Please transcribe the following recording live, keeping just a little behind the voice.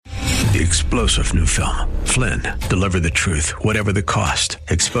The explosive new film, Flynn, deliver the truth, whatever the cost,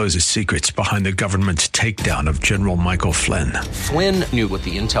 exposes secrets behind the government's takedown of General Michael Flynn. Flynn knew what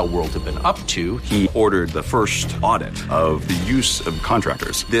the intel world had been up to. He ordered the first audit of the use of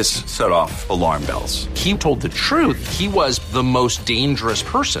contractors. This set off alarm bells. He told the truth. He was the most dangerous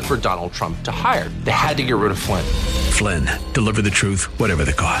person for Donald Trump to hire. They had to get rid of Flynn. Flynn, deliver the truth, whatever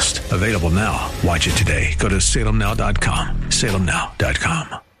the cost. Available now. Watch it today. Go to salemnow.com.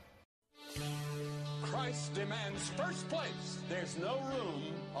 salemnow.com. Christ demands first place. There's no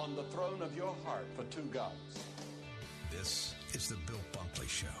room on the throne of your heart for two gods. This is the Bill Bunkley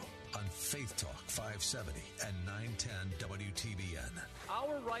Show on Faith Talk 570 and 910 WTBN.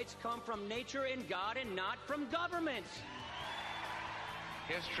 Our rights come from nature and God and not from government.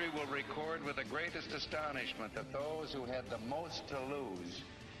 History will record with the greatest astonishment that those who had the most to lose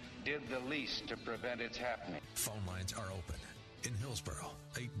did the least to prevent its happening. Phone lines are open. In Hillsborough,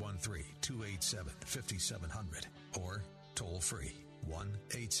 813-287-5700 or toll free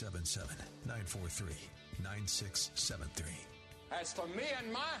 1-877-943-9673. As for me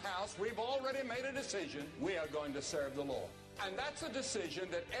and my house, we've already made a decision. We are going to serve the Lord. And that's a decision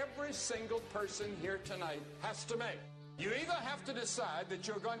that every single person here tonight has to make. You either have to decide that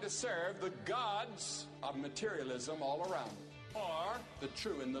you're going to serve the gods of materialism all around, or the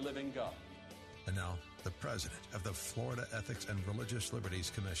true and the living God. And now, the president of the Florida Ethics and Religious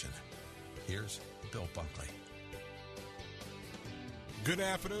Liberties Commission. Here's Bill Bunkley. Good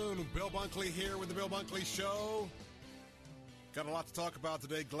afternoon. Bill Bunkley here with the Bill Bunkley Show. Got a lot to talk about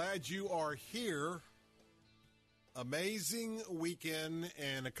today. Glad you are here. Amazing weekend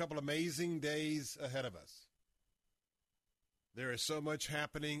and a couple amazing days ahead of us. There is so much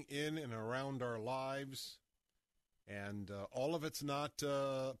happening in and around our lives, and all of it's not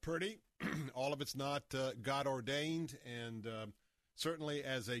pretty. All of it's not God-ordained, and certainly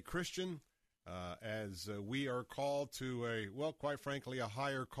as a Christian, as we are called to quite frankly, a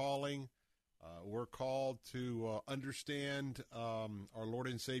higher calling. We're called to understand our Lord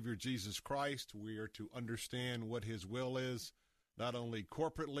and Savior Jesus Christ. We are to understand what his will is, not only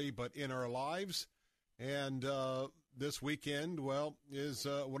corporately, but in our lives. And this weekend, is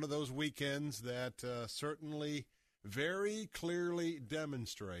one of those weekends that certainly very clearly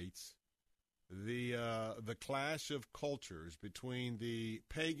demonstrates the clash of cultures between the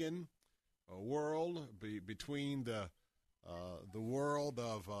pagan world, between the world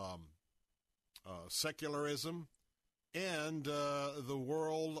of secularism and the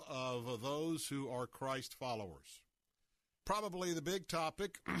world of those who are Christ followers. Probably the big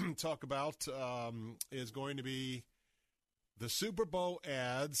topic talk about is going to be the Super Bowl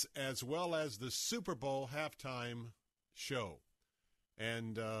ads as well as the Super Bowl halftime show.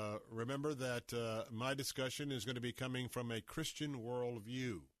 And remember that my discussion is going to be coming from a Christian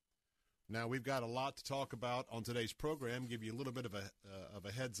worldview. Now, we've got a lot to talk about on today's program. Give you a little bit of a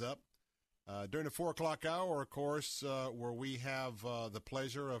heads up. During the 4 o'clock hour, of course, where we have the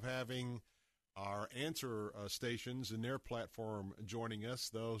pleasure of having our answer stations and their platform joining us,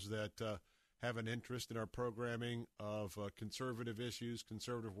 those that have an interest in our programming of conservative issues,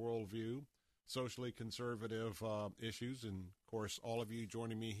 conservative worldview, socially conservative issues, and, of course, all of you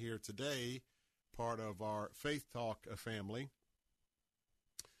joining me here today, part of our Faith Talk family.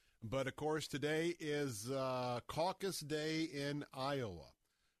 But, of course, today is Caucus Day in Iowa.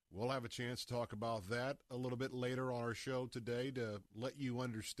 We'll have a chance to talk about that a little bit later on our show today to let you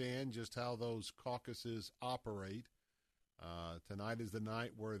understand just how those caucuses operate. Tonight is the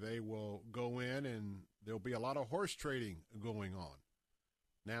night where they will go in and there'll be a lot of horse trading going on.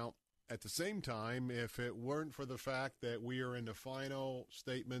 Now, at the same time, if it weren't for the fact that we are in the final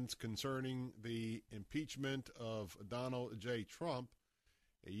statements concerning the impeachment of Donald J. Trump,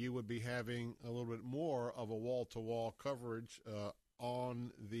 you would be having a little bit more of a wall-to-wall coverage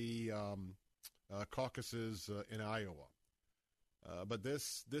on the caucuses in Iowa. But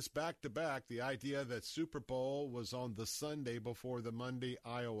this back-to-back, the idea that Super Bowl was on the Sunday before the Monday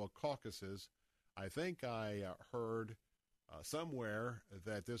Iowa caucuses, I think I heard somewhere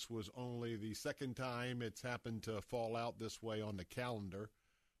that this was only the second time it's happened to fall out this way on the calendar.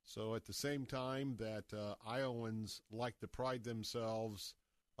 So at the same time that Iowans like to pride themselves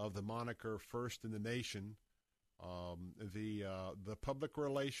of the moniker First in the Nation, the public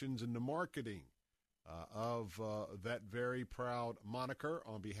relations and the marketing of that very proud moniker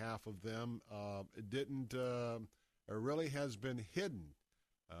on behalf of them really has been hidden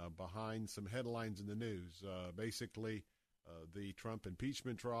behind some headlines in the news. Basically, the Trump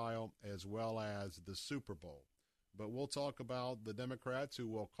impeachment trial as well as the Super Bowl. But we'll talk about the Democrats who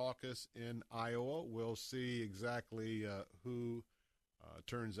will caucus in Iowa. We'll see exactly who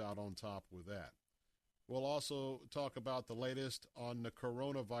turns out on top with that. We'll also talk about the latest on the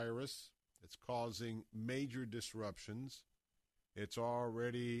coronavirus. It's causing major disruptions. It's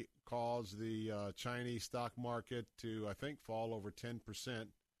already caused the Chinese stock market to, I think, fall over 10%.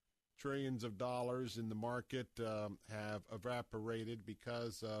 Trillions of dollars in the market have evaporated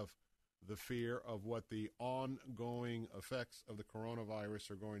because of the fear of what the ongoing effects of the coronavirus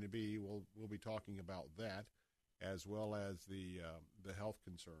are going to be. We'll be talking about that, as well as the health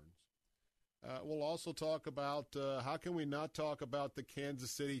concerns. We'll also talk about how can we not talk about the Kansas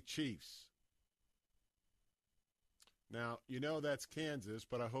City Chiefs. Now, you know that's Kansas,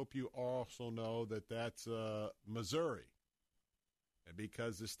 but I hope you also know that that's Missouri. And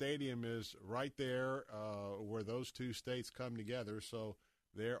because the stadium is right there where those two states come together, so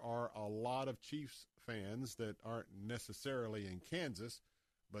there are a lot of Chiefs fans that aren't necessarily in Kansas,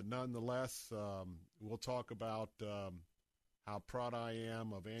 but nonetheless, we'll talk about how proud I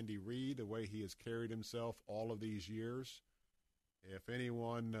am of Andy Reid, the way he has carried himself all of these years. If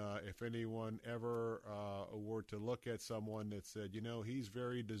anyone ever were to look at someone that said, you know, he's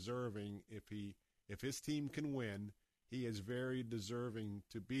very deserving, if his team can win, he is very deserving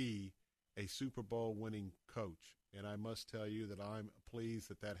to be a Super Bowl winning coach. And I must tell you that I'm pleased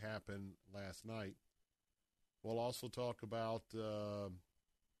that that happened last night. We'll also talk about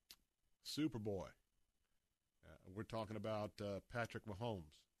Superboy. We're talking about Patrick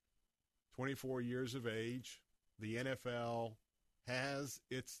Mahomes. 24 years of age. The NFL has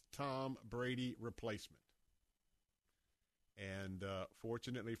its Tom Brady replacement. And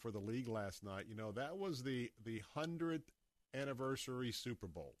fortunately for the league last night, you know, that was the 100th anniversary Super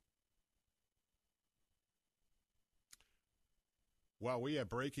Bowl. Well, we have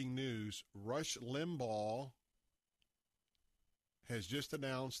breaking news. Rush Limbaugh has just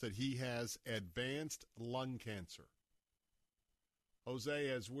announced that he has advanced lung cancer. Jose,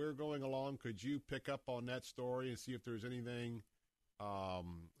 as we're going along, could you pick up on that story and see if there's anything?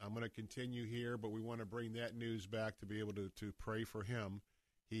 I'm going to continue here, but we want to bring that news back to be able to pray for him.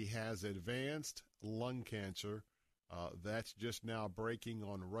 He has advanced lung cancer. That's just now breaking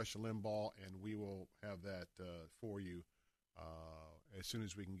on Rush Limbaugh, and we will have that for you as soon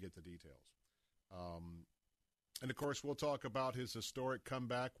as we can get the details. And, of course, we'll talk about his historic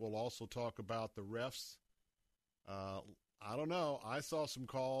comeback. We'll also talk about the refs. I don't know. I saw some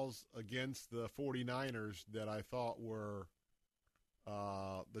calls against the 49ers that I thought were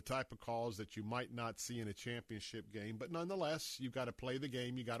the type of calls that you might not see in a championship game. But nonetheless, you've got to play the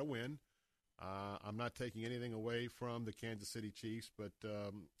game. You got to win. I'm not taking anything away from the Kansas City Chiefs, but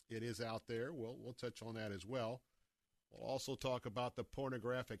it is out there. We'll touch on that as well. We'll also talk about the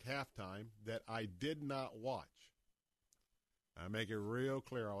pornographic halftime that I did not watch. I make it real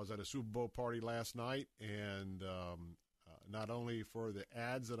clear. I was at a Super Bowl party last night, and not only for the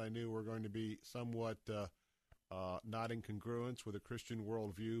ads that I knew were going to be somewhat not in congruence with a Christian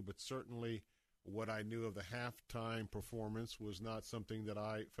worldview, but certainly what I knew of the halftime performance was not something that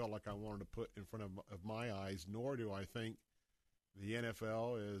I felt like I wanted to put in front of my eyes, nor do I think the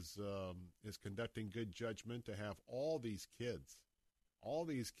NFL is conducting good judgment to have all these kids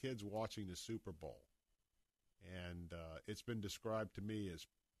watching the Super Bowl. And it's been described to me as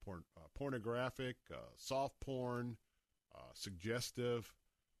pornographic, soft porn, suggestive,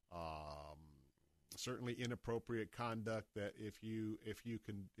 certainly inappropriate conduct. That if you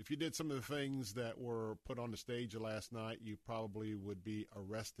did some of the things that were put on the stage last night, you probably would be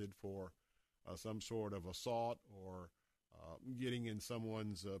arrested for some sort of assault or getting in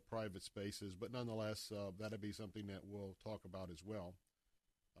someone's private spaces. But nonetheless, that'll be something that we'll talk about as well.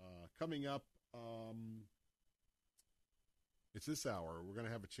 Coming up, it's this hour. We're going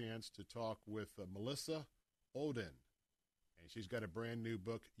to have a chance to talk with Melissa Ohden. And she's got a brand new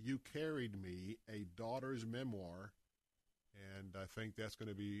book, You Carried Me, a Daughter's Memoir. And I think that's going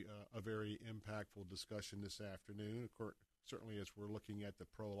to be a very impactful discussion this afternoon, of course, certainly as we're looking at the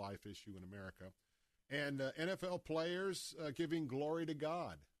pro-life issue in America. And NFL players giving glory to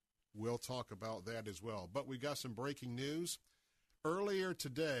God. We'll talk about that as well. But we got some breaking news. Earlier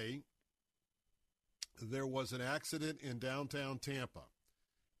today, there was an accident in downtown Tampa.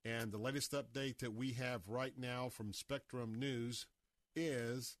 And the latest update that we have right now from Spectrum News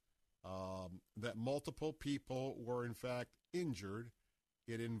is that multiple people were, in fact, injured.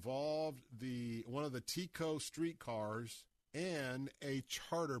 It involved one of the TECO streetcars and a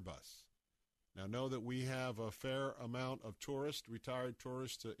charter bus. Now, know that we have a fair amount of tourists, retired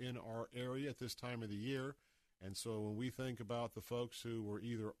tourists in our area at this time of the year. And so when we think about the folks who were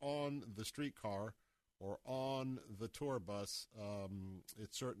either on the streetcar or on the tour bus,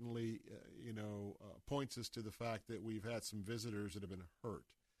 it certainly, points us to the fact that we've had some visitors that have been hurt.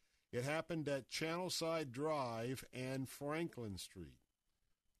 It happened at Channelside Drive and Franklin Street.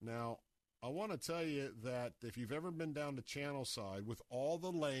 Now, I want to tell you that if you've ever been down to Channelside with all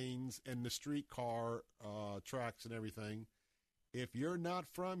the lanes and the streetcar tracks and everything, if you're not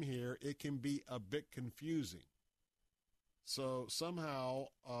from here, it can be a bit confusing. So somehow,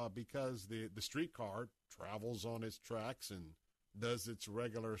 because the streetcar travels on its tracks and does its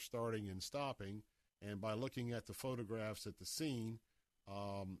regular starting and stopping, and by looking at the photographs at the scene,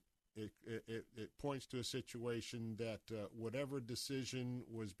 it points to a situation that whatever decision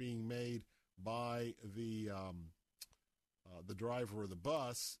was being made by the driver of the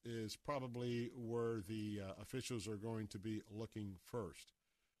bus is probably where the officials are going to be looking first.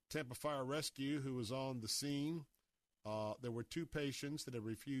 Tampa Fire Rescue, who was on the scene, there were 2 patients that had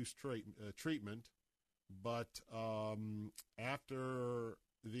refused treatment, but after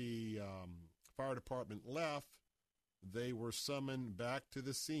the fire department left, they were summoned back to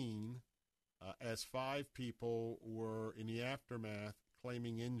the scene as 5 people were in the aftermath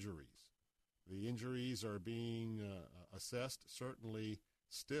claiming injuries. The injuries are being assessed. Certainly,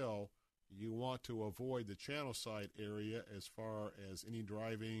 still, you want to avoid the Channelside area as far as any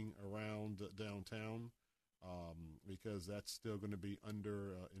driving around downtown, because that's still going to be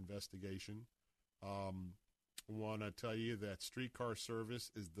under investigation. Want to tell you that streetcar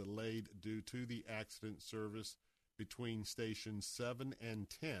service is delayed due to the accident service between stations 7 and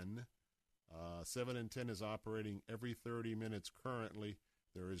 10. 7 and 10 is operating every 30 minutes currently.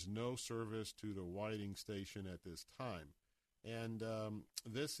 There is no service to the Whiting station at this time. And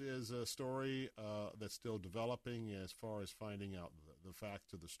this is a story that's still developing as far as finding out the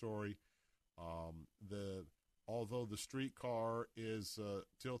facts of the story. Although the streetcar is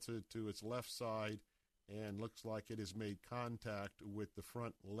tilted to its left side and looks like it has made contact with the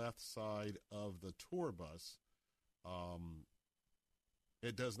front left side of the tour bus,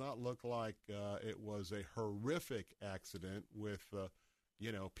 it does not look like it was a horrific accident with,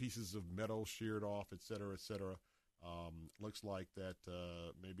 pieces of metal sheared off, et cetera, et cetera. Looks like that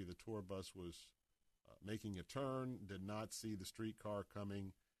maybe the tour bus was making a turn, did not see the streetcar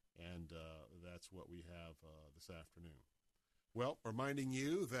coming, and that's what we have this afternoon. Well, reminding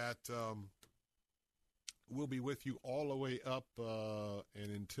you that we'll be with you all the way up and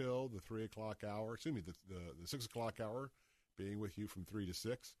until the 3 o'clock hour, the 6 o'clock hour, being with you from 3 to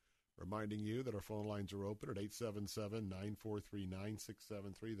 6. Reminding you that our phone lines are open at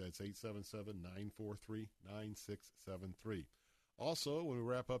 877-943-9673. That's 877-943-9673. Also, when we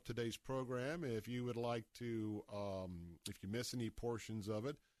wrap up today's program, if you would like to, if you miss any portions of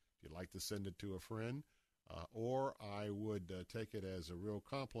it, if you'd like to send it to a friend, or I would take it as a real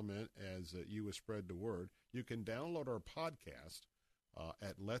compliment as you would spread the word, you can download our podcast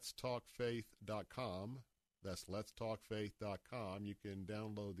at letstalkfaith.com. That's letstalkfaith.com. You can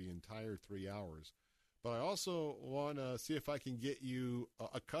download the entire 3 hours. But I also want to see if I can get you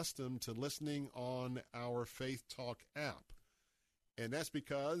accustomed to listening on our Faith Talk app. And that's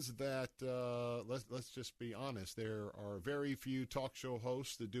because that, let's just be honest, there are very few talk show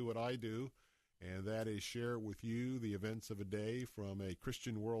hosts that do what I do, and that is share with you the events of a day from a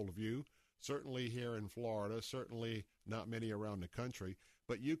Christian worldview. Certainly here in Florida, certainly not many around the country.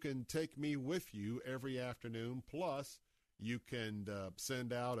 But you can take me with you every afternoon. Plus, you can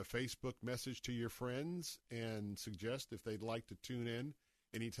send out a Facebook message to your friends and suggest if they'd like to tune in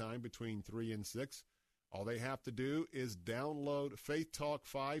anytime between 3 and 6. All they have to do is download Faith Talk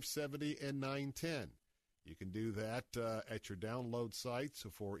 570 and 910. You can do that at your download sites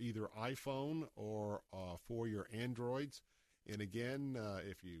for either iPhone or for your Androids. And again,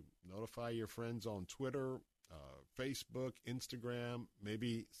 if you notify your friends on Twitter, Facebook, Instagram,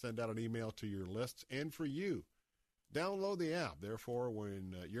 maybe send out an email to your lists. And for you, download the app. Therefore,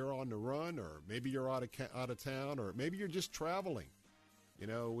 when you're on the run, or maybe you're out of town, or maybe you're just traveling,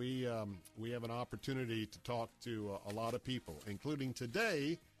 we have an opportunity to talk to a lot of people, including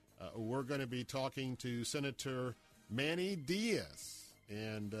today. We're going to be talking to Senator Manny Diaz.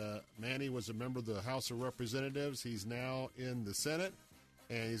 And Manny was a member of the House of Representatives. He's now in the Senate.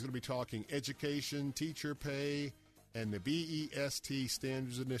 And he's going to be talking education, teacher pay, and the BEST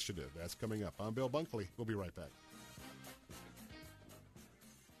Standards Initiative. That's coming up. I'm Bill Bunkley. We'll be right back.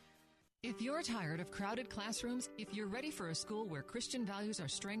 If you're tired of crowded classrooms, if you're ready for a school where Christian values are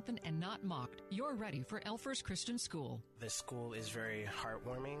strengthened and not mocked, you're ready for Elfers Christian School. This school is very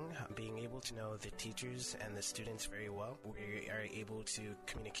heartwarming. Being able to know the teachers and the students very well, we are able to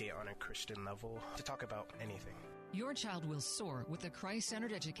communicate on a Christian level to talk about anything. Your child will soar with a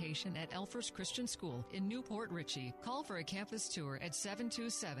Christ-centered education at Elfers Christian School in Newport Richey. Call for a campus tour at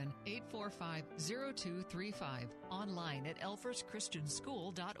 727-845-0235. Online at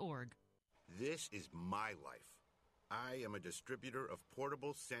elferschristianschool.org. This is my life. I am a distributor of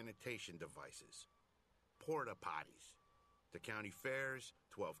portable sanitation devices. Porta potties. The county fairs,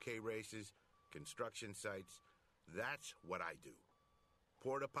 12K races, construction sites. That's what I do.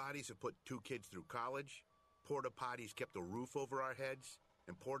 Porta potties have put 2 kids through college. Porta potties kept a roof over our heads.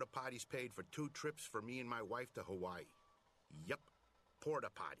 And porta potties paid for 2 trips for me and my wife to Hawaii. Yep, porta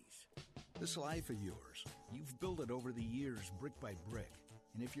potties. This life of yours, you've built it over the years brick by brick.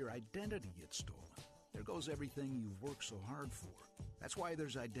 And if your identity gets stolen, there goes everything you've worked so hard for. That's why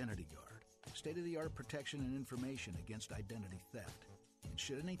there's Identity Guard. State-of-the-art protection and information against identity theft. And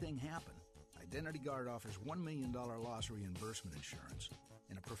should anything happen, Identity Guard offers $1 million loss reimbursement insurance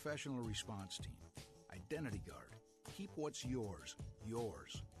and a professional response team. Identity Guard. Keep what's yours,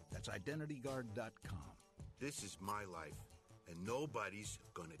 yours. That's IdentityGuard.com. This is my life, and nobody's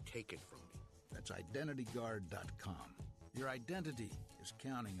gonna take it from me. That's IdentityGuard.com. Your identity is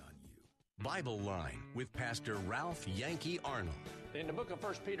counting on you. Bible Line with Pastor Ralph Yankee Arnold. In the book of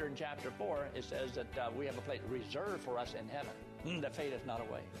 1 Peter in chapter 4, it says that we have a place reserved for us in heaven that fadeth not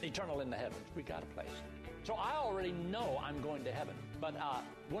away. Eternal in the heavens. We got a place. So I already know I'm going to heaven. But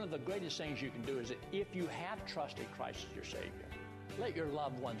one of the greatest things you can do is that if you have trusted Christ as your Savior, let your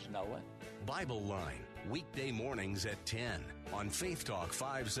loved ones know it. Bible Line, weekday mornings at 10 on Faith Talk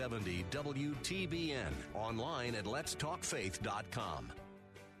 570 WTBN. Online at letstalkfaith.com.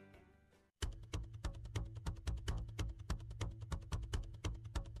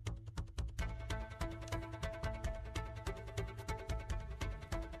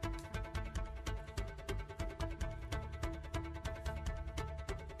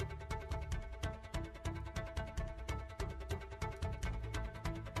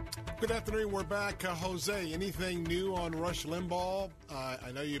 Good afternoon. We're back. Jose, anything new on Rush Limbaugh?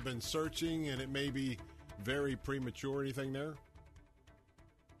 I know you've been searching, and it may be very premature. Anything there?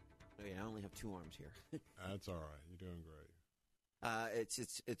 Oh, yeah, I only have 2 arms here. That's all right. You're doing great.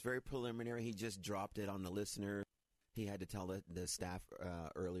 It's very preliminary. He just dropped it on the listener. He had to tell the staff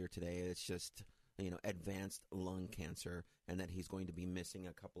earlier today. It's just, advanced lung cancer, and that he's going to be missing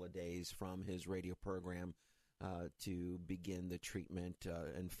a couple of days from his radio program to begin the treatment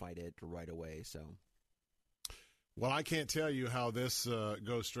and fight it right away. So, well, I can't tell you how this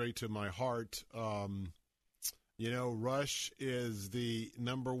goes straight to my heart. Rush is the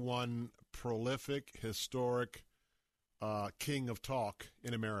number one prolific, historic king of talk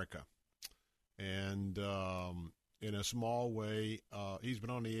in America. And in a small way, he's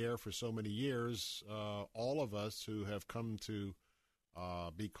been on the air for so many years. All of us who have come to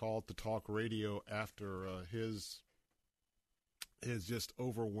be called to talk radio after his just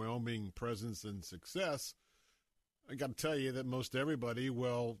overwhelming presence and success, I got to tell you that most everybody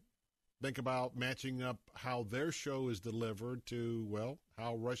will think about matching up how their show is delivered to, well,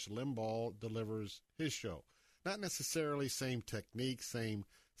 how Rush Limbaugh delivers his show. Not necessarily same technique, same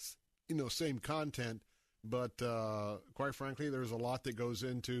content, but quite frankly, there's a lot that goes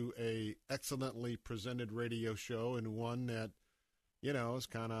into a excellently presented radio show, and one that, is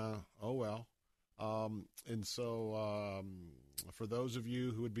kind of, oh, well. And so for those of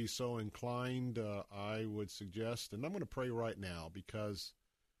you who would be so inclined, I would suggest, and I'm going to pray right now, because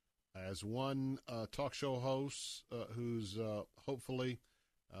as one talk show host who's hopefully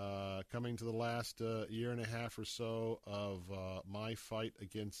coming to the last year and a half or so of my fight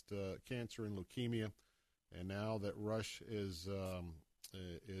against cancer and leukemia, and now that Rush is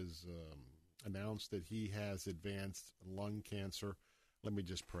announced that he has advanced lung cancer, let me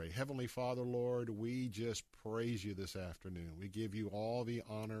just pray. Heavenly Father, Lord, we just praise you this afternoon. We give you all the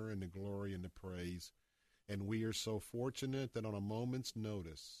honor and the glory and the praise. And we are so fortunate that on a moment's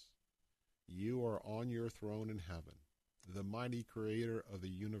notice, you are on your throne in heaven, the mighty creator of the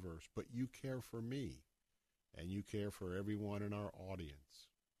universe. But you care for me, and you care for everyone in our audience.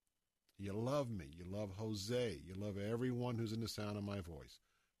 You love me. You love Jose. You love everyone who's in the sound of my voice.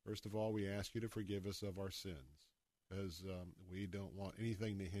 First of all, we ask you to forgive us of our sins, because we don't want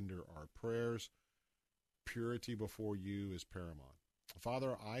anything to hinder our prayers. Purity before you is paramount.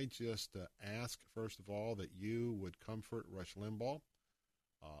 Father, I just ask, first of all, that you would comfort Rush Limbaugh,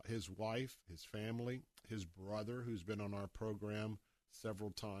 his wife, his family, his brother, who's been on our program several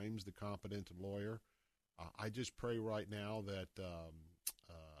times, the competent lawyer. I just pray right now that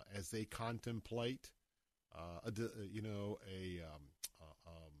as they contemplate a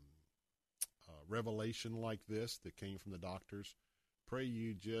revelation like this that came from the doctors, pray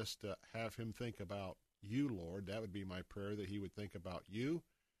you just have him think about you, Lord. That would be my prayer, that he would think about you.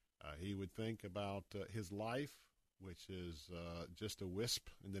 He would think about his life, which is just a wisp,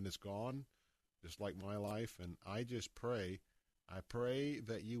 and then it's gone, just like my life. And I just pray,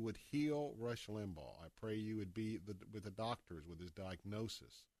 that you would heal Rush Limbaugh. I pray you would be with the doctors, with his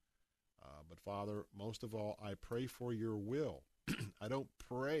diagnosis. But, Father, most of all, I pray for your will. I don't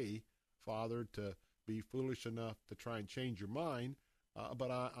pray, Father, to be foolish enough to try and change your mind,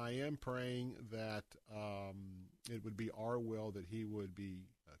 but I am praying that it would be our will that he would be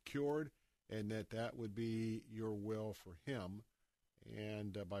cured, and that would be your will for him.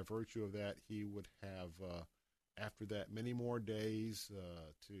 And by virtue of that, he would have, after that, many more days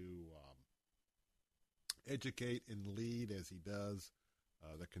to educate and lead as he does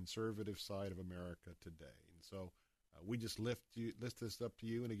the conservative side of America today. And so we just lift this up to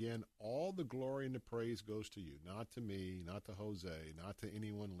you. And again, all the glory and the praise goes to you, not to me, not to Jose, not to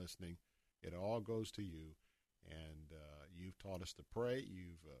anyone listening. It all goes to you. And you've taught us to pray.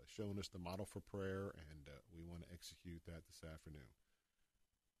 You've shown us the model for prayer, and we want to execute that this afternoon.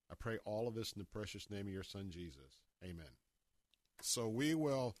 I pray all of this in the precious name of your Son, Jesus. Amen. So we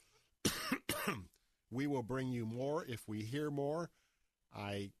will bring you more if we hear more.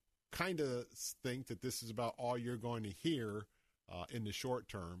 I kind of think that this is about all you're going to hear in the short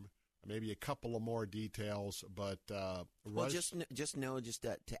term. Maybe a couple of more details, but well, just know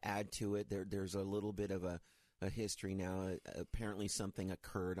to add to it, there's a little bit of a history now. Apparently something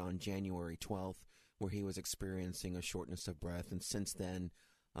occurred on January 12th where he was experiencing a shortness of breath, and since then,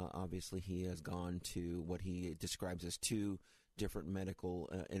 obviously he has gone to what he describes as 2 different medical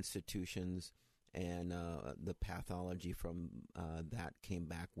institutions, and the pathology from that came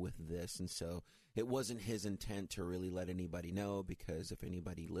back with this. And so it wasn't his intent to really let anybody know, because if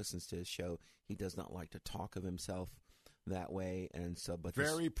anybody listens to his show, he does not like to talk of himself that way. And so, but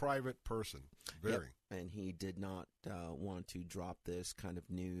very private person, very. Yep, and he did not want to drop this kind of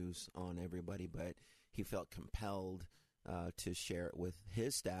news on everybody, but he felt compelled to share it with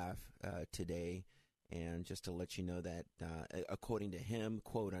his staff today. And just to let you know that, according to him,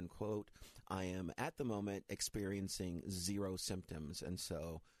 quote unquote, I am at the moment experiencing 0 symptoms. And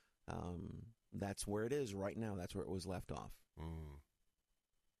so that's where it is right now. That's where it was left off.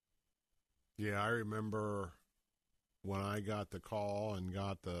 Yeah, I remember when I got the call and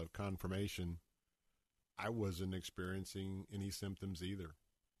got the confirmation, I wasn't experiencing any symptoms either.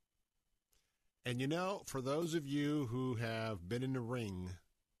 And, for those of you who have been in the ring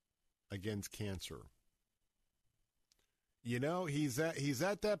against cancer, he's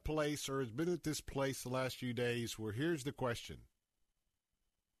at that place, or has been at this place the last few days, where here's the question: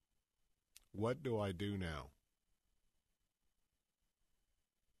 what do I do now?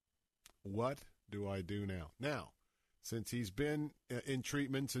 What do I do now? Now, since he's been in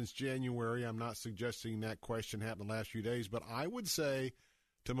treatment since January, I'm not suggesting that question happened the last few days, but I would say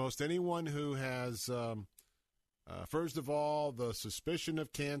to most anyone who has, first of all, the suspicion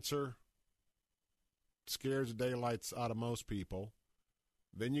of cancer scares the daylights out of most people.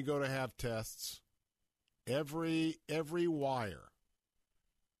 Then you go to have tests. Every wire,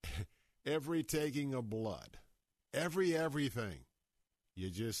 every taking of blood, everything.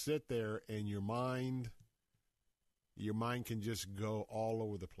 You just sit there, and your mind can just go all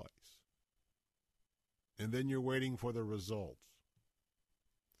over the place. And then you're waiting for the results.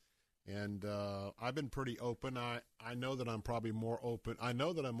 And I've been pretty open. I know that I'm probably more open. I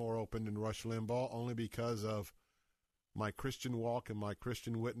know that I'm more open than Rush Limbaugh, only because of my Christian walk and my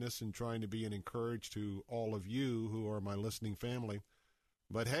Christian witness, and trying to be an encouragement to all of you who are my listening family.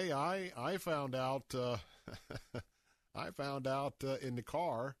 But hey, I found out in the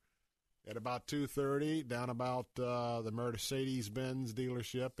car at about 2:30 down about the Mercedes-Benz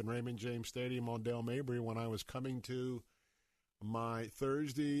dealership in Raymond James Stadium on Del Mabry, when I was coming to my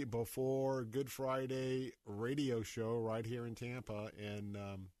Thursday before Good Friday radio show right here in Tampa in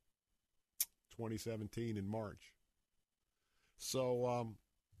 2017 in March. So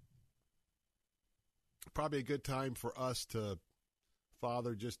probably a good time for us to,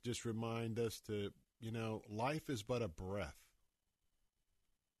 Father, just remind us to, life is but a breath.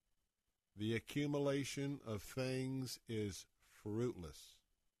 The accumulation of things is fruitless.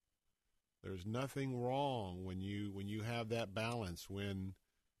 There's nothing wrong when you have that balance, when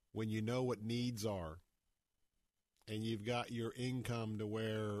you know what needs are, and you've got your income to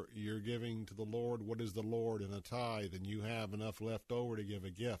where you're giving to the Lord what is the Lord in a tithe, and you have enough left over to give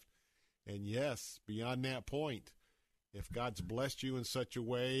a gift. And yes, beyond that point, if God's blessed you in such a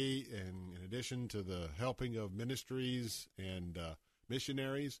way, and in addition to the helping of ministries and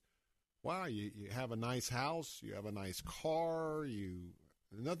missionaries, wow, you have a nice house, you have a nice car, you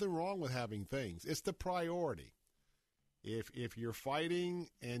There's nothing wrong with having things. It's the priority. If you're fighting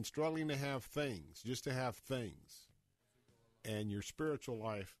and struggling to have things, just to have things, and your spiritual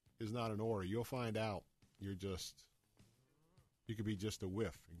life is not in order, you'll find out you could be just a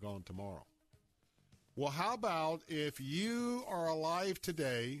whiff and gone tomorrow. Well, how about if you are alive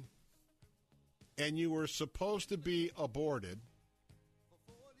today and you were supposed to be aborted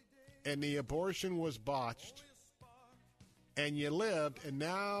and the abortion was botched and you lived, and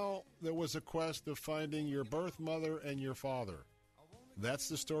now there was a quest of finding your birth mother and your father. That's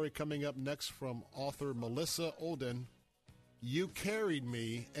the story coming up next from author Melissa Olden. You Carried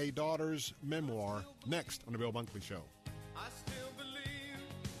Me, a daughter's memoir, next on The Bill Bunkley Show. I still believe.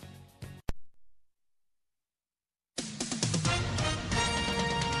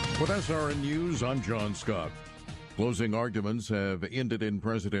 With SRN News, I'm John Scott. Closing arguments have ended in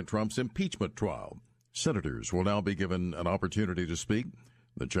President Trump's impeachment trial. Senators will now be given an opportunity to speak.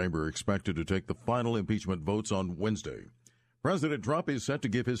 The chamber expected to take the final impeachment votes on Wednesday. President Trump is set to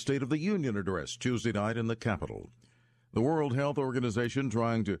give his State of the Union address Tuesday night in the Capitol. The World Health Organization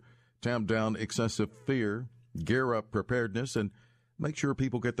trying to tamp down excessive fear, gear up preparedness, and make sure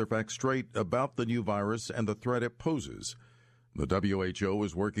people get their facts straight about the new virus and the threat it poses. The WHO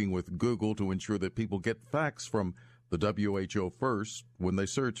is working with Google to ensure that people get facts from the WHO first when they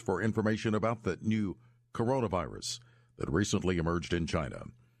search for information about the new coronavirus that recently emerged in China.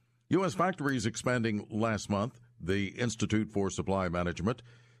 U.S. factories expanding last month. The Institute for Supply Management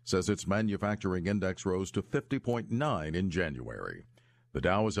says its manufacturing index rose to 50.9 in January. The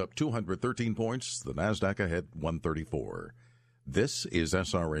Dow is up 213 points. The Nasdaq ahead 134. This is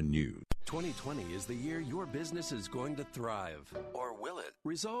SRN News. 2020 is the year your business is going to thrive. Or will it?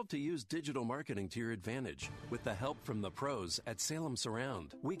 Resolve to use digital marketing to your advantage. With the help from the pros at Salem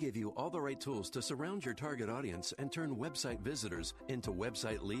Surround, we give you all the right tools to surround your target audience and turn website visitors into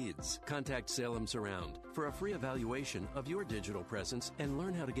website leads. Contact Salem Surround for a free evaluation of your digital presence and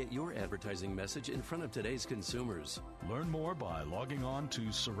learn how to get your advertising message in front of today's consumers. Learn more by logging on to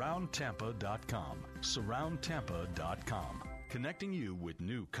surroundtampa.com. Surroundtampa.com. Connecting you with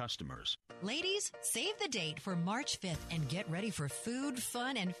new customers. Ladies, save the date for March 5th and get ready for food,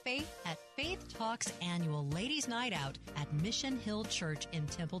 fun, and faith at Faith Talks annual Ladies' Night Out at Mission Hill Church in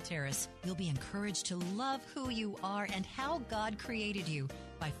Temple Terrace. You'll be encouraged to love who you are and how God created you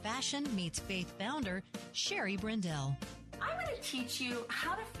by Fashion Meets Faith founder Sherry Brindell. I'm going to teach you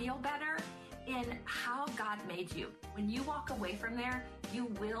how to feel better in how God made you. When you walk away from there, you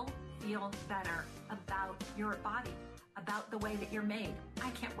will feel better about your body, about the way that you're made.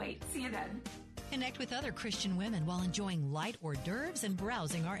 I can't wait. See you then. Connect with other Christian women while enjoying light hors d'oeuvres and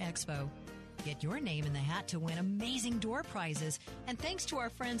browsing our expo. Get your name in the hat to win amazing door prizes. And thanks to our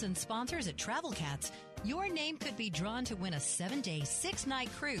friends and sponsors at Travel Cats, your name could be drawn to win a 7-day, 6-night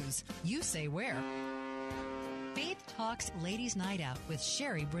cruise. You say where. Faith Talks Ladies' Night Out with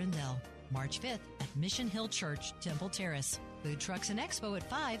Sherry Brindell. March 5th at Mission Hill Church, Temple Terrace. Food trucks and expo at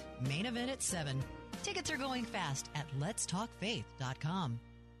 5, main event at 7. Tickets are going fast at letstalkfaith.com.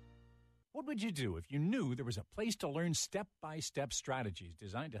 What would you do if you knew there was a place to learn step-by-step strategies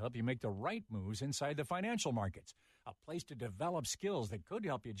designed to help you make the right moves inside the financial markets? A place to develop skills that could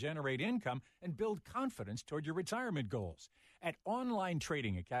help you generate income and build confidence toward your retirement goals. At Online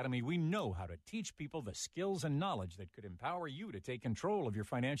Trading Academy, we know how to teach people the skills and knowledge that could empower you to take control of your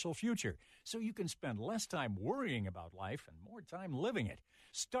financial future so you can spend less time worrying about life and more time living it.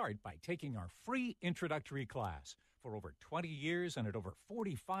 Start by taking our free introductory class. For over 20 years and at over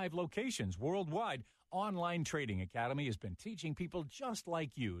 45 locations worldwide, Online Trading Academy has been teaching people just like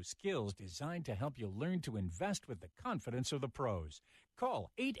you skills designed to help you learn to invest with the confidence of the pros.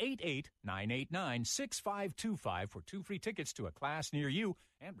 Call 888-989-6525 for 2 free tickets to a class near you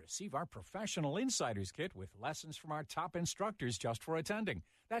and receive our Professional Insiders Kit with lessons from our top instructors just for attending.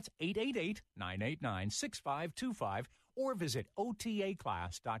 That's 888-989-6525 or visit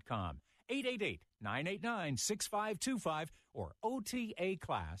otaclass.com. 888-989-6525 or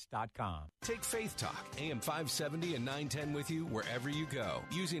otaclass.com. Take Faith Talk, AM 570 and 910 with you wherever you go.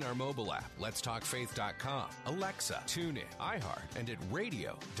 Using our mobile app, letstalkfaith.com, Alexa, TuneIn, iHeart, and at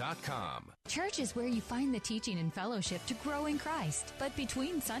radio.com. Church is where you find the teaching and fellowship to grow in Christ. But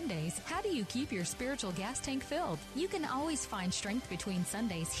between Sundays, how do you keep your spiritual gas tank filled? You can always find strength between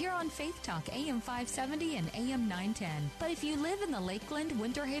Sundays here on Faith Talk, AM 570 and AM 910. But if you live in the Lakeland,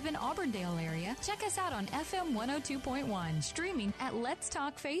 Winter Haven, Auburndale area, check us out on FM 102.1, streaming at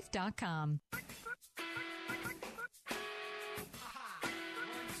letstalkfaith.com.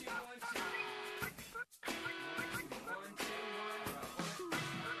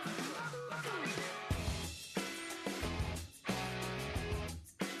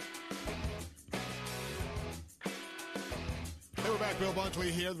 Bill Bunkley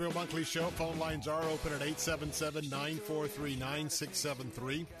here, the Bill Bunkley Show. Phone lines are open at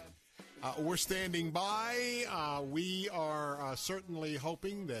 877-943-9673. We're standing by. We are certainly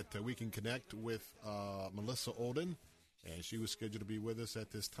hoping that we can connect with Melissa Olden, and she was scheduled to be with us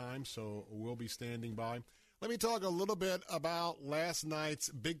at this time, so we'll be standing by. Let me talk a little bit about last night's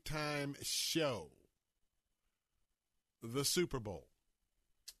big-time show, the Super Bowl.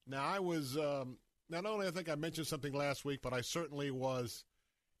 Now, I was not only I think I mentioned something last week, but I certainly was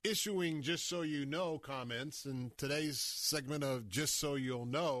issuing Just So You Know comments in today's segment of Just So You'll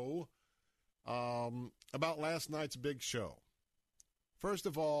Know about last night's big show. First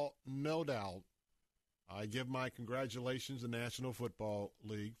of all, no doubt, I give my congratulations to the National Football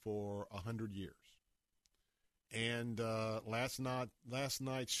League for 100 years. And last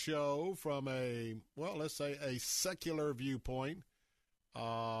night's show from let's say a secular viewpoint,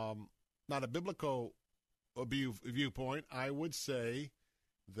 not a biblical viewpoint, I would say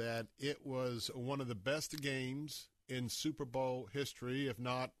that it was one of the best games in Super Bowl history. If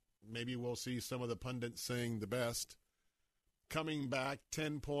not, maybe we'll see some of the pundits saying the best. Coming back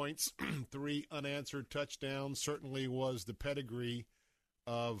 10 points, 3 unanswered touchdowns, certainly was the pedigree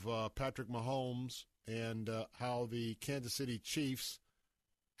of Patrick Mahomes and how the Kansas City Chiefs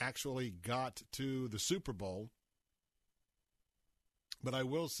actually got to the Super Bowl. But I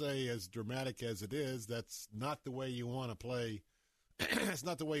will say, as dramatic as it is, that's not the way you want to play. It's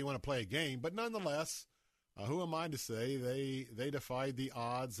not the way you want to play a game. But nonetheless, who am I to say they defied the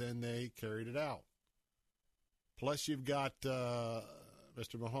odds and they carried it out? Plus, you've got Mr.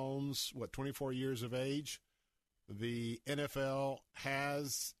 Mahomes, 24 years of age. The NFL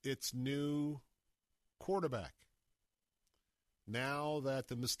has its new quarterback. Now that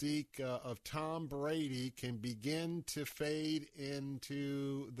the mystique of Tom Brady can begin to fade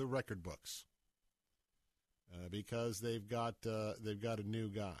into the record books because they've got a new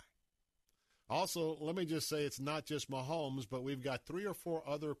guy. Also, let me just say it's not just Mahomes, but we've got 3 or 4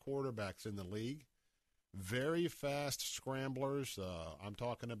 other quarterbacks in the league. Very fast scramblers. I'm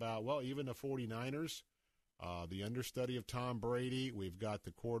talking about, even the 49ers, the understudy of Tom Brady. We've got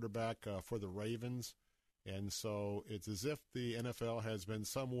the quarterback for the Ravens. And so it's as if the NFL has been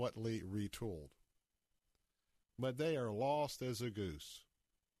somewhat retooled. But they are lost as a goose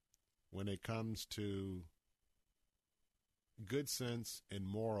when it comes to good sense and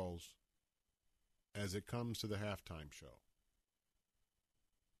morals as it comes to the halftime show.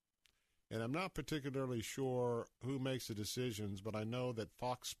 And I'm not particularly sure who makes the decisions, but I know that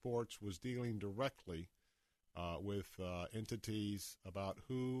Fox Sports was dealing directly with entities about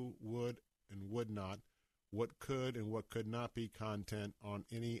who would and would not, what could and what could not be content on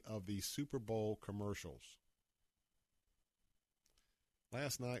any of the Super Bowl commercials.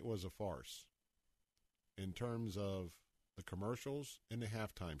 Last night was a farce in terms of the commercials and the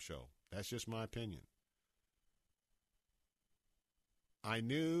halftime show. That's just my opinion. I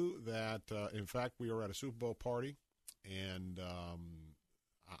knew that, in fact, we were at a Super Bowl party, and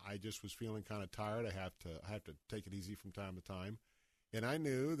I just was feeling kind of tired. I have to take it easy from time to time. And I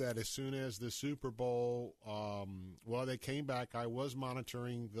knew that as soon as the Super Bowl, they came back, I was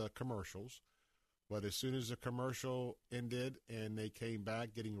monitoring the commercials. But as soon as the commercial ended and they came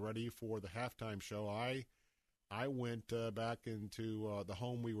back getting ready for the halftime show, I went back into the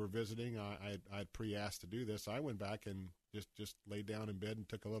home we were visiting. I'd pre-asked to do this. I went back and just laid down in bed and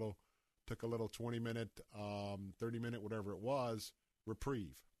took a little 20-minute, 30-minute, whatever it was,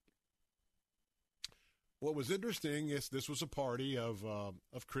 reprieve. What was interesting is this was a party of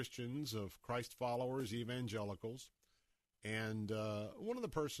Christians, of Christ followers, evangelicals, and one of the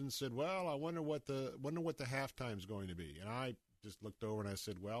persons said, "Well, I wonder what the halftime's going to be." And I just looked over and I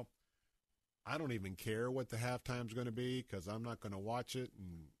said, "Well, I don't even care what the halftime's going to be because I'm not going to watch it."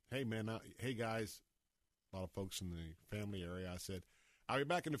 And hey guys, a lot of folks in the family area, I said, "I'll be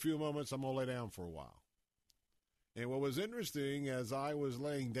back in a few moments. I'm going to lay down for a while." And what was interesting, as I was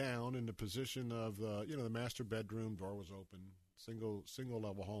laying down in the position of the master bedroom, door was open, single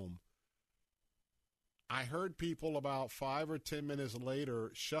level home, I heard people about 5 or 10 minutes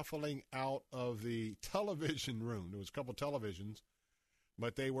later shuffling out of the television room. There was a couple televisions,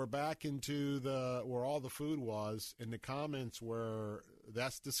 but they were back into where all the food was, and the comments were,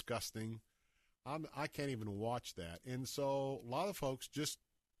 "That's disgusting. I can't even watch that." And so a lot of folks just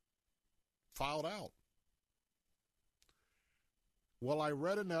filed out. Well, I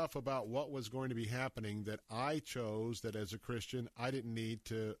read enough about what was going to be happening that I chose that as a Christian, I didn't need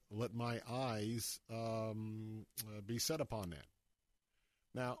to let my eyes be set upon that.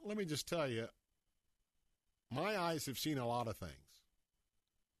 Now, let me just tell you, my eyes have seen a lot of things.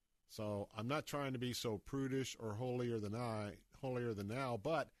 So I'm not trying to be so prudish or holier than holier than thou.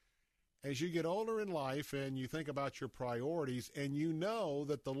 But as you get older in life and you think about your priorities and you know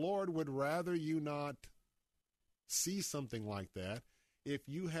that the Lord would rather you not see something like that, if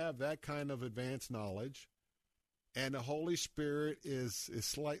you have that kind of advanced knowledge and the Holy Spirit is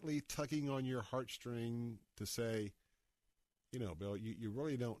slightly tugging on your heartstring to say, you know, Bill, you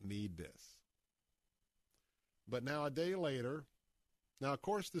really don't need this. But now a day later, now, of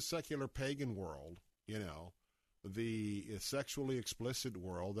course, the secular pagan world, you know, the sexually explicit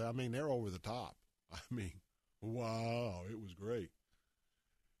world, I mean, they're over the top. I mean, wow, it was great.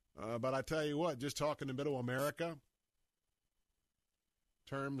 But I tell you what, just talking to Middle America,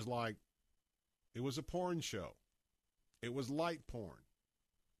 terms like it was a porn show. It was light porn.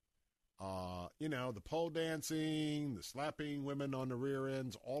 You know, the pole dancing, the slapping women on the rear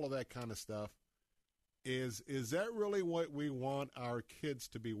ends, all of that kind of stuff. Is that really what we want our kids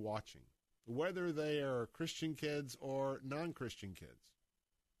to be watching, whether they are Christian kids or non-Christian kids?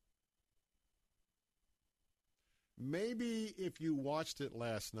 Maybe if you watched it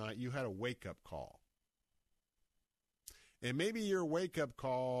last night, you had a wake-up call. And maybe your wake-up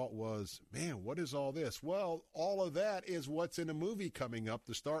call was, man, what is all this? Well, all of that is what's in a movie coming up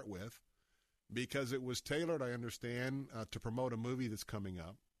to start with, because it was tailored, I understand, to promote a movie that's coming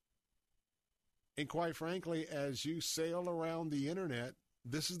up. And quite frankly, as you sail around the internet,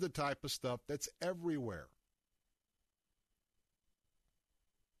 this is the type of stuff that's everywhere.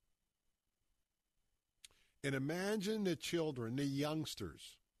 And imagine the children, the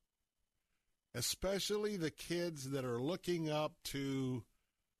youngsters, especially the kids that are looking up to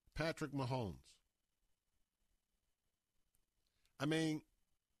Patrick Mahomes. I mean,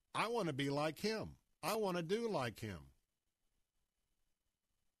 I want to be like him. I want to do like him.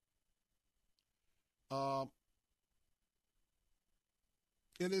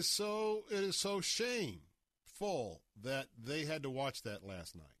 It is so shameful that they had to watch that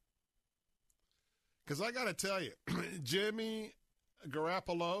last night. Because I got to tell you, Jimmy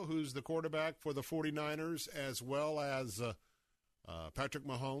Garoppolo, who's the quarterback for the 49ers, as well as Patrick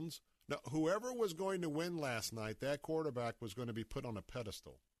Mahomes, now, whoever was going to win last night, that quarterback was going to be put on a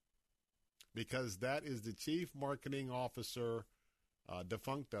pedestal, because that is the chief marketing officer,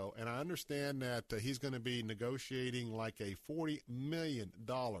 defuncto, and I understand that he's going to be negotiating like a $40 million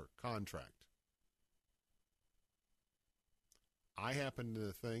contract. I happen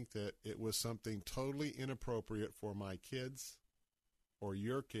to think that it was something totally inappropriate for my kids or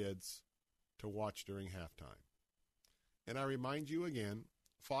your kids to watch during halftime. And I remind you again,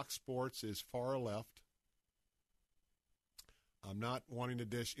 Fox Sports is far left. I'm not wanting to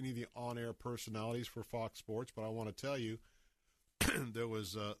dish any of the on-air personalities for Fox Sports, but I want to tell you, there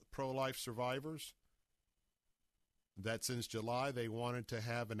was pro-life survivors that since July they wanted to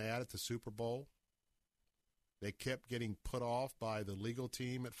have an ad at the Super Bowl. They kept getting put off by the legal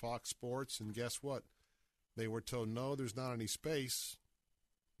team at Fox Sports, and guess what? They were told, no, there's not any space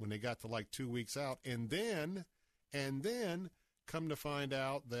when they got to like 2 weeks out. And then come to find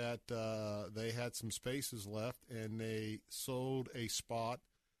out that they had some spaces left, and they sold a spot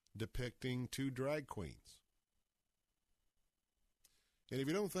depicting 2 drag queens. And if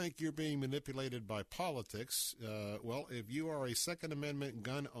you don't think you're being manipulated by politics, well, if you are a Second Amendment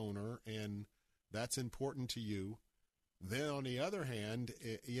gun owner and that's important to you, then on the other hand,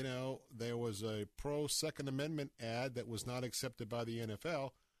 you know, there was a pro-Second Amendment ad that was not accepted by the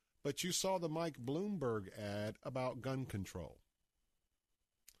NFL, but you saw the Mike Bloomberg ad about gun control.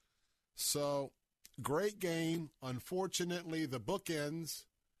 So, great game. Unfortunately, the bookends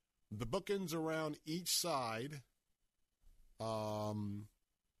around each side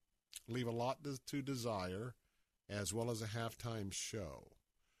leave a lot to desire, as well as a halftime show.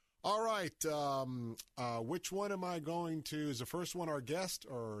 All right, which one am I going to? Is the first one our guest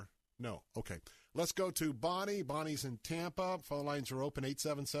or no? Okay, let's go to Bonnie. Bonnie's in Tampa. Phone lines are open,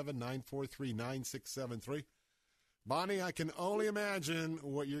 877-943-9673. Bonnie, I can only imagine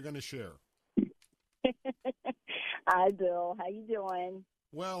what you're going to share. Hi, Bill. How you doing?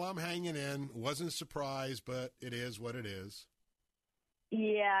 Well, I'm hanging in. Wasn't surprised, but it is what it is.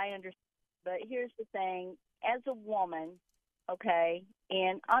 Yeah, I understand. But here's the thing. As a woman, okay,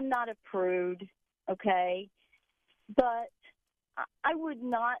 and I'm not a prude, okay, but I would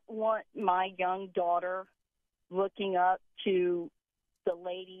not want my young daughter looking up to the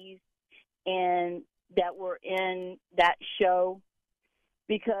ladies and that were in that show,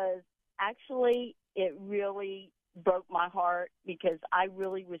 because actually it really broke my heart, because I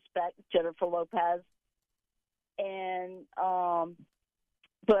really respect Jennifer Lopez, and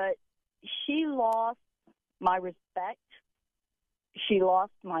but she lost my respect. She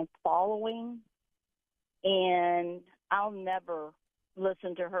lost my following, and I'll never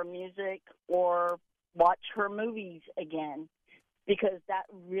listen to her music or watch her movies again, because that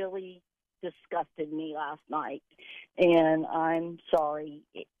really disgusted me last night. And I'm sorry.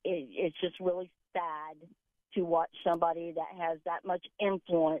 It's just really sad to watch somebody that has that much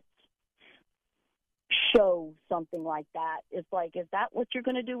influence show something like that. It's like, is that what you're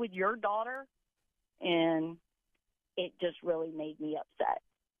going to do with your daughter? And it just really made me upset.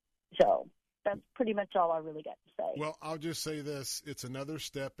 So that's pretty much all I really got to say. Well, I'll just say this. It's another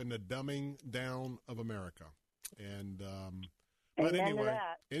step in the dumbing down of America. And but anyway,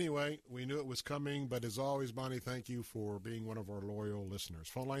 we knew it was coming. But as always, Bonnie, thank you for being one of our loyal listeners.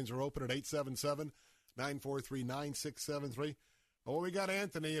 Phone lines are open at 877-943-9673. Oh, we got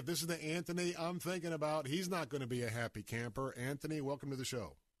Anthony. If this is the Anthony I'm thinking about, he's not going to be a happy camper. Anthony, welcome to the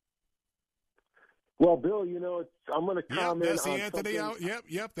show. Well, Bill, I'm going to comment that's the on Anthony. something.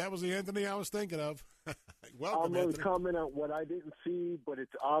 Yep, that was the Anthony I was thinking of. Welcome, I'm going to comment on what I didn't see, but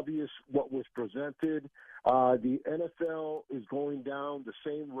it's obvious what was presented. The NFL is going down the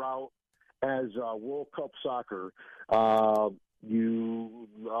same route as World Cup soccer. All the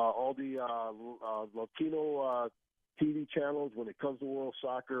Latino TV channels, when it comes to world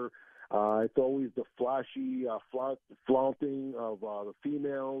soccer, it's always the flashy flaunting of the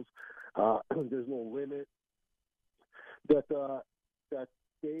females. There's no limit. That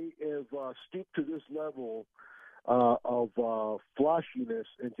they have stooped to this level of flashiness,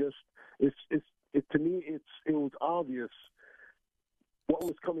 and just to me it was obvious what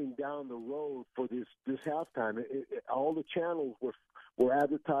was coming down the road for this halftime. All the channels were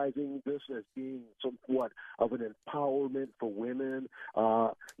advertising this as being somewhat of an empowerment for women.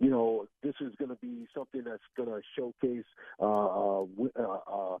 This is going to be something that's going to showcase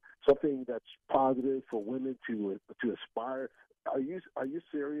something that's positive for women to aspire. Are you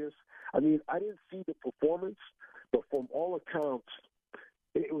serious? I mean, I didn't see the performance, but from all accounts,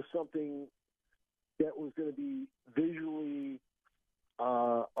 it was something that was going to be visually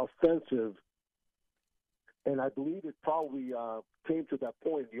offensive, and I believe it probably came to that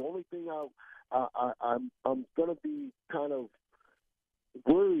point. The only thing I'm going to be kind of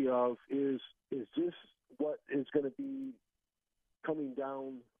worried of is this what is going to be coming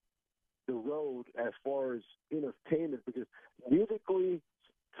down the road as far as entertainment, because musically,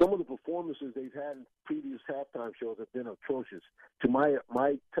 some of the performances they've had in previous halftime shows have been atrocious. To my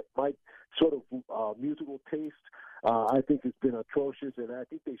sort of musical taste, I think it's been atrocious, and I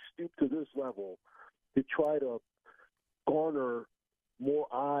think they stooped to this level to try to garner more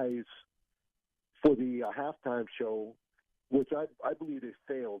eyes for the halftime show, which I believe they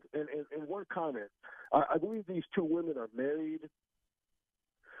failed. And one comment, I believe these two women are married.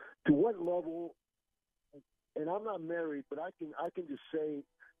 To what level, and I'm not married, but I can just say,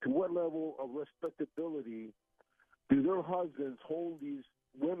 to what level of respectability do their husbands hold these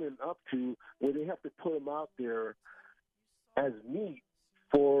women up to, where they have to put them out there as meat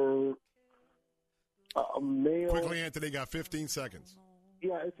for a male? Quickly, Anthony, got 15 seconds.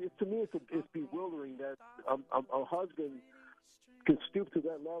 Yeah, to me, it's bewildering that a husband can stoop to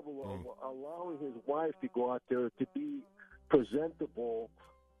that level of allowing his wife to go out there to be presentable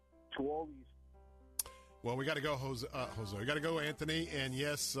to all these. Well, we got to go, Jose. We got to go, Anthony. And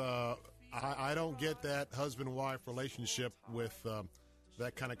yes, I don't get that husband-wife relationship with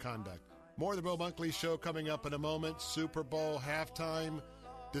that kind of conduct. More of the Bill Bunkley Show coming up in a moment. Super Bowl halftime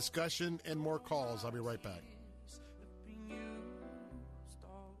discussion and more calls. I'll be right back.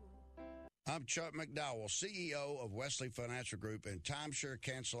 I'm Chuck McDowell, CEO of Wesley Financial Group and timeshare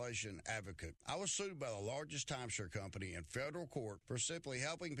cancellation advocate. I was sued by the largest timeshare company in federal court for simply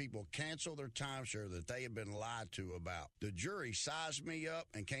helping people cancel their timeshare that they had been lied to about. The jury sized me up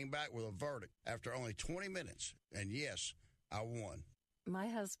and came back with a verdict after only 20 minutes. And yes, I won. My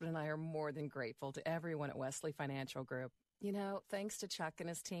husband and I are more than grateful to everyone at Wesley Financial Group. You know, thanks to Chuck and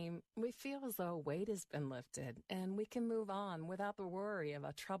his team, we feel as though a weight has been lifted and we can move on without the worry of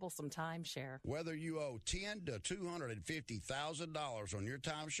a troublesome timeshare. Whether you owe $10,000 to $250,000 on your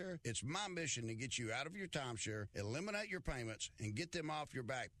timeshare, it's my mission to get you out of your timeshare, eliminate your payments, and get them off your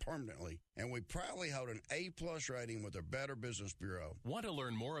back permanently. And we proudly hold an A+ rating with the Better Business Bureau. Want to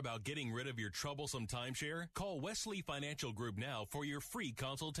learn more about getting rid of your troublesome timeshare? Call Wesley Financial Group now for your free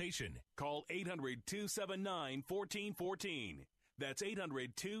consultation. Call 800-279-1414. That's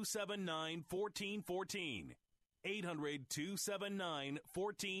 800-279-1414.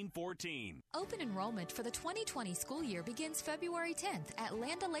 800-279-1414. Open enrollment for the 2020 school year begins February 10th at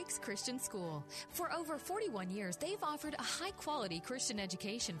Land O'Lakes Christian School. For over 41 years, they've offered a high-quality Christian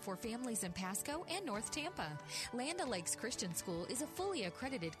education for families in Pasco and North Tampa. Land O'Lakes Christian School is a fully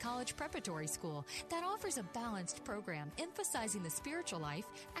accredited college preparatory school that offers a balanced program emphasizing the spiritual life,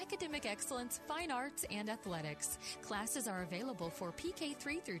 academic excellence, fine arts, and athletics. Classes are available for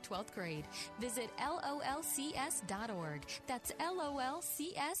PK3 through 12th grade. Visit LOLCS.org. That's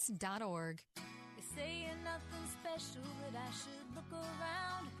LOLCS.org. They say you're nothing special, that I should look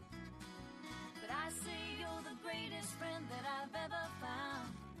around. But I say you're the greatest friend that I've ever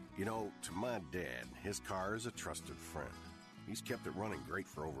found. You know, to my dad, his car is a trusted friend. He's kept it running great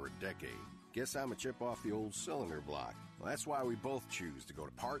for over a decade. Guess I'm a chip off the old cylinder block. Well, that's why we both choose to go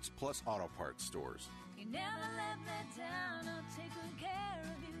to Parts Plus Auto Parts stores. You never let me down, I'll take good care of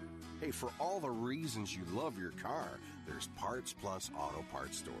you. Hey, for all the reasons you love your car, there's Parts Plus Auto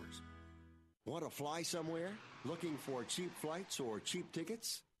Parts stores. Want to fly somewhere? Looking for cheap flights or cheap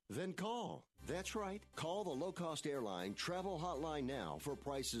tickets? Then call. That's right. Call the low-cost airline travel hotline now for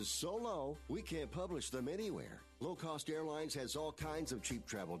prices so low we can't publish them anywhere. Low Cost Airlines has all kinds of cheap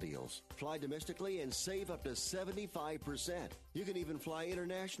travel deals. Fly domestically and save up to 75%. You can even fly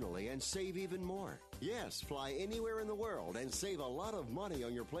internationally and save even more. Yes, fly anywhere in the world and save a lot of money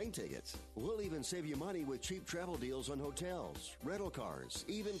on your plane tickets. We'll even save you money with cheap travel deals on hotels, rental cars,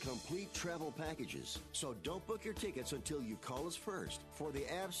 even complete travel packages. So don't book your tickets until you call us first for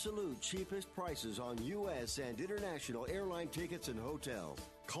the absolute cheapest prices on U.S. and international airline tickets and hotels.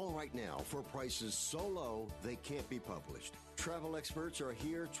 Call right now for prices so low they can't be published. Travel experts are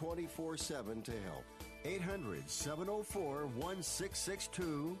here 24/7 to help.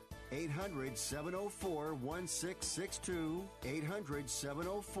 800-704-1662. 800-704-1662.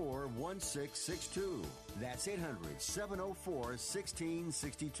 800-704-1662. That's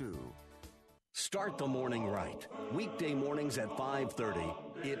 800-704-1662. Start the morning right. Weekday mornings at 5:30.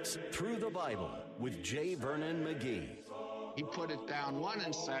 It's Through the Bible with J. Vernon McGee. He put it down one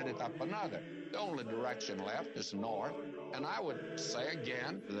and set it up another. The only direction left is north. And I would say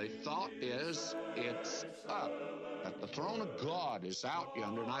again, the thought is it's up. That the throne of God is out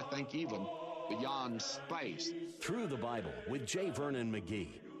yonder, and I think even beyond space. Through the Bible with J. Vernon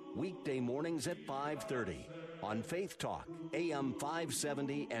McGee. Weekday mornings at 5:30 on Faith Talk, AM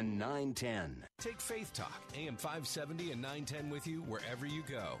 570 and 910. Take Faith Talk, AM 570 and 910 with you wherever you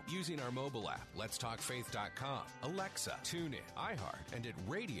go using our mobile app, letstalkfaith.com, Alexa, TuneIn, iHeart, and at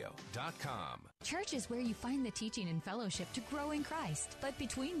radio.com. Church is where you find the teaching and fellowship to grow in Christ. But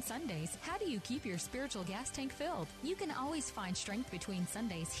between Sundays, how do you keep your spiritual gas tank filled? You can always find strength between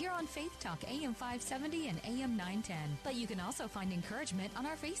Sundays here on Faith Talk, AM 570 and AM 910. But you can also find encouragement on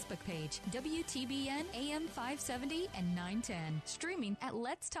our Facebook page, WTBN AM 570 and 910. Streaming at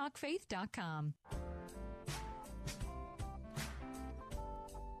letstalkfaith.com.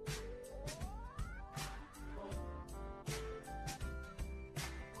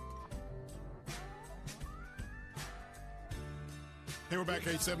 Hey, we're back,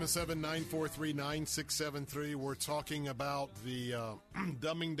 877-943-9673. We're talking about the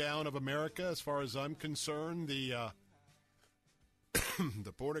dumbing down of America as far as I'm concerned, the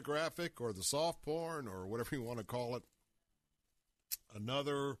the pornographic or the soft porn or whatever you want to call it.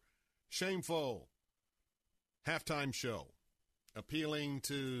 Another shameful halftime show appealing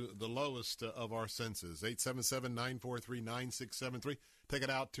to the lowest of our senses. 877-943-9673. Take it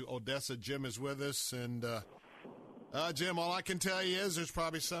out to Odessa. Jim is with us, and Jim, all I can tell you is there's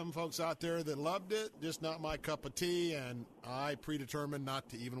probably some folks out there that loved it, just not my cup of tea, and I predetermined not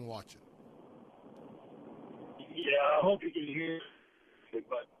to even watch it. Yeah, I hope you can hear it,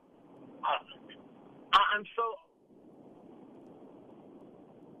 but I'm so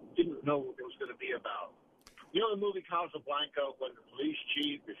didn't know what it was going to be about. You know the movie Casablanca, when the police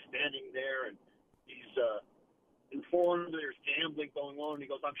chief is standing there and he's informed there's gambling going on, and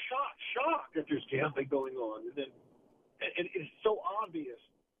he goes, "I'm shocked that there's gambling going on," and then and it's so obvious.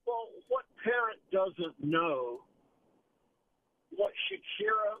 Well, what parent doesn't know what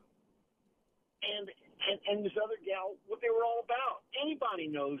Shakira and this other gal, what they were all about? Anybody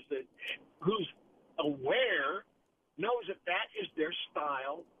knows that, who's aware, knows that is their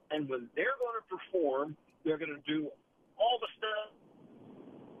style, and when they're going to perform, they're going to do all the stuff.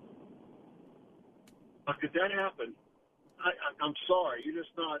 How could that happen? I'm sorry, you're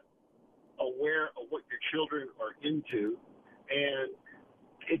just not aware of what your children are into, and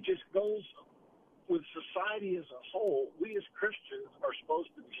it just goes with society as a whole. We as Christians are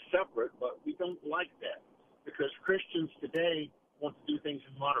supposed to be separate, but we don't like that because Christians today want to do things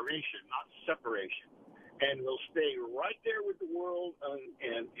in moderation, not separation. and we'll stay right there with the world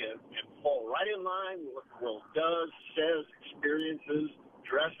and fall right in line with what the world does, says, experiences,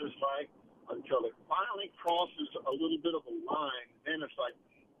 dresses like, until it finally crosses a little bit of a line. Then it's like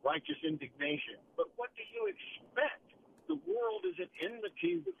righteous indignation. But what do you expect? The world is at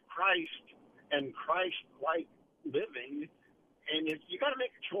enmity with Christ and Christ-like living, and you got to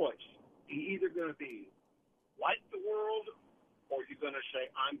make a choice. You're either going to be like the world, or you're going to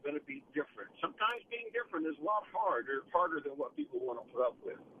say, I'm going to be different. Sometimes being different is a lot harder than what people want to put up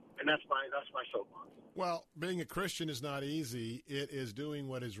with. And that's my soapbox. Well, being a Christian is not easy. It is doing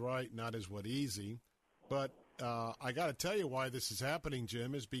what is right, not as what easy. But I got to tell you why this is happening,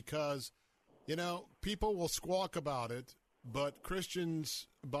 Jim, is because, people will squawk about it, but Christians,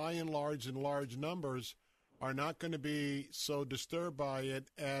 by and large, in large numbers, are not going to be so disturbed by it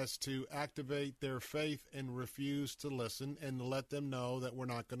as to activate their faith and refuse to listen and let them know that we're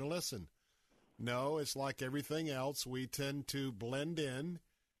not going to listen. No, it's like everything else. We tend to blend in,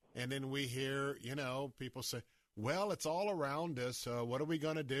 and then we hear, people say, well, it's all around us. What are we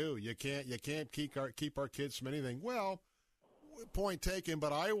going to do? You can't keep our kids from anything. Well, point taken,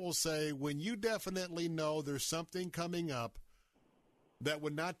 but I will say when you definitely know there's something coming up that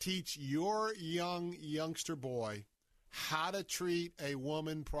would not teach your youngster boy how to treat a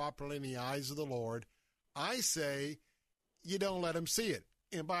woman properly in the eyes of the Lord, I say you don't let him see it.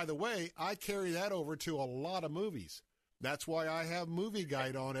 And by the way, I carry that over to a lot of movies. That's why I have Movie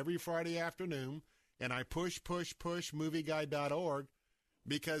Guide on every Friday afternoon, and I push movieguide.org,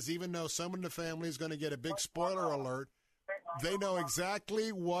 because even though someone in the family is going to get a big spoiler alert, they know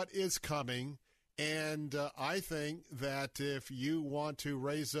exactly what is coming. And I think that if you want to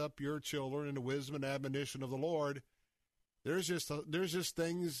raise up your children in the wisdom and admonition of the Lord, there's just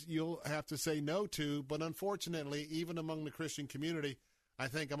things you'll have to say no to. But unfortunately, even among the Christian community, I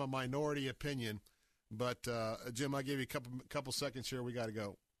think I'm a minority opinion. But Jim, I'll give you a couple seconds here. We got to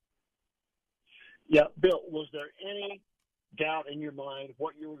go. Yeah, Bill, was there any doubt in your mind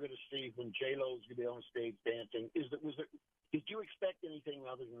what you were going to see when J-Lo was going to be on stage dancing? Did you expect anything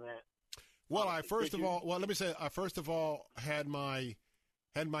other than that? Well, I first of all had my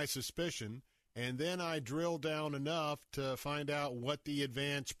suspicion, and then I drilled down enough to find out what the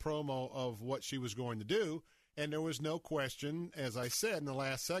advance promo of what she was going to do, and there was no question. As I said in the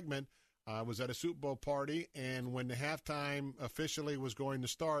last segment, I was at a Super Bowl party, and when the halftime officially was going to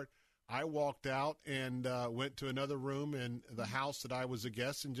start, I walked out and went to another room in the house that I was a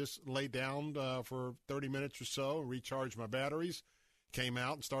guest and just laid down for 30 minutes or so, recharged my batteries. Came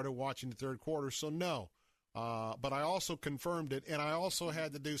out and started watching the third quarter, so no. But I also confirmed it, and I also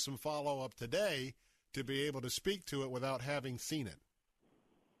had to do some follow-up today to be able to speak to it without having seen it.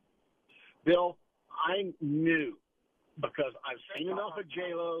 Bill, I knew, because I've seen enough of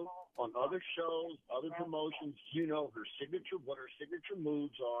J-Lo on other shows, other promotions, what her signature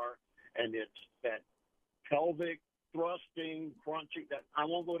moves are, and it's that pelvic thrusting, crunching, that I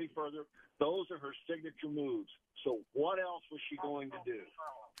won't go any further. Those are her signature moves. So what else was she going to do?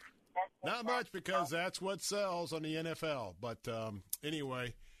 Not much, because that's what sells on the NFL. But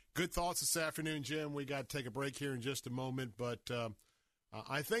anyway, good thoughts this afternoon, Jim. We got to take a break here in just a moment. But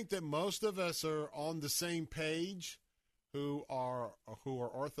I think that most of us are on the same page who are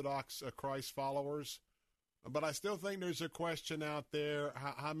Orthodox Christ followers. But I still think there's a question out there,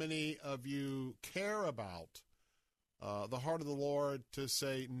 how many of you care about the heart of the Lord to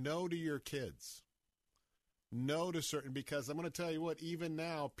say no to your kids? No to certain, because I'm going to tell you what, even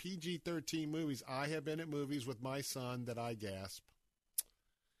now, PG-13 movies, I have been at movies with my son that I gasp.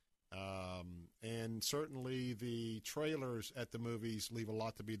 And certainly the trailers at the movies leave a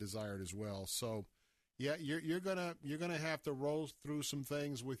lot to be desired as well. So, yeah, you're gonna have to roll through some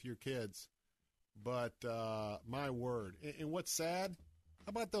things with your kids. But my word, and what's sad, how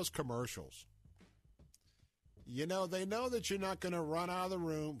about those commercials? They know that you're not going to run out of the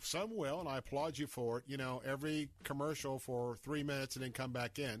room. Some will, and I applaud you for it. Every commercial for 3 minutes and then come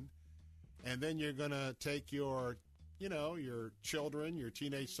back in. And then you're going to take your children, your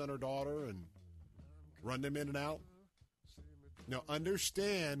teenage son or daughter, and run them in and out. Now,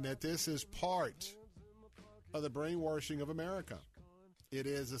 understand that this is part of the brainwashing of America. It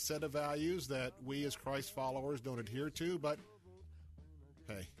is a set of values that we as Christ followers don't adhere to, but,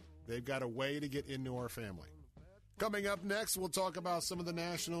 hey, they've got a way to get into our family. Coming up next, we'll talk about some of the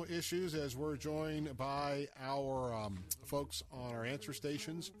national issues as we're joined by our folks on our answer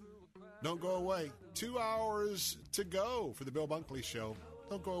stations. Don't go away. 2 hours to go for the Bill Bunkley Show.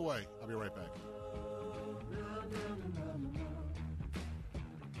 Don't go away. I'll be right back.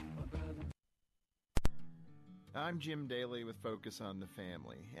 I'm Jim Daly with Focus on the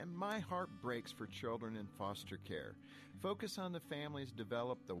Family, and my heart breaks for children in foster care. Focus on the Family has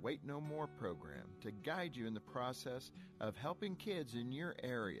developed the Wait No More program to guide you in the process of helping kids in your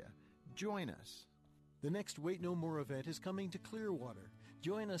area. Join us. The next Wait No More event is coming to Clearwater.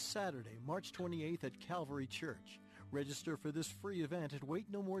 Join us Saturday, March 28th at Calvary Church. Register for this free event at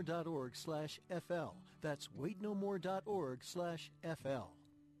waitnomore.org/FL. That's waitnomore.org/FL.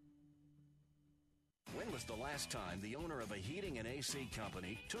 When was the last time the owner of a heating and AC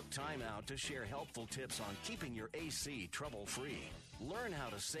company took time out to share helpful tips on keeping your AC trouble-free? Learn how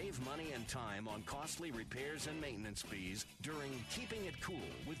to save money and time on costly repairs and maintenance fees during Keeping It Cool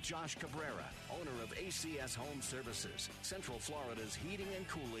with Josh Cabrera, owner of ACS Home Services, Central Florida's heating and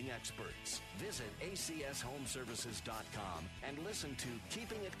cooling experts. Visit acshomeservices.com and listen to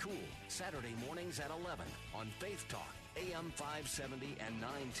Keeping It Cool Saturday mornings at 11 on Faith Talk, AM 570 and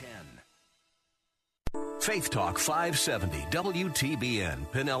 910. Faith Talk 570 WTBN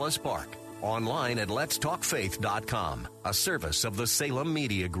Pinellas Park. Online at letstalkfaith.com, a service of the Salem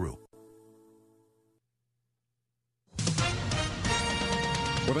Media Group.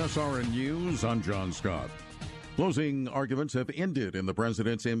 With SRN News, I'm John Scott. Closing arguments have ended in the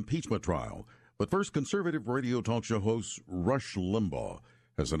president's impeachment trial. But first, conservative radio talk show host Rush Limbaugh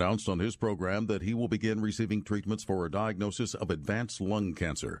has announced on his program that he will begin receiving treatments for a diagnosis of advanced lung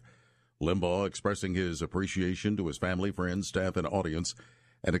cancer. Limbaugh expressing his appreciation to his family, friends, staff, and audience,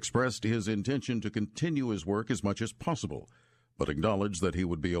 and expressed his intention to continue his work as much as possible, but acknowledged that he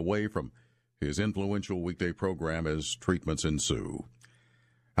would be away from his influential weekday program as treatments ensue.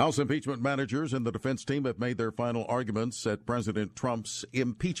 House impeachment managers and the defense team have made their final arguments at President Trump's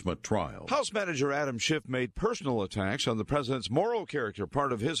impeachment trial. House Manager Adam Schiff made personal attacks on the president's moral character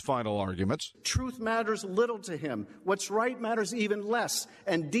part of his final arguments. Truth matters little to him. What's right matters even less,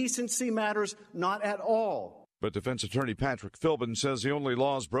 and decency matters not at all. But defense attorney Patrick Philbin says the only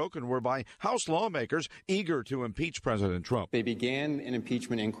laws broken were by House lawmakers eager to impeach President Trump. They began an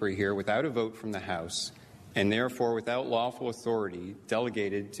impeachment inquiry here without a vote from the House, and therefore without lawful authority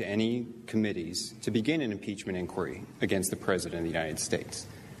delegated to any committees to begin an impeachment inquiry against the President of the United States.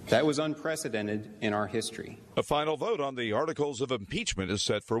 That was unprecedented in our history. A final vote on the articles of impeachment is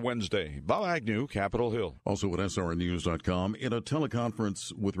set for Wednesday. Bob Agnew, Capitol Hill. Also at SRNnews.com, in a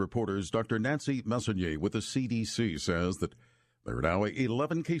teleconference with reporters, Dr. Nancy Messonnier with the CDC says that there are now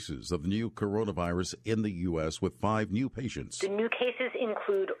 11 cases of the new coronavirus in the U.S. with 5 new patients. The new cases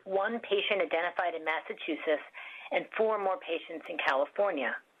include 1 patient identified in Massachusetts and 4 more patients in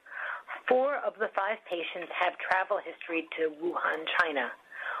California. 4 of the 5 patients have travel history to Wuhan, China.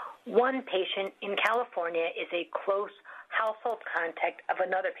 1 patient in California is a close household contact of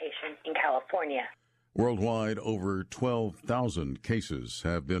another patient in California. Worldwide, over 12,000 cases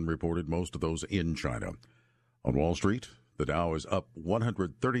have been reported, most of those in China. On Wall Street, the Dow is up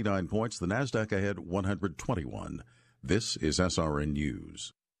 139 points. The Nasdaq ahead 121. This is SRN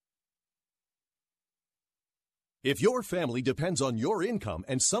News. If your family depends on your income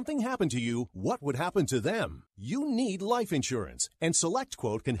and something happened to you, what would happen to them? You need life insurance, and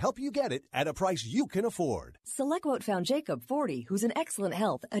SelectQuote can help you get it at a price you can afford. SelectQuote found Jacob, 40, who's in excellent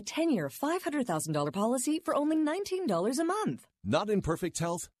health, a 10-year, $500,000 policy for only $19 a month. Not in perfect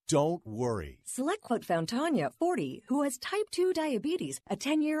health? Don't worry. SelectQuote found Tanya, 40, who has type 2 diabetes, a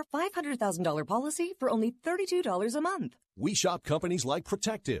 10-year, $500,000 policy for only $32 a month. We shop companies like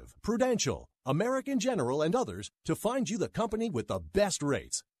Protective, Prudential, American General, and others to find you the company with the best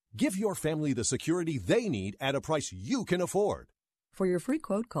rates. Give your family the security they need at a price you can afford. For your free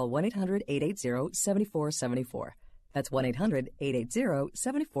quote, call 1-800-880-7474. That's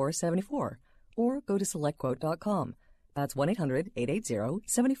 1-800-880-7474. Or go to SelectQuote.com. That's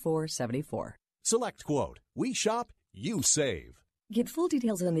 1-800-880-7474. SelectQuote. We shop, you save. Get full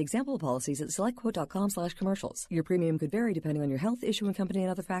details on the example policies at SelectQuote.com/commercials. Your premium could vary depending on your health, issuing company,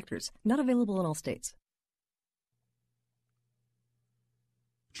 and other factors. Not available in all states.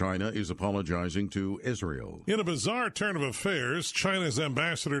 China is apologizing to Israel. In a bizarre turn of affairs, China's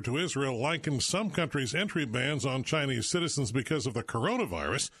ambassador to Israel likened some countries' entry bans on Chinese citizens because of the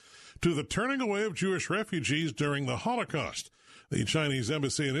coronavirus to the turning away of Jewish refugees during the Holocaust. The Chinese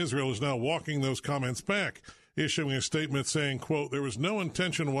embassy in Israel is now walking those comments back, issuing a statement saying, quote, "There was no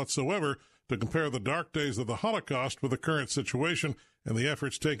intention whatsoever to compare the dark days of the Holocaust with the current situation and the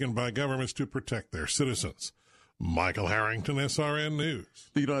efforts taken by governments to protect their citizens." Michael Harrington, SRN News.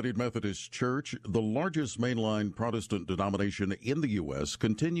 The United Methodist Church, the largest mainline Protestant denomination in the U.S.,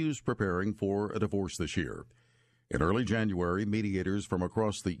 continues preparing for a divorce this year. In early January, mediators from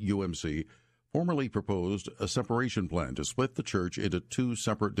across the UMC formally proposed a separation plan to split the church into 2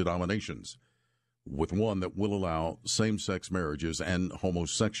 separate denominations. with one that will allow same-sex marriages and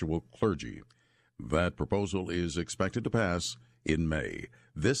homosexual clergy. That proposal is expected to pass in May.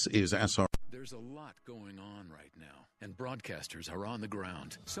 This is SR. There's a lot going on right now, and broadcasters are on the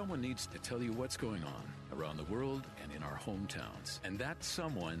ground. Someone needs to tell you what's going on around the world and in our hometowns. And that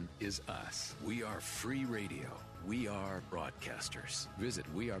someone is us. We are free radio. We are broadcasters. Visit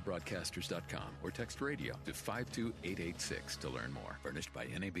wearebroadcasters.com or text radio to 52886 to learn more. Furnished by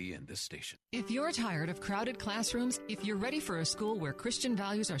NAB and this station. If you're tired of crowded classrooms, if you're ready for a school where Christian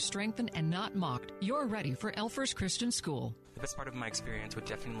values are strengthened and not mocked, you're ready for Elfers Christian School. The best part of my experience would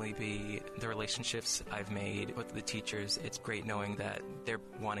definitely be the relationships I've made with the teachers. It's great knowing that they're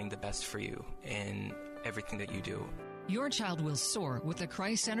wanting the best for you in everything that you do. Your child will soar with a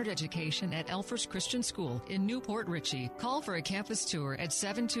Christ-centered education at Elfers Christian School in Newport Richey. Call for a campus tour at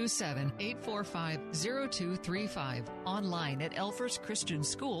 727-845-0235. Online at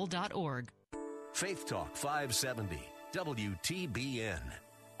elferschristianschool.org. Faith Talk 570, WTBN.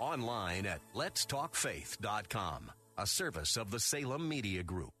 Online at letstalkfaith.com, a service of the Salem Media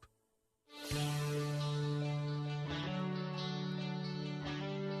Group.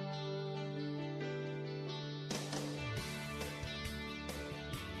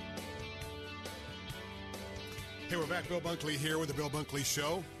 Hey, we're back. Bill Bunkley here with the Bill Bunkley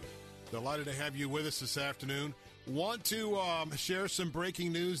Show. Delighted to have you with us this afternoon. Want to share some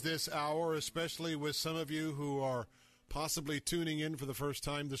breaking news this hour, especially with some of you who are possibly tuning in for the first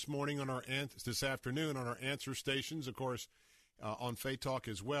time this morning on this afternoon on our answer stations, of course, on Faith Talk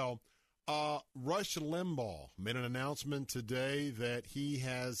as well. Rush Limbaugh made an announcement today that he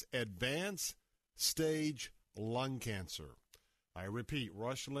has advanced stage lung cancer. I repeat,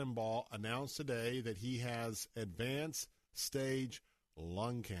 Rush Limbaugh announced today that he has advanced stage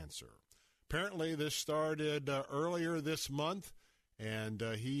lung cancer. Apparently, this started earlier this month, and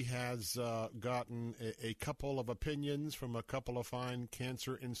he has gotten a couple of opinions from a couple of fine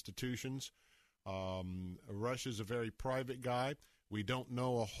cancer institutions. Rush is a very private guy. We don't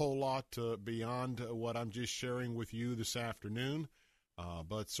know a whole lot beyond what I'm just sharing with you this afternoon,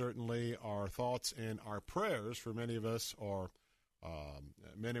 but certainly our thoughts and our prayers for many of us are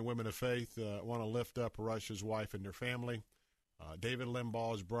men and women of faith want to lift up Rush's wife and their family. David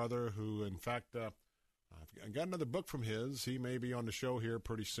Limbaugh's brother, who, in fact, I got another book from his. He may be on the show here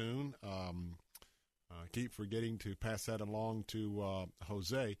pretty soon. Keep forgetting to pass that along to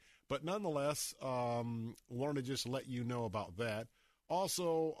Jose. But nonetheless, wanted to just let you know about that.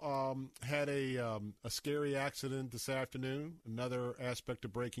 Also, had a scary accident this afternoon. Another aspect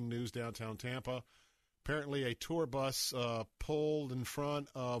of breaking news downtown Tampa. Apparently, a tour bus pulled in front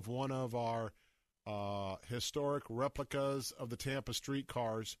of one of our historic replicas of the Tampa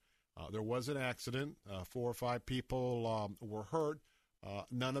streetcars. There was an accident. 4 or 5 people were hurt.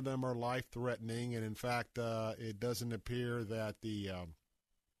 None of them are life-threatening, and in fact, it doesn't appear that the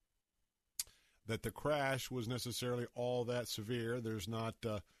crash was necessarily all that severe. There's not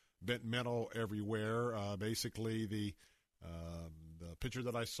bent metal everywhere. Basically, the picture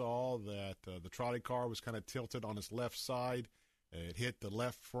that I saw, that the trolley car was kind of tilted on its left side. It hit the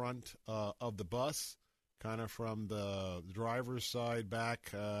left front of the bus, kind of from the driver's side back,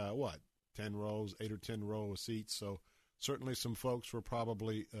 8 or 10 rows of seats. So certainly some folks were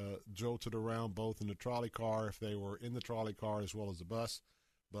probably jolted around both in the trolley car, if they were in the trolley car, as well as the bus.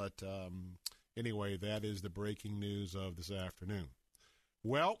 But anyway, that is the breaking news of this afternoon.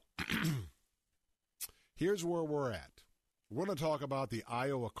 Well, here's where we're at. We're going to talk about the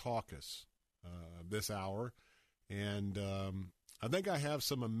Iowa caucus this hour, and I think I have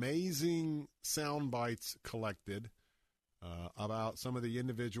some amazing sound bites collected about some of the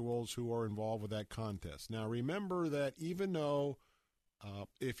individuals who are involved with that contest. Now, remember that even though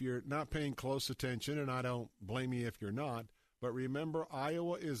if you're not paying close attention, and I don't blame you if you're not, but remember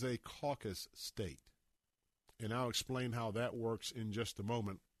Iowa is a caucus state, and I'll explain how that works in just a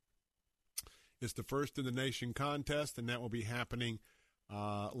moment. It's the first in the nation contest, and that will be happening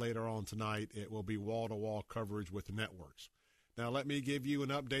later on tonight. It will be wall-to-wall coverage with the networks. Now, let me give you an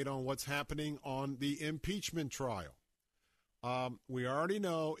update on what's happening on the impeachment trial. We already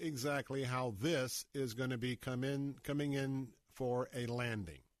know exactly how this is going to be coming in for a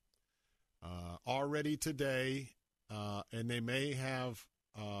landing. Already today, and they may have,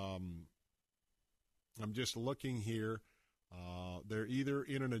 I'm just looking here, they're either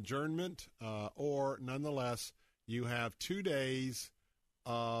in an adjournment or nonetheless you have 2 days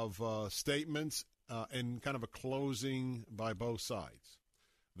of statements and kind of a closing by both sides.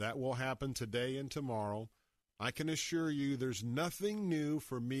 That will happen today and tomorrow. I can assure you there's nothing new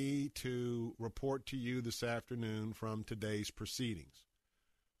for me to report to you this afternoon from today's proceedings.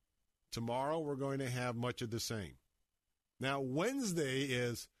 Tomorrow we're going to have much of the same. Now, Wednesday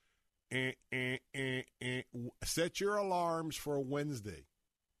is set your alarms for Wednesday.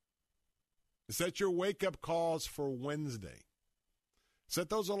 Set your wake-up calls for Wednesday. Set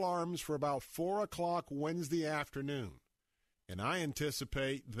those alarms for about 4 o'clock Wednesday afternoon. And I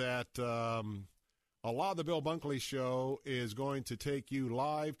anticipate that a lot of the Bill Bunkley Show is going to take you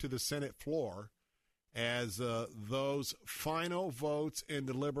live to the Senate floor as those final votes and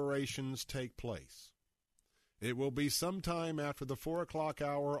deliberations take place. It will be sometime after the 4 o'clock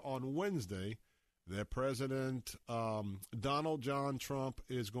hour on Wednesday that President Donald John Trump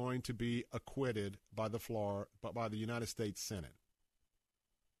is going to be acquitted by the United States Senate.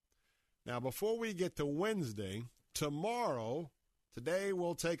 Now, before we get to Wednesday, today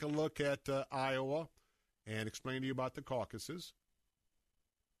we'll take a look at Iowa and explain to you about the caucuses.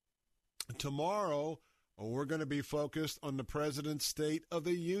 Tomorrow, we're going to be focused on the President's State of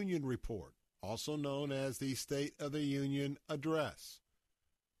the Union report, also known as the State of the Union address.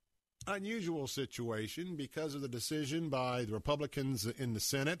 Unusual situation because of the decision by the Republicans in the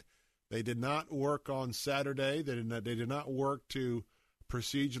Senate. They did not work on Saturday. They did not work to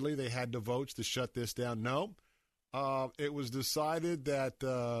procedurally. They had the votes to shut this down. No. It was decided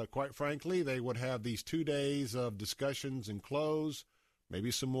that, quite frankly, they would have these 2 days of discussions and close, maybe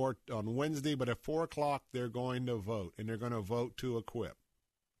some more on Wednesday, but at 4 o'clock they're going to vote, and they're going to vote to acquit.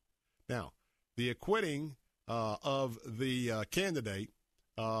 Now, the acquitting of the candidate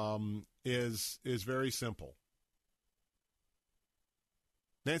is very simple.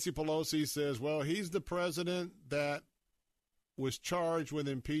 Nancy Pelosi says, well, he's the president that was charged with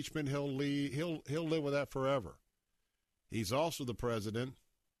impeachment. He'll live with that forever. He's also the president,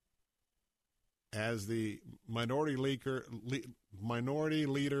 as the minority leader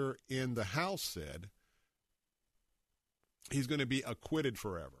in the House said, he's going to be acquitted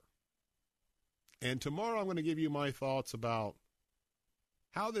forever. And tomorrow I'm going to give you my thoughts about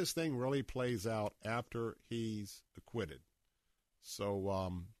how this thing really plays out after he's acquitted.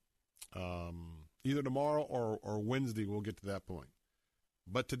 So either tomorrow or Wednesday we'll get to that point.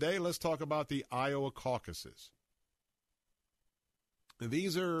 But today let's talk about the Iowa caucuses.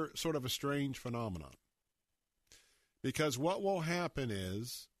 These are sort of a strange phenomenon because what will happen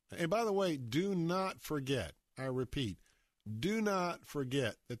is, and by the way, do not forget, I repeat, do not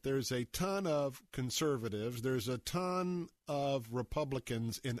forget that there's a ton of conservatives, there's a ton of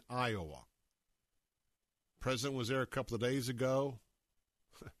Republicans in Iowa. The president was there a couple of days ago.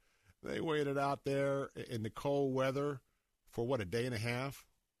 They waited out there in the cold weather for, a day and a half?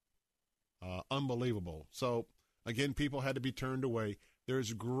 Unbelievable. So, again, people had to be turned away.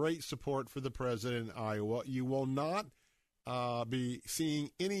 There's great support for the president in Iowa. You will not be seeing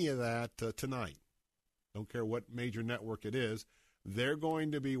any of that tonight. Don't care what major network it is. They're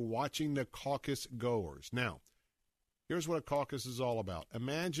going to be watching the caucus goers. Now, here's what a caucus is all about.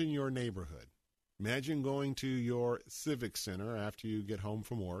 Imagine your neighborhood. Imagine going to your civic center after you get home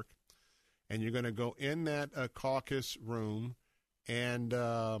from work, and you're going to go in that caucus room, and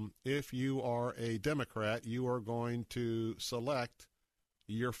if you are a Democrat, you are going to select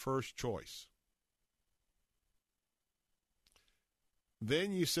your first choice.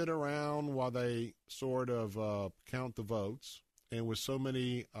 Then you sit around while they sort of count the votes, and with so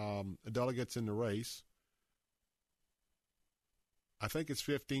many delegates in the race, I think it's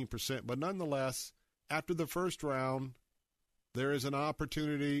 15%, but nonetheless, after the first round, there is an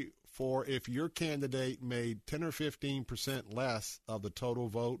opportunity for, if your candidate made 10 or 15% less of the total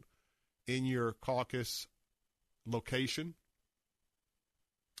vote in your caucus location,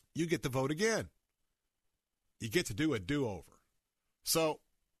 you get to vote again. You get to do a do-over. So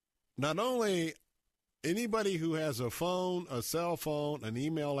not only anybody who has a phone, a cell phone, an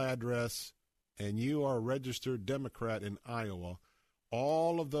email address, and you are a registered Democrat in Iowa,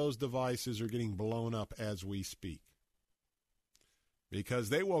 all of those devices are getting blown up as we speak. Because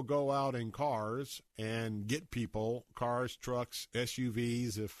they will go out in cars and get people, cars, trucks,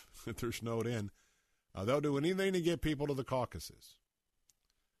 SUVs, if they're snowed in. They'll do anything to get people to the caucuses.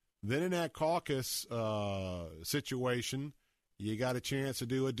 Then in that caucus situation, you got a chance to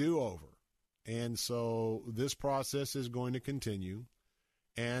do a do-over. And so this process is going to continue.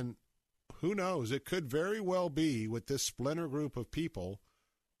 And who knows, it could very well be with this splinter group of people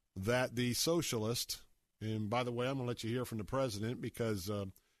that the socialist, and by the way, I'm going to let you hear from the president because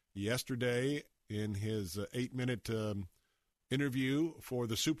yesterday in his 8-minute interview for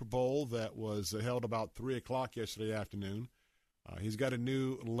the Super Bowl that was held about 3 o'clock yesterday afternoon, he's got a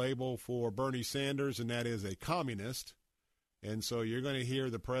new label for Bernie Sanders, and that is a communist. And so you're going to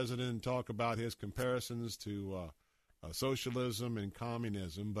hear the president talk about his comparisons to socialism and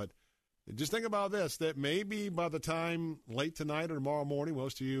communism. But Just think about this, that maybe by the time late tonight or tomorrow morning,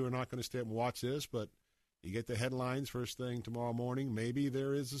 most of you are not going to stay up and watch this, but you get the headlines first thing tomorrow morning, maybe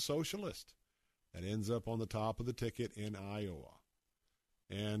there is a socialist that ends up on the top of the ticket in Iowa.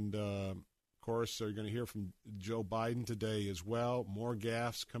 And, of course, you're going to hear from Joe Biden today as well. More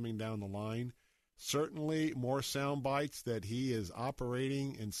gaffes coming down the line. Certainly more sound bites that he is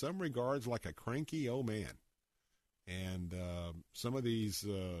operating in some regards like a cranky old man. And some of these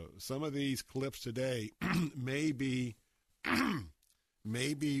clips today may be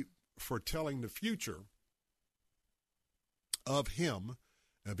foretelling the future of him,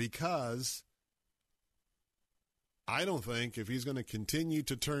 because I don't think if he's going to continue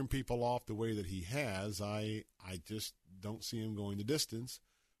to turn people off the way that he has, I just don't see him going the distance.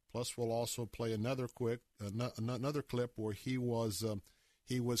 Plus, we'll also play another clip where he was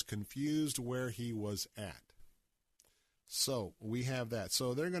confused where he was at. So we have that.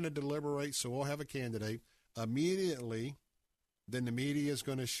 So they're going to deliberate. So we'll have a candidate immediately. Then the media is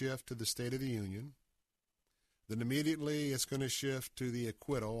going to shift to the State of the Union. Then immediately it's going to shift to the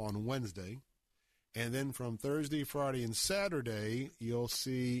acquittal on Wednesday. And then from Thursday, Friday, and Saturday, you'll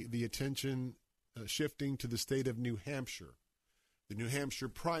see the attention shifting to the state of New Hampshire. The New Hampshire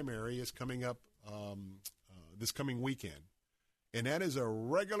primary is coming up this coming weekend. And that is a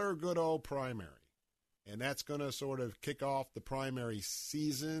regular good old primary. And that's going to sort of kick off the primary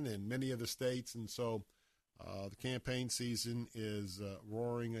season in many of the states. And so the campaign season is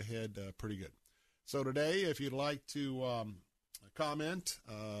roaring ahead pretty good. So today, if you'd like to comment,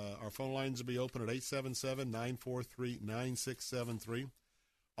 our phone lines will be open at 877-943-9673.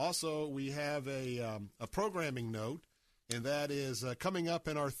 Also, we have a programming note, and that is coming up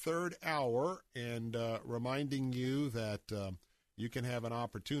in our third hour, and reminding you that you can have an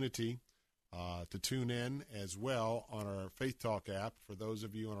opportunity to tune in as well on our Faith Talk app for those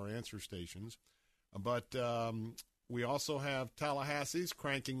of you on our answer stations. But we also have Tallahassee's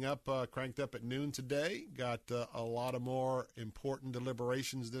cranked up at noon today. Got a lot of more important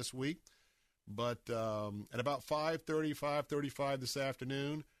deliberations this week. But at about 5:35 this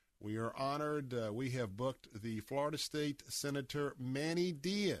afternoon, we are honored. We have booked the Florida State Senator Manny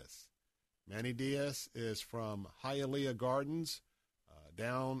Diaz. Manny Diaz is from Hialeah Gardens,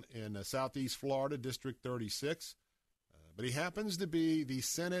 down in southeast Florida, District 36. But he happens to be the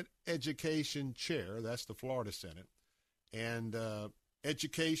Senate Education Chair. That's the Florida Senate. And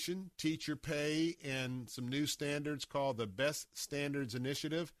education, teacher pay, and some new standards called the Best Standards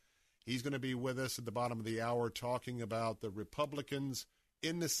Initiative. He's going to be with us at the bottom of the hour talking about the Republicans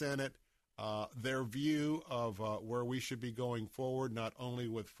in the Senate, their view of where we should be going forward, not only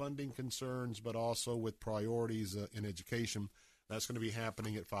with funding concerns, but also with priorities in education. That's going to be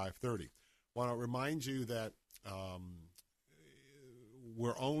happening at 5:30. I want to remind you that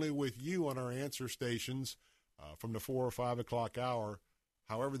we're only with you on our answer stations from the 4 or 5 o'clock hour.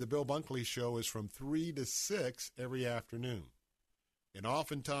 However, the Bill Bunkley Show is from 3 to 6 every afternoon. And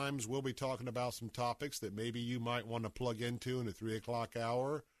oftentimes we'll be talking about some topics that maybe you might want to plug into in the 3 o'clock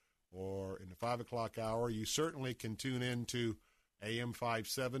hour or in the 5 o'clock hour. You certainly can tune in to AM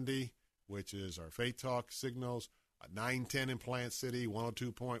 570, which is our Faith Talk signals, 910 in Plant City,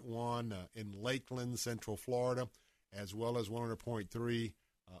 102.1 in Lakeland, Central Florida, as well as 100.3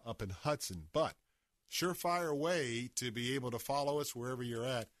 up in Hudson. But surefire way to be able to follow us wherever you're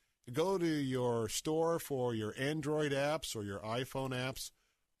at, go to your store for your Android apps or your iPhone apps.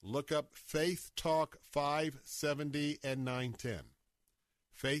 Look up Faith Talk 570 and 910.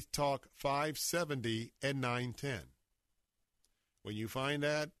 Faith Talk 570 and 910. When you find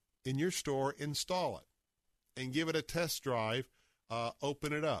that in your store, install it and give it a test drive.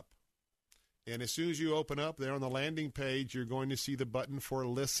 Open it up. And as soon as you open up there on the landing page, you're going to see the button for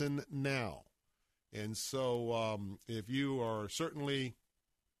Listen Now. And so if you are certainly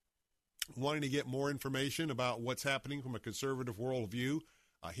wanting to get more information about what's happening from a conservative worldview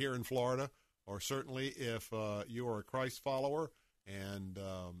here in Florida, or certainly if you are a Christ follower and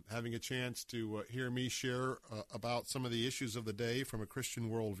having a chance to hear me share about some of the issues of the day from a Christian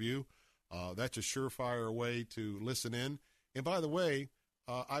worldview, that's a surefire way to listen in. And by the way,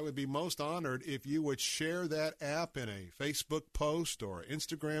 I would be most honored if you would share that app in a Facebook post or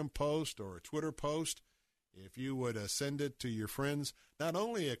Instagram post or a Twitter post. If you would send it to your friends, not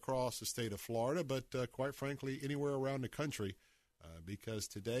only across the state of Florida, but quite frankly, anywhere around the country, because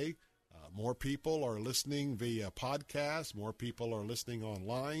today more people are listening via podcast, more people are listening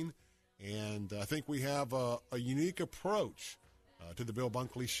online, and I think we have a unique approach to the Bill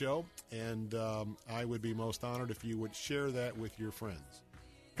Bunkley Show, and I would be most honored if you would share that with your friends.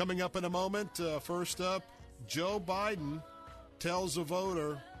 Coming up in a moment, first up, Joe Biden tells a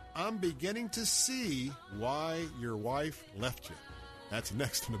voter I'm beginning to see why your wife left you. That's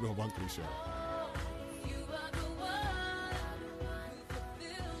next on the Bill Bunkley Show.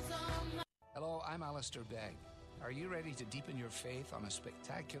 Hello, I'm Alistair Begg. Are you ready to deepen your faith on a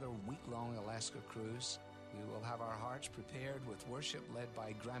spectacular week-long Alaska cruise? We will have our hearts prepared with worship led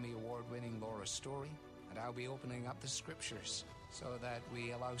by Grammy Award-winning Laura Story, and I'll be opening up the Scriptures so that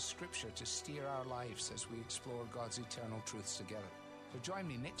we allow Scripture to steer our lives as we explore God's eternal truths together. So join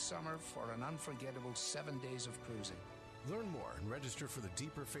me next summer for an unforgettable 7 days of cruising. Learn more and register for the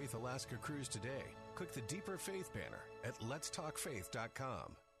Deeper Faith Alaska Cruise today. Click the Deeper Faith banner at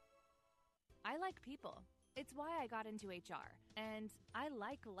letstalkfaith.com. I like people. It's why I got into HR. And I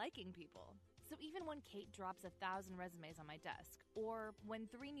like liking people. So even when Kate drops 1,000 resumes on my desk, or when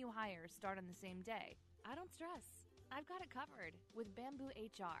 3 new hires start on the same day, I don't stress. I've got it covered with Bamboo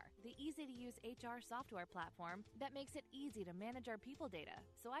HR, the easy-to-use HR software platform that makes it easy to manage our people data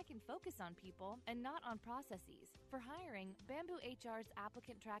so I can focus on people and not on processes. For hiring, Bamboo HR's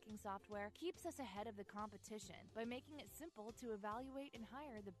applicant tracking software keeps us ahead of the competition by making it simple to evaluate and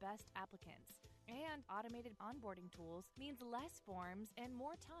hire the best applicants. And automated onboarding tools means less forms and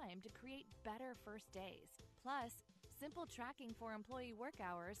more time to create better first days. Plus, simple tracking for employee work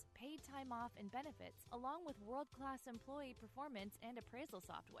hours, paid time off, and benefits, along with world-class employee performance and appraisal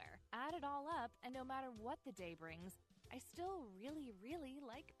software. Add it all up, and no matter what the day brings, I still really, really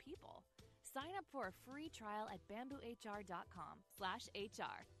like people. Sign up for a free trial at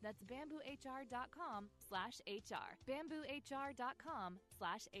bamboohr.com/HR. That's bamboohr.com/HR.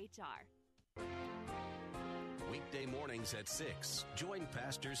 bamboohr.com/HR. Weekday mornings at 6, join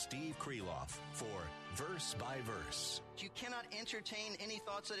Pastor Steve Kreloff for Verse by Verse. You cannot entertain any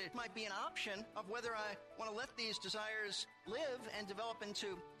thoughts that it might be an option of whether I want to let these desires live and develop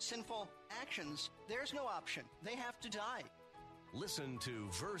into sinful actions. There's no option. They have to die. Listen to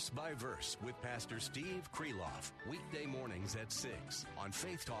Verse by Verse with Pastor Steve Kreloff, weekday mornings at 6 on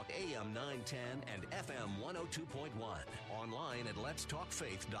Faith Talk AM 910 and FM 102.1. Online at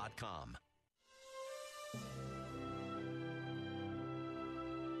letstalkfaith.com.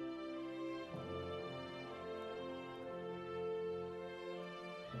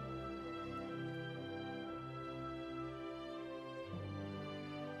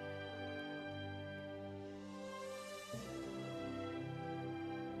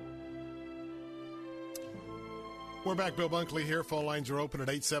 We're back. Bill Bunkley here. Phone lines are open at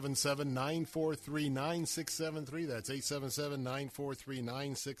 877-943-9673. That's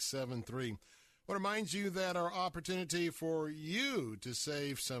 877-943-9673. I want to remind you that our opportunity for you to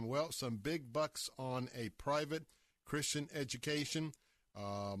save some big bucks on a private Christian education,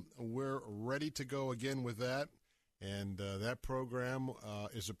 we're ready to go again with that. And that program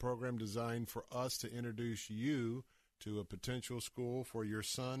is a program designed for us to introduce you to a potential school for your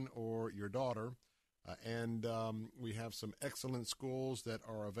son or your daughter. And we have some excellent schools that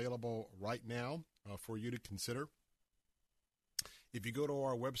are available right now for you to consider. If you go to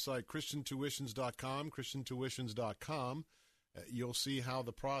our website, ChristianTuitions.com, you'll see how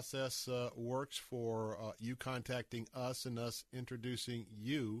the process works for you contacting us and us introducing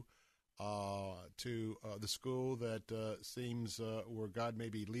you to the school that seems where God may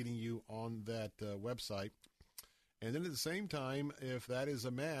be leading you on that website. And then at the same time, if that is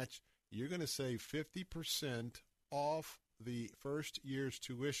a match, you're going to save 50% off the first year's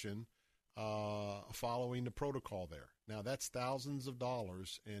tuition following the protocol there. Now, that's thousands of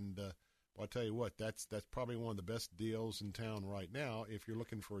dollars, and I'll tell you what, that's probably one of the best deals in town right now if you're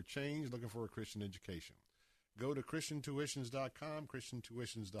looking for a change, looking for a Christian education. Go to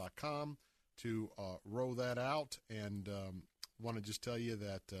ChristianTuitions.com to roll that out, and want to just tell you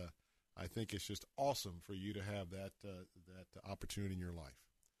that I think it's just awesome for you to have that opportunity in your life.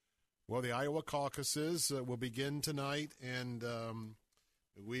 Well, the Iowa caucuses will begin tonight, and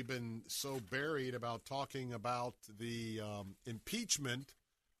we've been so buried about talking about the impeachment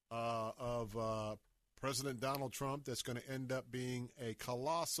of President Donald Trump that's going to end up being a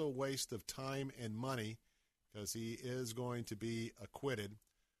colossal waste of time and money because he is going to be acquitted.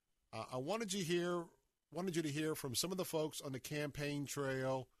 I wanted you to hear from some of the folks on the campaign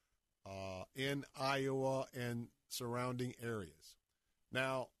trail in Iowa and surrounding areas.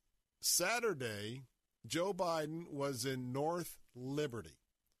 Now, Saturday, Joe Biden was in North Liberty,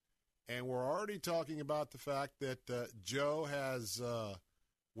 and we're already talking about the fact that Joe has, I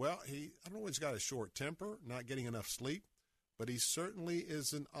don't know, he's got a short temper, not getting enough sleep, but he certainly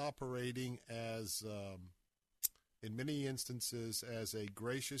isn't operating as, in many instances, as a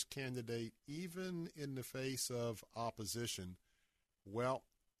gracious candidate, even in the face of opposition. Well,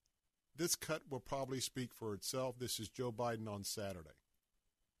 this cut will probably speak for itself. This is Joe Biden on Saturday.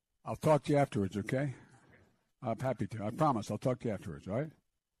 I'll talk to you afterwards, okay? I'm happy to. I promise. I'll talk to you afterwards, all right?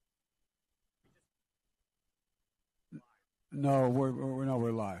 No,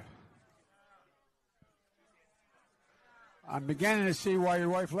 we're live. I'm beginning to see why your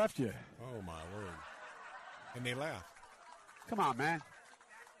wife left you. Oh, my word. And they laugh. Come on, man.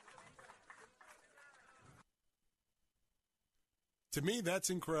 To me, that's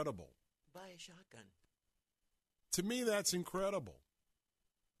incredible. Buy a shotgun. To me, that's incredible.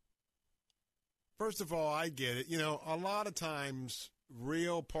 First of all, I get it. You know, a lot of times,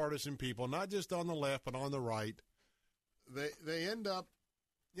 real partisan people, not just on the left, but on the right, they end up,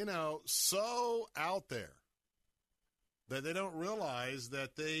 you know, so out there that they don't realize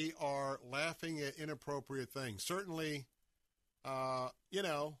that they are laughing at inappropriate things. Certainly, you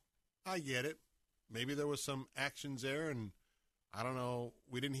know, I get it. Maybe there was some actions there, and I don't know,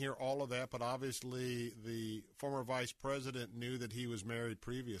 we didn't hear all of that, but obviously the former vice president knew that he was married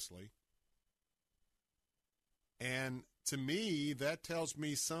previously. And to me, that tells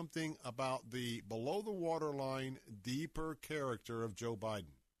me something about the below-the-waterline, deeper character of Joe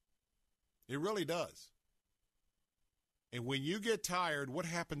Biden. It really does. And when you get tired, what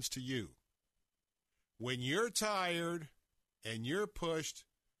happens to you? When you're tired and you're pushed,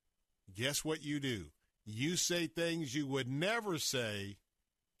 guess what you do? You say things you would never say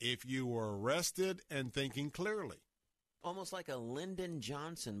if you were arrested and thinking clearly. Almost like a Lyndon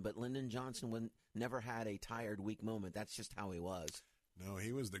Johnson, but Lyndon Johnson never had a tired, weak moment. That's just how he was. No,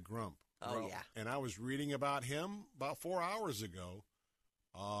 he was the grump. Oh, yeah. And I was reading about him about 4 hours ago,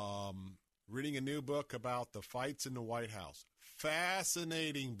 reading a new book about the fights in the White House.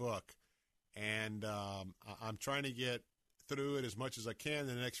 Fascinating book. And I'm trying to get through it as much as I can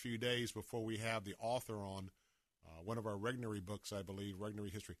in the next few days before we have the author on one of our Regnery books, I believe,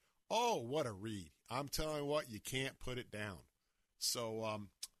 Regnery History. Oh, what a read. I'm telling you what, you can't put it down. So I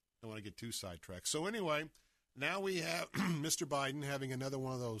don't want to get too sidetracked. So anyway, now we have Mr. Biden having another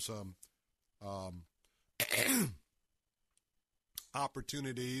one of those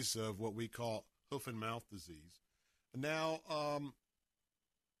opportunities of what we call hoof and mouth disease. Now,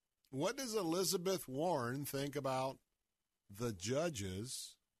 what does Elizabeth Warren think about the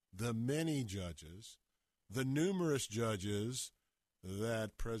judges, the many judges, the numerous judges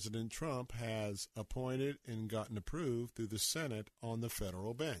that President Trump has appointed and gotten approved through the Senate on the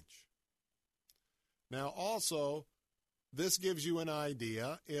federal bench? Now, also, this gives you an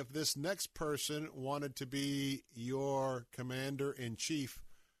idea if this next person wanted to be your commander-in-chief,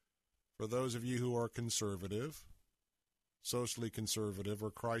 for those of you who are conservative, socially conservative, or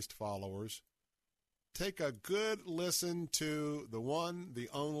Christ followers, take a good listen to the one, the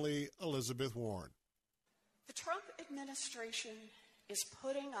only Elizabeth Warren. The Trump administration is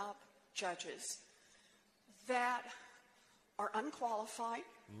putting up judges that are unqualified,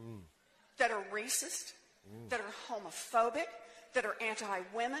 that are racist, that are homophobic, that are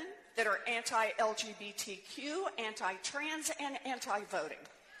anti-women, that are anti-LGBTQ, anti-trans, and anti-voting.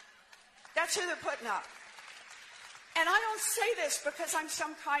 That's who they're putting up. And I don't say this because I'm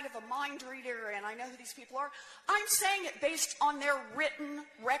some kind of a mind reader and I know who these people are. I'm saying it based on their written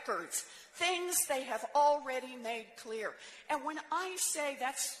records, things they have already made clear. And when I say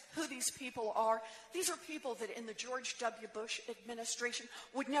that's who these people are, these are people that in the George W. Bush administration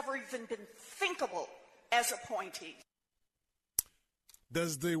would never even been thinkable as appointees.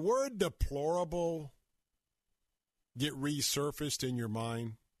 Does the word deplorable get resurfaced in your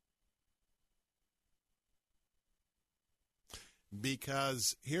mind?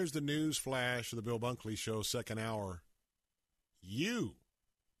 Because here's the news flash of the Bill Bunkley Show, second hour. You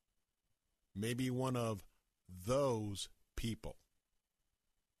may be one of those people.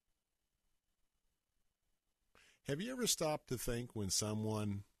 Have you ever stopped to think when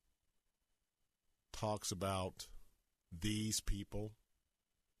someone talks about these people?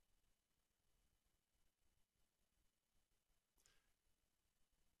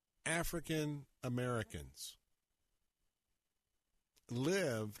 African Americans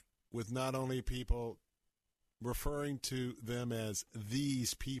lived with not only people referring to them as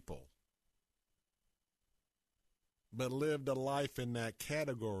these people, but lived a life in that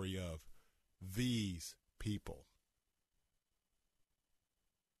category of these people.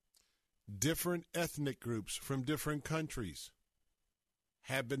 Different ethnic groups from different countries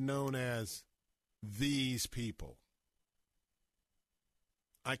have been known as these people.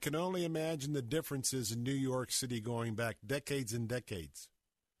 I can only imagine the differences in New York City going back decades and decades.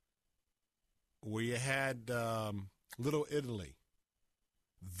 We had Little Italy.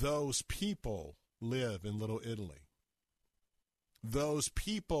 Those people live in Little Italy. Those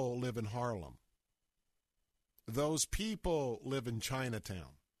people live in Harlem. Those people live in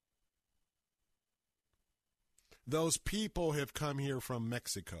Chinatown. those people have come here from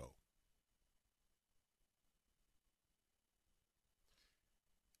Mexico.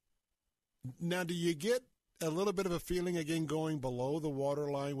 Now, do you get a little bit of a feeling again going below the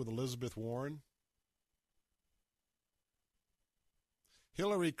waterline with Elizabeth Warren?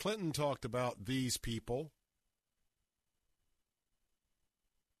 Hillary Clinton talked about these people.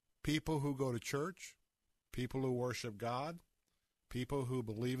 People who go to church, people who worship God, people who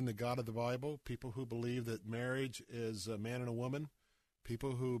believe in the God of the Bible, people who believe that marriage is a man and a woman,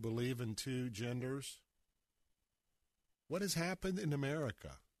 people who believe in two genders. What has happened in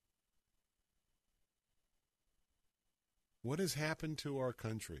America? What has happened to our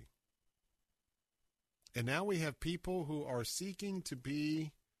country? And now we have people who are seeking to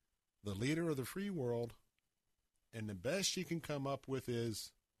be the leader of the free world, and the best you can come up with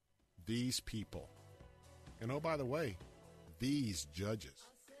is these people. And oh, by the way, these judges.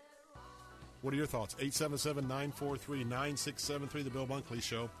 What are your thoughts? 877-943-9673, The Bill Bunkley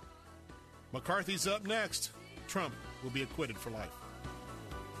Show. McCarthy's up next. Trump will be acquitted for life.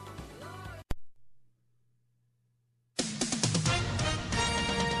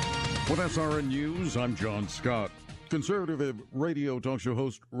 With SRN News, I'm John Scott. Conservative radio talk show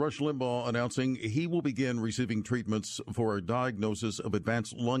host Rush Limbaugh announcing he will begin receiving treatments for a diagnosis of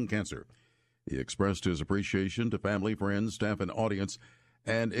advanced lung cancer. He expressed his appreciation to family, friends, staff, and audience,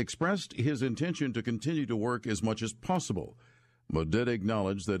 and expressed his intention to continue to work as much as possible, but did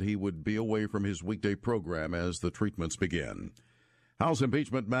acknowledge that he would be away from his weekday program as the treatments begin. House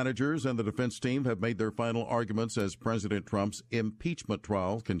impeachment managers and the defense team have made their final arguments as President Trump's impeachment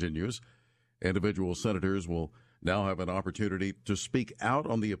trial continues. Individual senators will now have an opportunity to speak out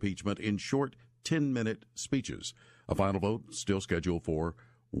on the impeachment in short 10-minute speeches. A final vote still scheduled for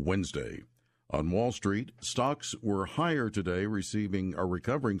Wednesday. On Wall Street, stocks were higher today,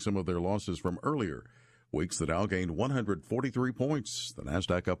 recovering some of their losses from earlier weeks. The Dow gained 143 points, the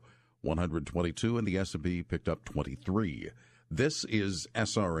Nasdaq up 122, and the S&P picked up 23. This is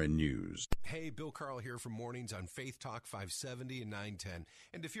SRN News. Hey, Bill Carl here from Mornings on Faith Talk 570 and 910.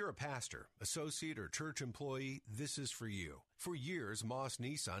 And if you're a pastor, associate, or church employee, this is for you. For years, Moss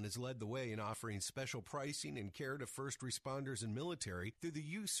Nissan has led the way in offering special pricing and care to first responders and military through the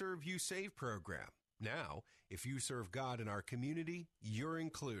You Serve, You Save program. Now, if you serve God in our community, you're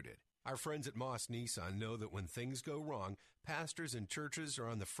included. Our friends at Moss Nissan know that when things go wrong, pastors and churches are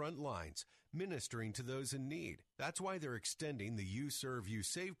on the front lines, ministering to those in need. That's why they're extending the You Serve, You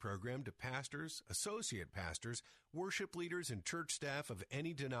Save program to pastors, associate pastors, worship leaders, and church staff of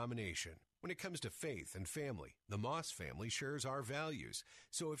any denomination. When it comes to faith and family, the Moss family shares our values.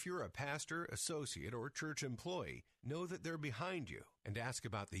 So if you're a pastor, associate, or church employee, know that they're behind you. And ask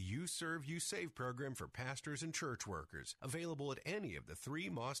about the You Serve, You Save program for pastors and church workers, available at any of the 3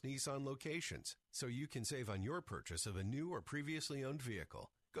 Moss Nissan locations, so you can save on your purchase of a new or previously owned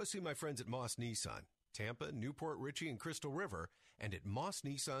vehicle. Go see my friends at Moss Nissan, Tampa, Newport Richey, and Crystal River, and at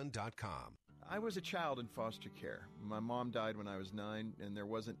mossnissan.com. I was a child in foster care. My mom died when I was 9, and there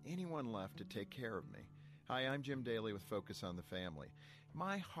wasn't anyone left to take care of me. Hi, I'm Jim Daly with Focus on the Family.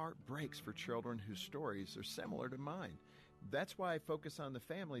 My heart breaks for children whose stories are similar to mine. That's why Focus on the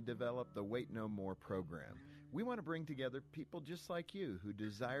Family developed the Wait No More program. We want to bring together people just like you who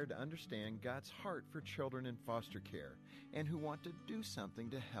desire to understand God's heart for children in foster care and who want to do something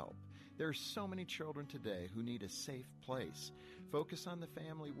to help. There are so many children today who need a safe place. Focus on the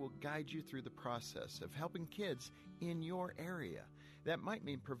Family will guide you through the process of helping kids in your area. That might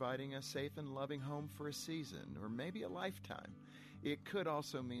mean providing a safe and loving home for a season or maybe a lifetime. It could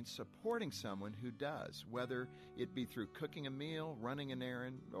also mean supporting someone who does, whether it be through cooking a meal, running an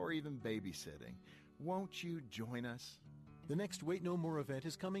errand, or even babysitting. Won't you join us? The next Wait No More event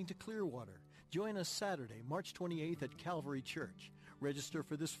is coming to Clearwater. Join us Saturday, March 28th at Calvary Church. Register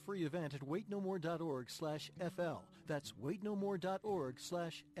for this free event at waitnomore.org/FL. That's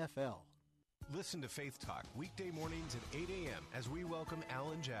waitnomore.org/FL. Listen to Faith Talk weekday mornings at 8 a.m. as we welcome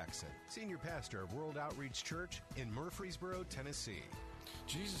Alan Jackson, Senior Pastor of World Outreach Church in Murfreesboro, Tennessee.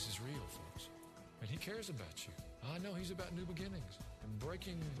 Jesus is real, folks, and He cares about you. I know He's about new beginnings and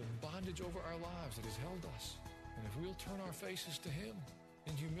breaking the bondage over our lives that has held us. And if we'll turn our faces to Him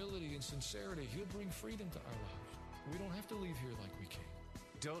in humility and sincerity, He'll bring freedom to our lives. We don't have to leave here like we came.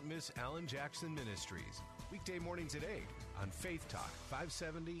 Don't miss Alan Jackson Ministries, weekday mornings at 8 on Faith Talk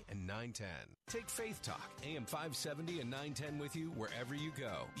 570 and 910. Take Faith Talk AM 570 and 910 with you wherever you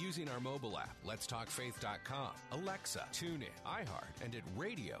go using our mobile app, letstalkfaith.com, Alexa, TuneIn, iHeart, and at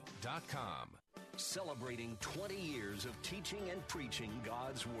radio.com. Celebrating 20 years of teaching and preaching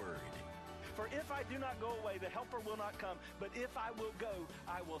God's Word. For if I do not go away, the Helper will not come. But if I will go,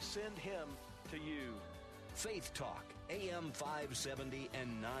 I will send Him to you. Faith Talk, AM 570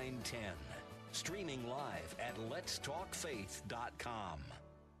 and 910. Streaming live at letstalkfaith.com.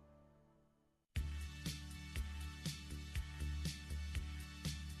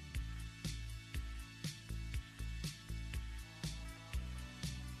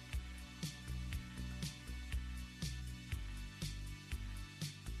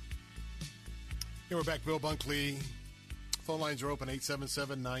 Here we're back, Bill Bunkley. Phone lines are open,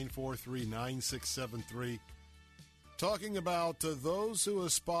 877-943-9673. Talking about those who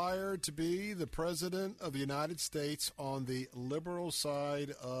aspire to be the President of the United States on the liberal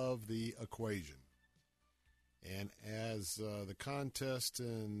side of the equation. And as the contest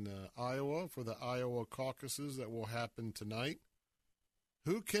in Iowa for the Iowa caucuses that will happen tonight,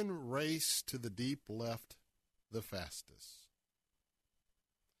 who can race to the deep left the fastest?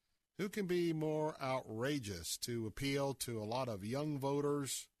 Who can be more outrageous to appeal to a lot of young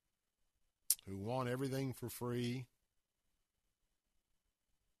voters who want everything for free?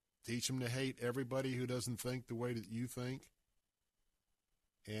 Teach them to hate everybody who doesn't think the way that you think.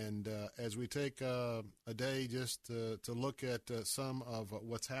 And as we take a day just to look at some of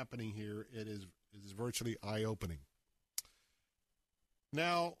what's happening here, it is virtually eye-opening.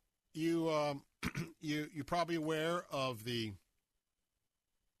 Now, you're probably aware of the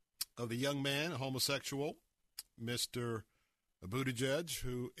young man, homosexual, Mr. Buttigieg,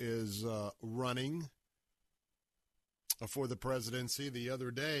 who is running for the presidency. The other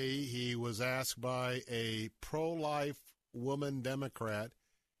day, he was asked by a pro-life woman Democrat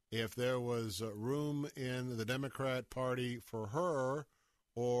if there was room in the Democrat Party for her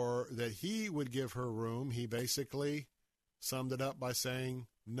or that he would give her room. He basically summed it up by saying,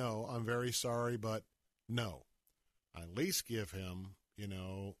 no, I'm very sorry, but no. I at least give him,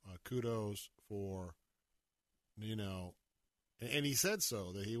 kudos for, and he said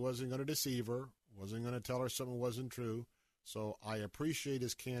so, that he wasn't going to deceive her, wasn't going to tell her something wasn't true. So I appreciate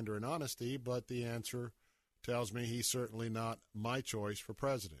his candor and honesty, but the answer tells me he's certainly not my choice for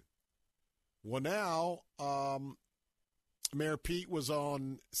president. Well, now, Mayor Pete was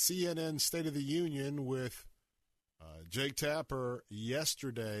on CNN State of the Union with Jake Tapper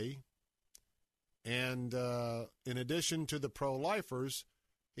yesterday. And in addition to the pro-lifers,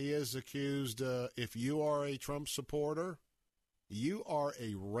 he is accused, if you are a Trump supporter, you are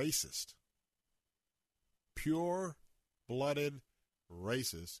a racist. Pure-blooded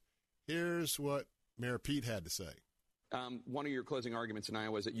racist. Here's what Mayor Pete had to say. One of your closing arguments in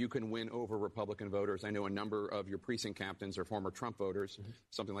Iowa is that you can win over Republican voters. I know a number of your precinct captains are former Trump voters,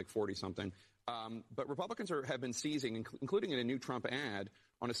 something like 40-something. But Republicans have been seizing, including in a new Trump ad,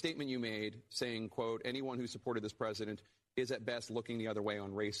 on a statement you made saying, quote, anyone who supported this president is at best looking the other way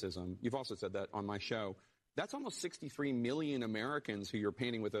on racism. You've also said that on my show. That's almost 63 million Americans who you're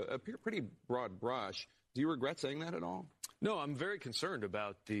painting with a pretty broad brush. Do you regret saying that at all? No, I'm very concerned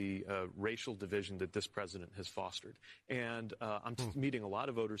about the racial division that this president has fostered. And I'm meeting a lot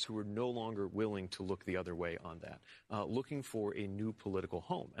of voters who are no longer willing to look the other way on that, looking for a new political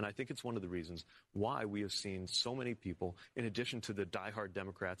home. And I think it's one of the reasons why we have seen so many people, in addition to the diehard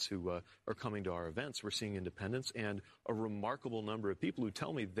Democrats who are coming to our events, we're seeing independents and a remarkable number of people who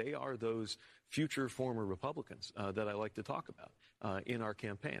tell me they are those future former Republicans that I like to talk about in our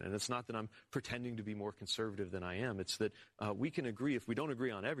campaign. And it's not that I'm pretending to be more conservative than I am. It's that we can agree. If we don't agree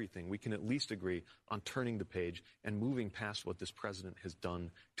on everything, we can at least agree on turning the page and moving past what this president has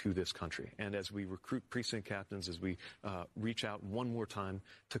done to this country. And as we recruit precinct captains, as we reach out one more time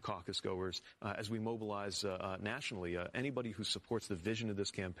to caucus goers, as we mobilize nationally, anybody who supports the vision of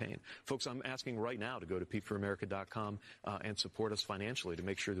this campaign. Folks, I'm asking right now to go to PeteForAmerica.com and support us financially to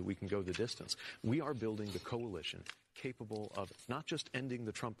make sure that we can go the distance. We are building the coalition capable of not just ending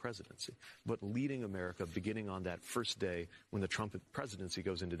the Trump presidency, but leading America beginning on that first day when the Trump presidency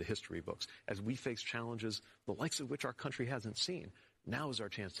goes into the history books. As we face challenges, the likes of which our country hasn't seen, now is our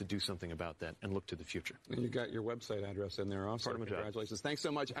chance to do something about that and look to the future. And you got your website address in there also. Part of my job. Congratulations. Thanks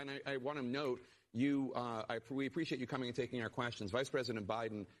so much. And I want to note, we appreciate you coming and taking our questions. Vice President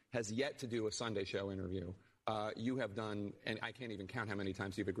Biden has yet to do a Sunday show interview. You have done, and I can't even count how many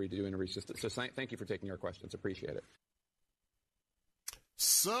times you've agreed to do interviews. So thank you for taking our questions. Appreciate it.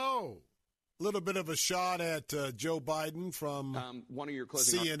 So, a little bit of a shot at Joe Biden from one of your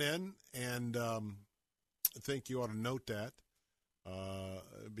closing CNN, and I think you ought to note that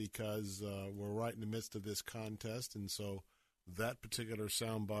because we're right in the midst of this contest, and so that particular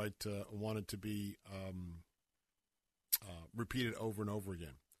soundbite wanted to be repeated over and over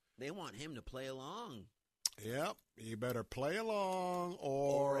again. They want him to play along. Yep, you better play along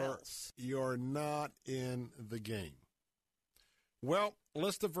or else. You're not in the game. Well,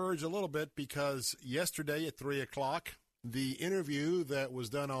 let's diverge a little bit because yesterday at 3 o'clock, the interview that was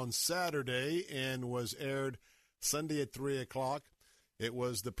done on Saturday and was aired Sunday at 3 o'clock, it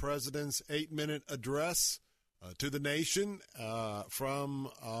was the president's 8-minute address to the nation from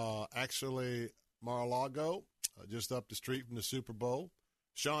actually Mar-a-Lago, just up the street from the Super Bowl.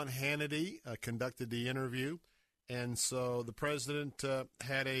 Sean Hannity conducted the interview. And so the president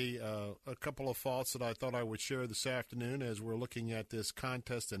had a couple of thoughts that I thought I would share this afternoon as we're looking at this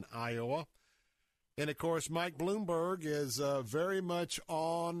contest in Iowa. And, of course, Mike Bloomberg is very much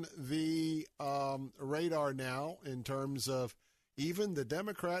on the radar now in terms of even the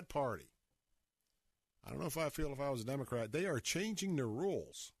Democrat Party. I don't know if I feel if I was a Democrat. They are changing the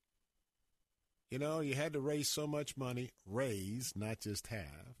rules. You know, you had to raise so much money, raise, not just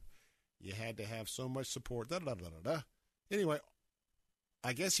have. You had to have so much support. Anyway,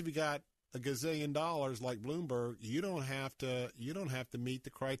 I guess if you got a gazillion dollars like Bloomberg, you don't have to meet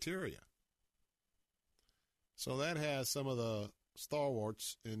the criteria. So that has some of the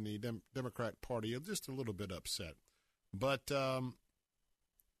stalwarts in the Democrat Party just a little bit upset. But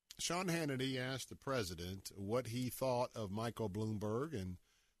Sean Hannity asked the president what he thought of Michael Bloomberg, and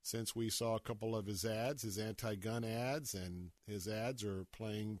since we saw a couple of his ads, his anti-gun ads, and his ads are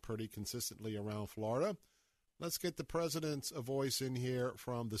playing pretty consistently around Florida, let's get the president's voice in here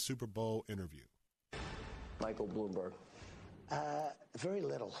from the Super Bowl interview. Michael Bloomberg. Very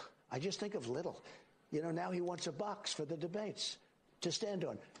little. I just think of little. You know, now he wants a box for the debates to stand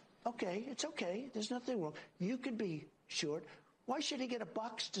on. Okay, it's okay. There's nothing wrong. You could be short. Why should he get a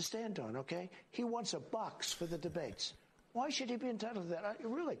box to stand on, okay? He wants a box for the debates. Why should he be entitled to that?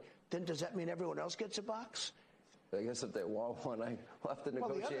 Really? Then does that mean everyone else gets a box? I guess if they want one, I will have to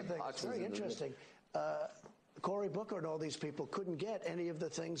negotiate boxes. The other thing, very interesting. Cory Booker and all these people couldn't get any of the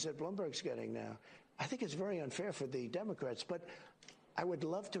things that Bloomberg's getting now. I think it's very unfair for the Democrats, but I would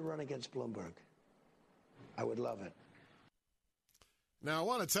love to run against Bloomberg. I would love it. Now, I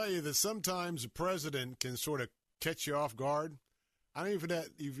want to tell you that sometimes the president can sort of catch you off guard. I don't know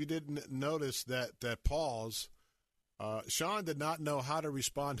if you didn't notice that pause. Sean did not know how to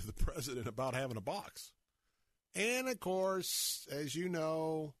respond to the president about having a box. And, of course, as you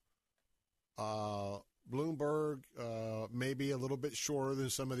know, Bloomberg may be a little bit shorter than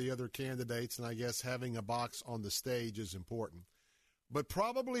some of the other candidates, and I guess having a box on the stage is important. But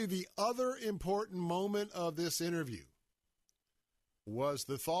probably the other important moment of this interview was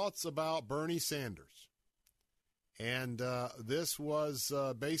the thoughts about Bernie Sanders. And this was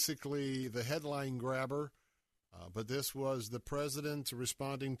basically the headline grabber, but this was the president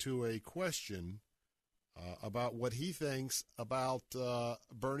responding to a question about what he thinks about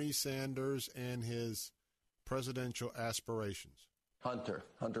Bernie Sanders and his presidential aspirations. Hunter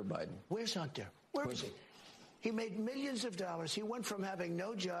Biden. Where's Hunter? Where is he? He made millions of dollars. He went from having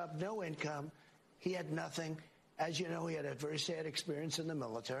no job, no income. He had nothing. As you know, he had a very sad experience in the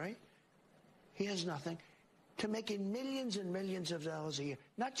military. He has nothing. To making millions and millions of dollars a year,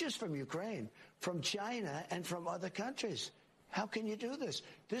 not just from Ukraine, from China and from other countries. How can you do this?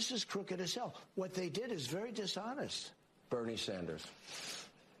 This is crooked as hell. What they did is very dishonest. Bernie Sanders.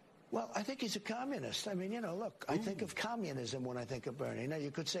 Well, I think he's a communist. I mean, you know, look, I think of communism when I think of Bernie. Now, you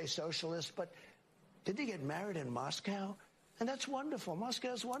could say socialist, but did he get married in Moscow? And that's wonderful.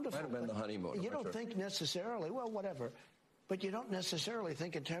 Moscow's wonderful. Might have been the honeymoon. You don't think necessarily, well, whatever, but you don't necessarily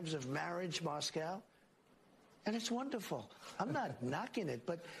think in terms of marriage, Moscow. And it's wonderful. I'm not knocking it,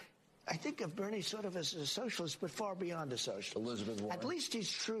 but I think of Bernie sort of as a socialist, but far beyond a socialist. Elizabeth Warren. At least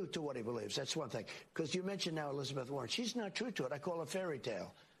he's true to what he believes. That's one thing. Because you mentioned now Elizabeth Warren. She's not true to it. I call it a fairy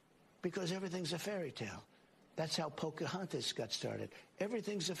tale. Because everything's a fairy tale. That's how Pocahontas got started.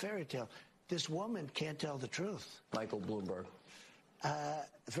 Everything's a fairy tale. This woman can't tell the truth. Michael Bloomberg.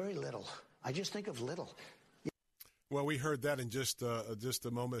 Very little. I just think of little. Well, we heard that in just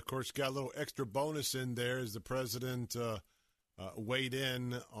a moment. Of course, got a little extra bonus in there as the president weighed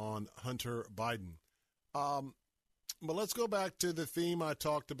in on Hunter Biden. But let's go back to the theme I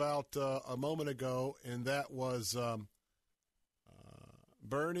talked about a moment ago, and that was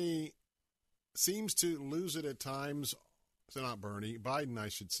Bernie seems to lose it at times. So not Bernie, Biden, I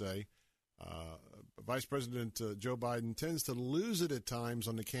should say. Vice President Joe Biden tends to lose it at times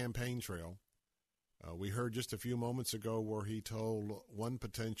on the campaign trail. We heard just a few moments ago where he told one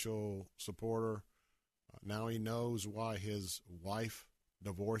potential supporter now he knows why his wife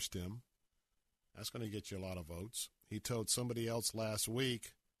divorced him. That's going to get you a lot of votes. He told somebody else last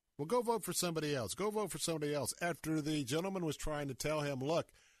week, well, go vote for somebody else. Go vote for somebody else. After the gentleman was trying to tell him, look,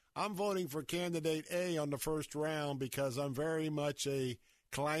 I'm voting for candidate A on the first round because I'm very much a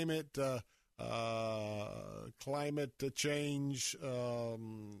climate climate change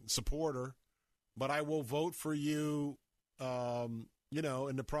supporter, but I will vote for you, in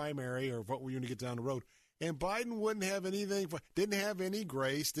the primary or vote for you to get down the road. And Biden wouldn't have anything, didn't have any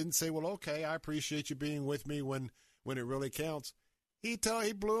grace, didn't say, well, okay, I appreciate you being with me when it really counts. He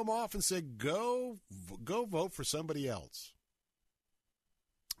blew him off and said, go vote for somebody else.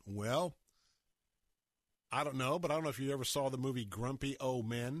 Well, I don't know, but I don't know if you ever saw the movie Grumpy Old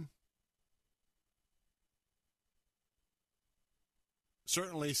Men.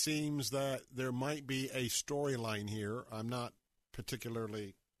 Certainly seems that there might be a storyline here. I'm not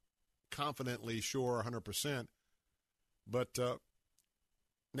particularly confidently sure 100%. But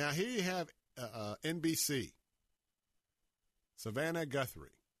now here you have NBC, Savannah Guthrie.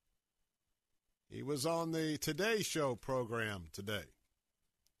 He was on the Today Show program today.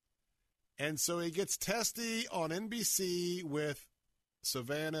 And so he gets testy on NBC with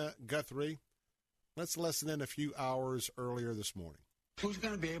Savannah Guthrie. Let's listen in a few hours earlier this morning. Who's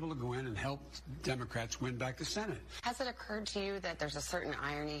going to be able to go in and help Democrats win back the Senate? Has it occurred to you that there's a certain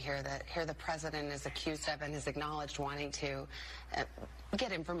irony here, that here the president is accused of and has acknowledged wanting to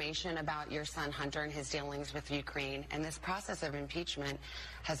get information about your son Hunter and his dealings with Ukraine, and this process of impeachment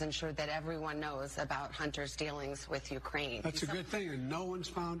has ensured that everyone knows about Hunter's dealings with Ukraine? That's a good thing, and no one's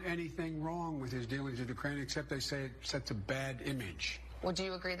found anything wrong with his dealings with Ukraine except they say it sets a bad image. Well, do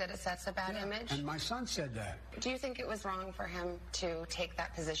you agree that it sets a bad image? And my son said that. Do you think it was wrong for him to take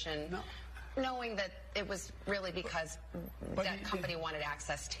that position, knowing that it was really because that company wanted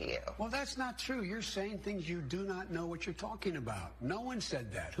access to you? Well, that's not true. You're saying things you do not know what you're talking about. No one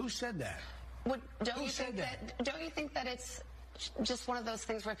said that. Who said that? Don't you think that it's just one of those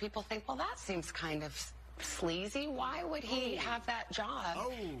things where people think, well, that seems kind of sleazy. Why would he have that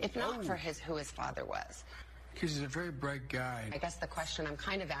job if not for who his father was? Because he's a very bright guy. I guess the question I'm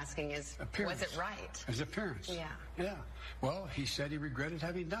kind of asking is, was it right? His appearance. Yeah. Well, he said he regretted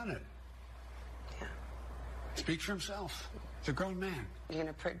having done it. Yeah. Speaks for himself. He's a grown man. You going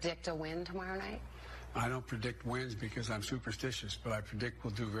to predict a win tomorrow night? I don't predict wins because I'm superstitious, but I predict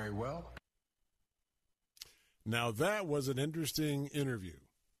we'll do very well. Now that was an interesting interview,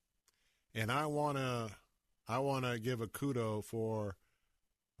 and I wanna give a kudo for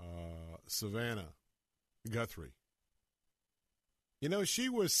Savannah Guthrie. You know, she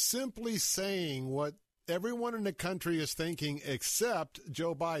was simply saying what everyone in the country is thinking except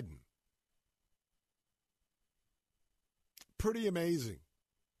Joe Biden. Pretty amazing.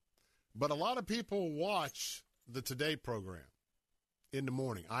 But a lot of people watch the Today program in the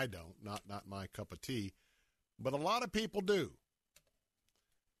morning. I don't, not my cup of tea, but a lot of people do.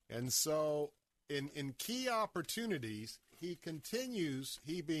 And so in key opportunities, he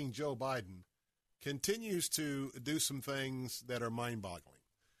being Joe Biden, continues to do some things that are mind-boggling.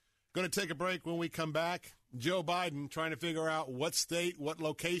 Going to take a break. When we come back, Joe Biden trying to figure out what state, what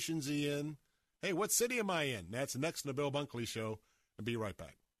location's he in. Hey, what city am I in? That's next in the Bill Bunkley Show. I'll be right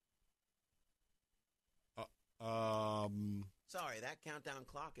back. Sorry, that countdown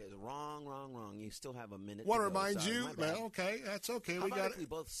clock is wrong. You still have a minute. Want to remind you? Well, okay, that's okay. How about if we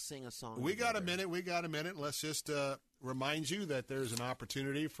both sing a song? We got a minute. Let's just remind you that there's an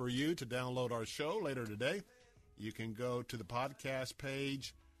opportunity for you to download our show later today. You can go to the podcast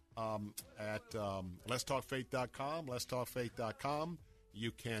page at letstalkfaith.com, letstalkfaith.com.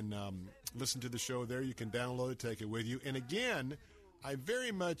 You can listen to the show there. You can download it, take it with you. And again, I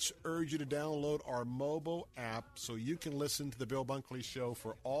very much urge you to download our mobile app so you can listen to the Bill Bunkley Show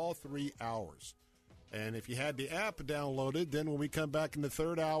for all 3 hours. And if you had the app downloaded, then when we come back in the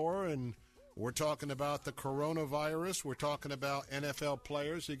third hour and we're talking about the coronavirus, we're talking about NFL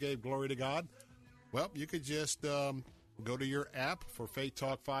players who gave glory to God, well, you could just go to your app for Faith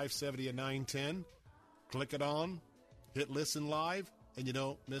Talk 570 at 910, click it on, hit listen live, and you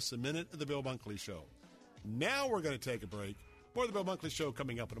don't miss a minute of the Bill Bunkley Show. Now we're going to take a break. More of the Bill Bunkley Show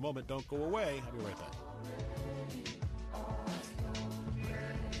coming up in a moment. Don't go away. I'll be right back.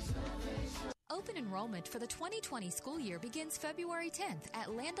 Open enrollment for the 2020 school year begins February 10th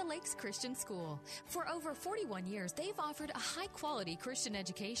at Land O'Lakes Christian School. For over 41 years, they've offered a high-quality Christian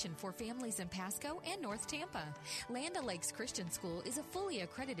education for families in Pasco and North Tampa. Land O'Lakes Christian School is a fully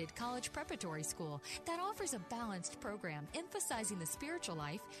accredited college preparatory school that offers a balanced program emphasizing the spiritual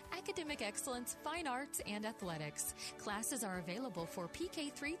life, academic excellence, fine arts, and athletics. Classes are available for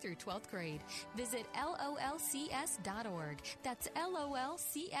PK3 through 12th grade. Visit LOLCS.org. That's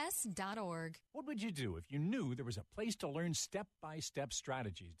LOLCS.org. What would you do if you knew there was a place to learn step-by-step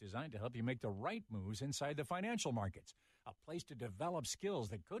strategies designed to help you make the right moves inside the financial markets? A place to develop skills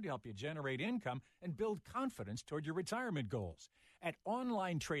that could help you generate income and build confidence toward your retirement goals. At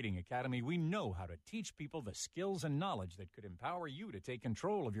Online Trading Academy, we know how to teach people the skills and knowledge that could empower you to take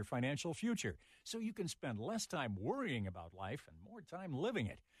control of your financial future so you can spend less time worrying about life and more time living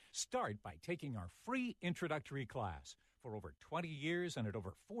it. Start by taking our free introductory class. For over 20 years and at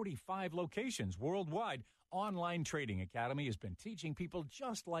over 45 locations worldwide, Online Trading Academy has been teaching people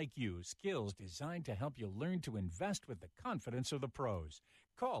just like you skills designed to help you learn to invest with the confidence of the pros.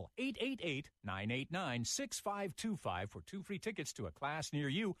 Call 888-989-6525 for 2 free tickets to a class near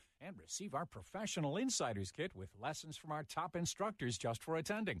you and receive our Professional Insiders Kit with lessons from our top instructors just for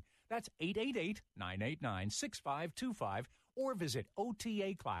attending. That's 888-989-6525 or visit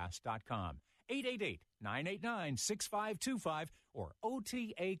otaclass.com. 888-989-6525 or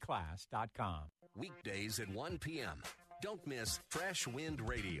otaclass.com. Weekdays at 1 p.m. Don't miss Fresh Wind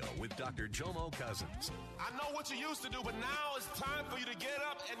Radio with Dr. Jomo Cousins. I know what you used to do, but now it's time for you to get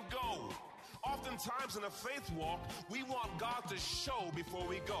up and go. Oftentimes in a faith walk, we want God to show before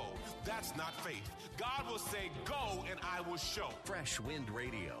we go. That's not faith. God will say, go, and I will show. Fresh Wind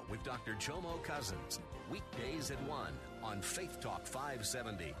Radio with Dr. Jomo Cousins. Weekdays at 1 on Faith Talk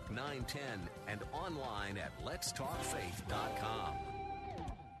 570, 910, and online at letstalkfaith.com.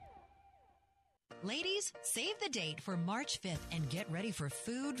 Ladies, save the date for March 5th and get ready for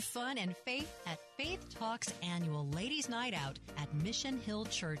food, fun, and faith at Faith Talk's annual Ladies' Night Out at Mission Hill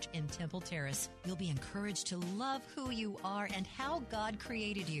Church in Temple Terrace. You'll be encouraged to love who you are and how God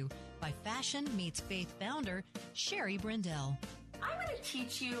created you by Fashion Meets Faith founder Sherry Brindell. I'm going to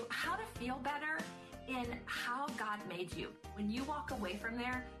teach you how to feel better in how God made you. When you walk away from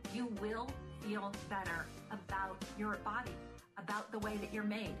there, you will feel better about your body, about the way that you're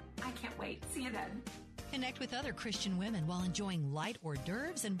made. I can't wait. See you then. Connect with other Christian women while enjoying light hors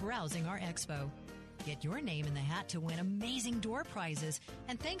d'oeuvres and browsing our expo. Get your name in the hat to win amazing door prizes.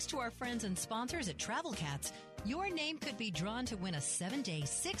 And thanks to our friends and sponsors at Travel Cats, your name could be drawn to win a 7-day,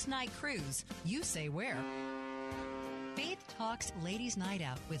 6-night cruise. You say where. Faith Talks Ladies' Night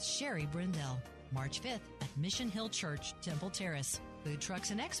Out with Sherry Brindell. March 5th at Mission Hill Church, Temple Terrace. Food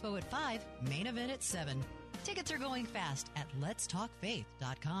trucks and expo at 5, main event at 7. Tickets are going fast at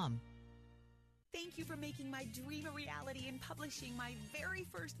letstalkfaith.com. Thank you for making my dream a reality and publishing my very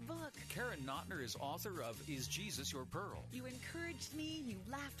first book. Karen Notner is author of Is Jesus Your Pearl? You encouraged me, you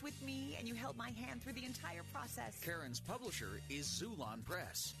laughed with me, and you held my hand through the entire process. Karen's publisher is Zulon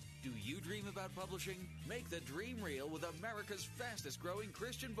Press. Do you dream about publishing? Make the dream real with America's fastest growing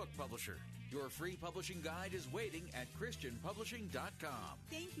Christian book publisher. Your free publishing guide is waiting at ChristianPublishing.com.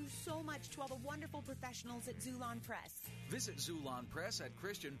 Thank you so much to all the wonderful professionals at Zulon Press. Visit Zulon Press at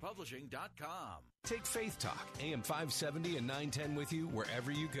ChristianPublishing.com. Take Faith Talk, AM 570 and 910 with you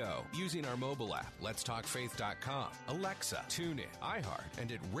wherever you go using our mobile app, letstalkfaith.com, Alexa, TuneIn, iHeart,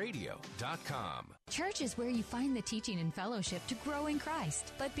 and at radio.com. Church is where you find the teaching and fellowship to grow in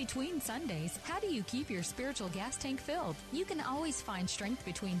Christ. But between Sundays, how do you keep your spiritual gas tank filled? You can always find strength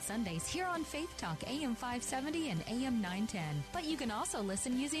between Sundays here on Faith Talk, AM 570 and AM 910. But you can also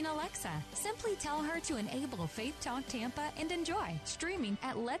listen using Alexa. Simply tell her to enable Faith Talk Tampa and enjoy, streaming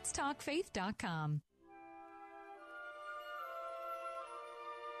at letstalkfaith.com.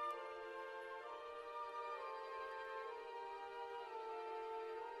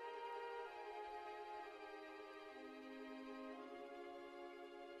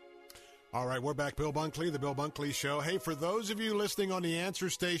 All right, we're back. Bill Bunkley, The Bill Bunkley Show. Hey, for those of you listening on the answer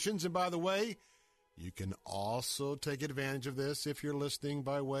stations, and by the way, you can also take advantage of this if you're listening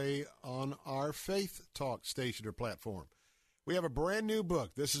by way on our Faith Talk station or platform. We have a brand new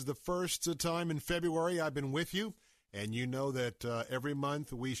book. This is the first time in February I've been with you, and you know that every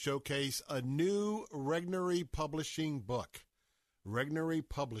month we showcase a new Regnery Publishing book. Regnery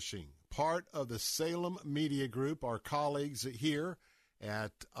Publishing, part of the Salem Media Group, our colleagues here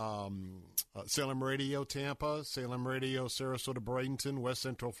at Salem Radio Tampa, Salem Radio Sarasota Bradenton, West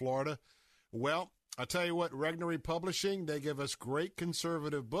Central Florida. Well, I tell you what, Regnery Publishing, they give us great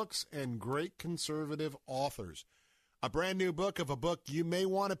conservative books and great conservative authors. A brand new book of a book you may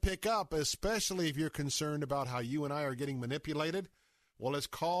want to pick up, especially if you're concerned about how you and I are getting manipulated. Well, it's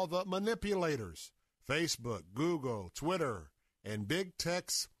called The Manipulators. Facebook, Google, Twitter, and Big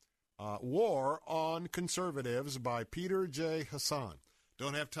Tech's War on Conservatives by Peter J. Hassan.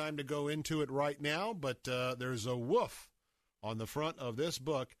 Don't have time to go into it right now, but there's a woof on the front of this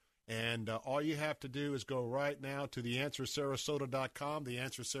book, and all you have to do is go right now to theanswersarasota.com,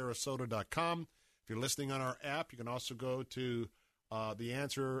 theanswersarasota.com. If you're listening on our app, you can also go to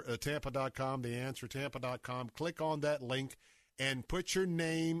TheAnswerTampa.com, TheAnswerTampa.com. Click on that link and put your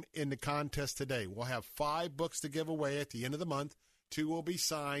name in the contest today. We'll have 5 books to give away at the end of the month. 2 will be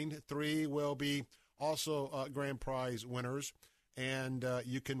signed. 3 will be also grand prize winners. And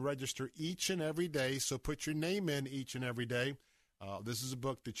you can register each and every day, so put your name in each and every day. This is a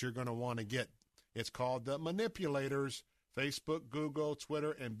book that you're going to want to get. It's called The Manipulators, Facebook, Google,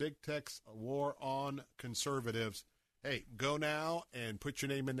 Twitter, and Big Tech's War on Conservatives. Hey, go now and put your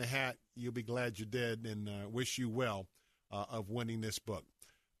name in the hat. You'll be glad you did, and wish you well of winning this book.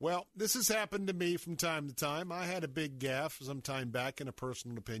 Well, this has happened to me from time to time. I had a big gaffe some time back in a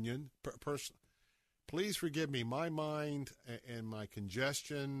personal opinion. Please forgive me. My mind and my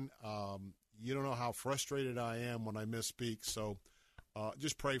congestion, you don't know how frustrated I am when I misspeak, so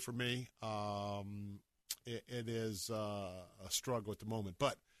just pray for me. It is a struggle at the moment.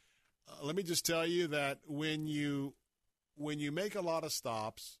 But let me just tell you that when you make a lot of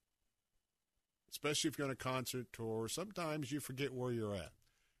stops, especially if you're on a concert tour, sometimes you forget where you're at.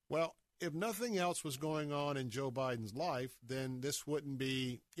 Well, if nothing else was going on in Joe Biden's life, then this wouldn't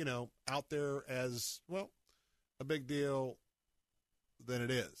be, out there as, well, a big deal than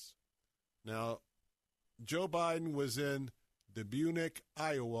it is. Now, Joe Biden was in Dubuque,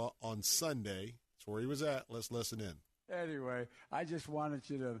 Iowa on Sunday. That's where he was at. Let's listen in. Anyway, I just wanted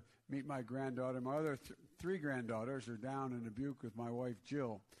you to meet my granddaughter. My other 3 granddaughters are down in Dubuque with my wife,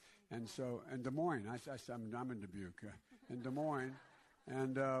 Jill. And so, in Des Moines, I'm in Dubuque, in Des Moines,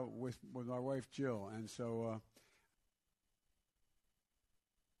 and with my wife, Jill. And so,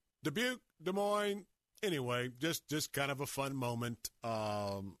 Dubuque, Des Moines, anyway, just kind of a fun moment.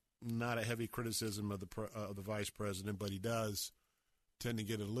 Not a heavy criticism of the vice president, but he does tend to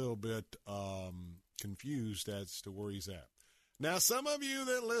get a little bit confused as to where he's at. Now, some of you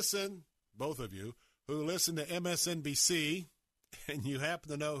that listen, both of you, who listen to MSNBC, and you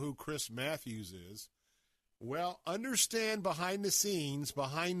happen to know who Chris Matthews is, well, understand behind the scenes,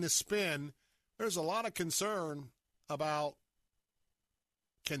 behind the spin, there's a lot of concern about,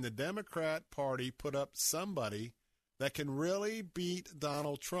 can the Democrat Party put up somebody that can really beat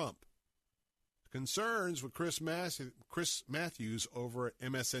Donald Trump? Concerns with Chris Matthews over at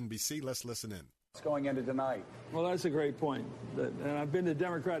MSNBC. Let's listen in. It's going into tonight. Well, that's a great point. And I've been to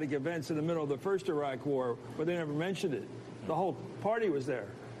Democratic events in the middle of the first Iraq War, but they never mentioned it. The whole party was there.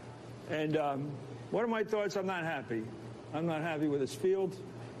 And what are my thoughts? I'm not happy. I'm not happy with this field.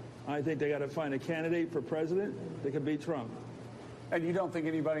 I think they got to find a candidate for president that can beat Trump. And you don't think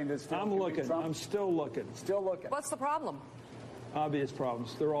anybody in this field I'm looking. I'm still looking. Still looking. What's the problem? Obvious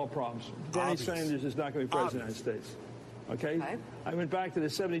problems. They're all problems. Bernie Sanders is not going to be president of the United States. Okay? I went back to the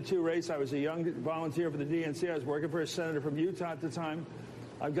 72 race. I was a young volunteer for the DNC. I was working for a senator from Utah at the time.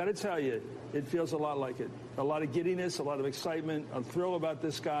 I've got to tell you, it feels a lot like it. A lot of giddiness, a lot of excitement, a thrill about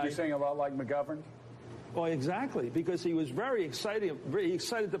this guy. You're saying a lot like McGovern? Well, exactly, because he was very excited. He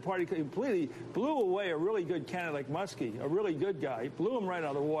excited the party completely, blew away a really good candidate like Muskie, a really good guy, blew him right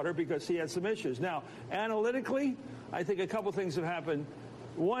out of the water because he had some issues. Now, analytically, I think a couple things have happened.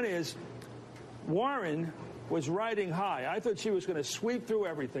 One is Warren was riding high. I thought she was going to sweep through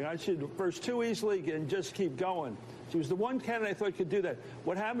everything. I should first 2 easily and just keep going. She was the one candidate I thought could do that.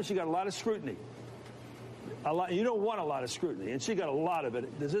 What happened? She got a lot of scrutiny. You don't want a lot of scrutiny, and she got a lot of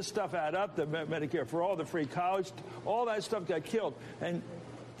it. Does this stuff add up? The Medicare for all, the free college, all that stuff got killed. And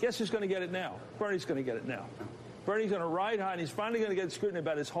guess who's going to get it now? Bernie's going to get it now. Bernie's going to ride high, and he's finally going to get scrutiny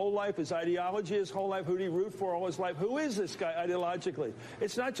about his whole life, his ideology, his whole life, who did he root for all his life. Who is this guy ideologically?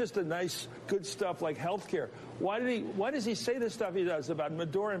 It's not just the nice, good stuff like health care. Why does he say the stuff he does about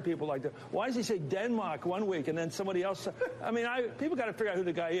Maduro and people like that? Why does he say Denmark one week and then somebody else? I mean, people got to figure out who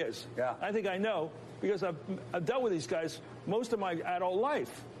the guy is. Yeah. I think I know, because I've dealt with these guys most of my adult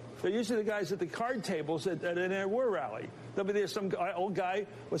life. They're usually the guys at the card tables at an anti-war rally. There'll be some old guy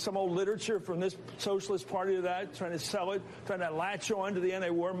with some old literature from this socialist party to that, trying to sell it, trying to latch on to the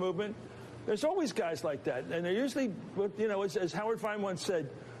anti-war movement. There's always guys like that. And they're usually, as Howard Fine once said,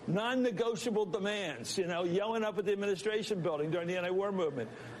 non-negotiable demands, yelling up at the administration building during the anti-war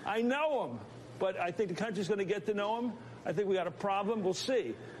movement. I know them, but I think the country's going to get to know them. I think we got a problem. We'll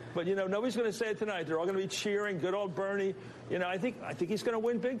see. But, nobody's going to say it tonight. They're all going to be cheering. Good old Bernie. I think he's going to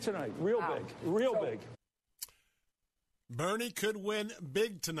win big tonight. Real big. Bernie could win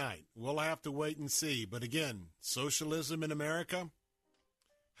big tonight. We'll have to wait and see. But again, socialism in America,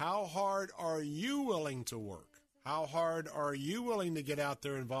 how hard are you willing to work? How hard are you willing to get out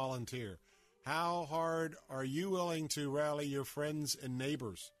there and volunteer? How hard are you willing to rally your friends and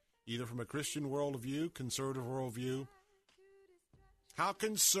neighbors, either from a Christian worldview, conservative worldview? How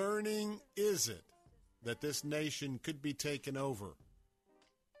concerning is it that this nation could be taken over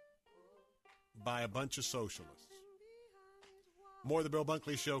by a bunch of socialists. More of the Bill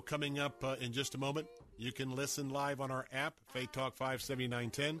Bunkley Show coming up in just a moment. You can listen live on our app, Faith Talk 570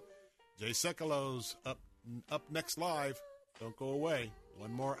 910. Jay Sekulo's up next live. Don't go away.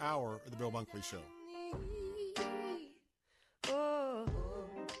 One more hour of the Bill Bunkley Show.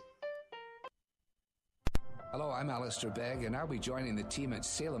 Hello, I'm Alistair Begg, and I'll be joining the team at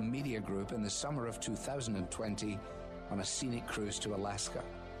Salem Media Group in the summer of 2020 on a scenic cruise to Alaska.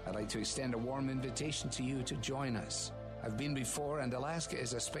 I'd like to extend a warm invitation to you to join us. I've been before, and Alaska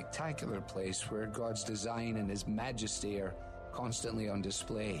is a spectacular place where God's design and His majesty are constantly on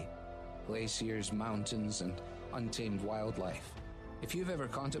display. Glaciers, mountains, and untamed wildlife. If you've ever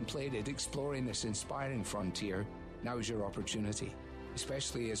contemplated exploring this inspiring frontier, now's your opportunity,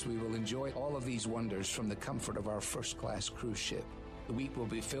 especially as we will enjoy all of these wonders from the comfort of our first-class cruise ship. The week will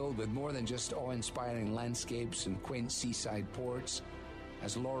be filled with more than just awe-inspiring landscapes and quaint seaside ports,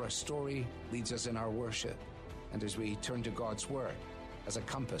 as Laura Story leads us in our worship, and as we turn to God's Word as a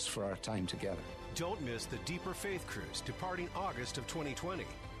compass for our time together. Don't miss the Deeper Faith Cruise departing August of 2020.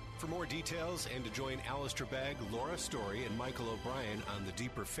 For more details and to join Alistair Begg, Laura Story, and Michael O'Brien on the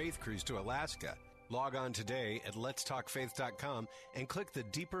Deeper Faith Cruise to Alaska, log on today at letstalkfaith.com and click the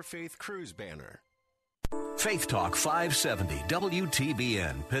Deeper Faith Cruise banner. Faith Talk 570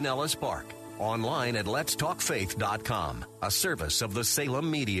 WTBN Pinellas Park. Online at letstalkfaith.com, a service of the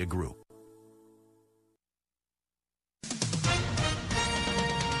Salem Media Group.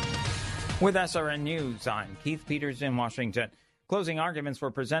 With SRN News, I'm Keith Peters in Washington. Closing arguments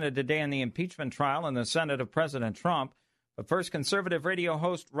were presented today in the impeachment trial in the Senate of President Trump. But first, conservative radio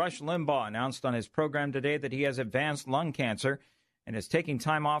host Rush Limbaugh announced on his program today that he has advanced lung cancer and is taking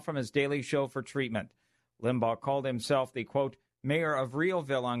time off from his daily show for treatment. Limbaugh called himself the, quote, mayor of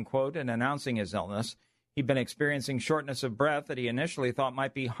Realville, unquote, in announcing his illness. He'd been experiencing shortness of breath that he initially thought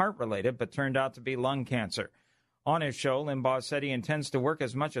might be heart-related, but turned out to be lung cancer. On his show, Limbaugh said he intends to work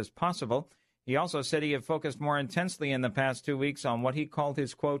as much as possible. He also said he had focused more intensely in the past 2 weeks on what he called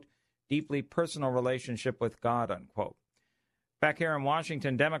his, quote, deeply personal relationship with God, unquote. Back here in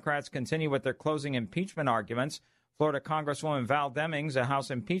Washington, Democrats continue with their closing impeachment arguments. Florida Congresswoman Val Demings, a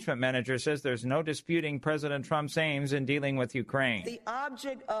House impeachment manager, says there's no disputing President Trump's aims in dealing with Ukraine. The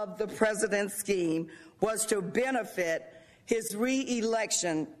object of the president's scheme was to benefit his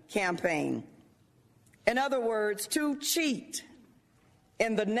re-election campaign. In other words, to cheat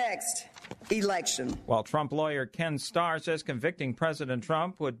in the next election. While Trump lawyer Ken Starr says convicting President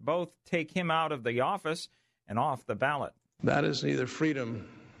Trump would both take him out of the office and off the ballot. That is neither freedom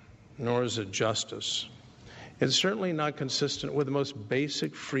nor is it justice. It's certainly not consistent with the most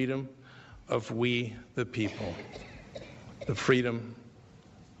basic freedom of we, the people, the freedom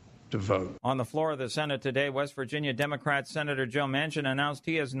to vote. On the floor of the Senate today, West Virginia Democrat Senator Joe Manchin announced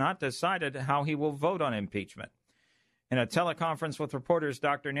he has not decided how he will vote on impeachment. In a teleconference with reporters,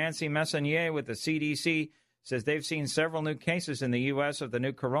 Dr. Nancy Messonnier with the CDC says they've seen several new cases in the U.S. of the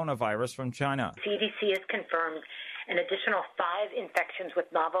new coronavirus from China. CDC has confirmed an additional 5 infections with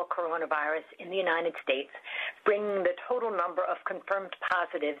novel coronavirus in the United States, bringing the total number of confirmed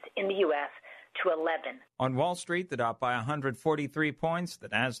positives in the U.S. to 11. On Wall Street, the Dow by 143 points, the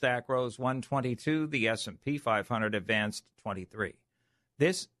Nasdaq rose 122, the S&P 500 advanced 23.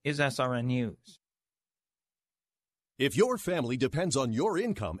 This is SRN News. If your family depends on your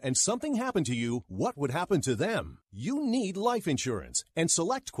income and something happened to you, what would happen to them? You need life insurance, and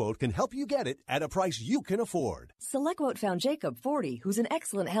SelectQuote can help you get it at a price you can afford. SelectQuote found Jacob, 40, who's in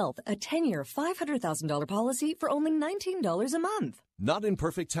excellent health, a 10-year, $500,000 policy for only $19 a month. Not in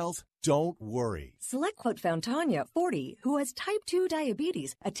perfect health? Don't worry. SelectQuote found Tanya, 40, who has type 2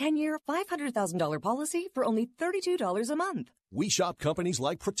 diabetes, a 10-year, $500,000 policy for only $32 a month. We shop companies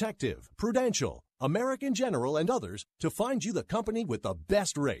like Protective, Prudential, American General, and others to find you the company with the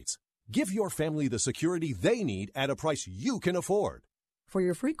best rates. Give your family the security they need at a price you can afford. For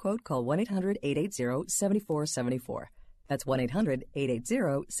your free quote, call 1-800-880-7474. That's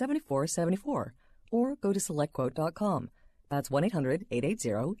 1-800-880-7474. Or go to SelectQuote.com. That's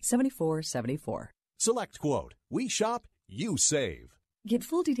 1-800-880-7474. SelectQuote. We shop, you save. Get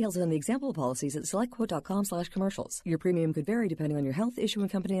full details on the example policies at SelectQuote.com/commercials. Your premium could vary depending on your health, issuing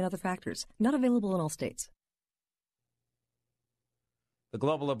company, and other factors. Not available in all states. The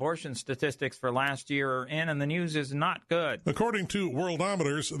global abortion statistics for last year are in, and the news is not good. According to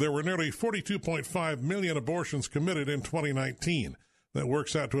Worldometers, there were nearly 42.5 million abortions committed in 2019. That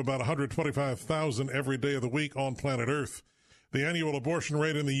works out to about 125,000 every day of the week on planet Earth. The annual abortion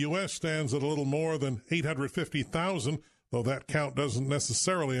rate in the U.S. stands at a little more than 850,000, though that count doesn't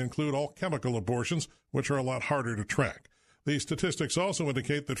necessarily include all chemical abortions, which are a lot harder to track. These statistics also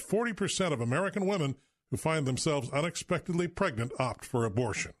indicate that 40% of American women who find themselves unexpectedly pregnant opt for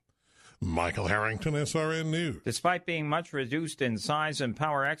abortion. Michael Harrington, SRN News. Despite being much reduced in size and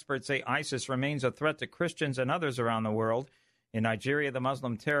power, experts say ISIS remains a threat to Christians and others around the world. In Nigeria, the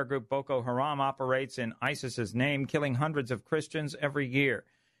Muslim terror group Boko Haram operates in ISIS's name, killing hundreds of Christians every year.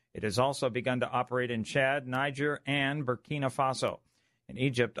 It has also begun to operate in Chad, Niger, and Burkina Faso. In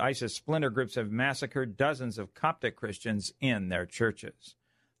Egypt, ISIS splinter groups have massacred dozens of Coptic Christians in their churches.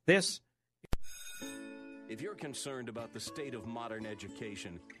 If you're concerned about the state of modern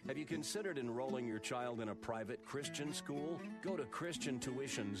education, have you considered enrolling your child in a private Christian school? Go to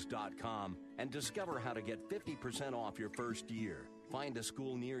ChristianTuitions.com and discover how to get 50% off your first year. Find a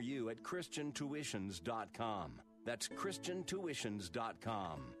school near you at ChristianTuitions.com. That's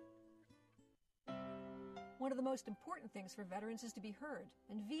ChristianTuitions.com. One of the most important things for veterans is to be heard,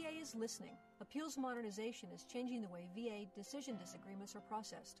 and VA is listening. Appeals modernization is changing the way VA decision disagreements are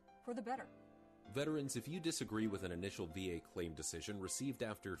processed, for the better. Veterans, if you disagree with an initial VA claim decision received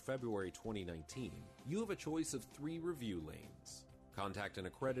after February 2019, you have a choice of 3 review lanes. Contact an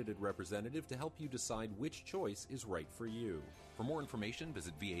accredited representative to help you decide which choice is right for you. For more information,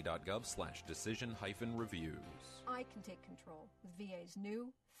 visit va.gov/decision-reviews. I can take control with VA's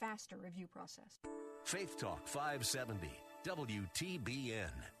new, faster review process. Faith Talk 570,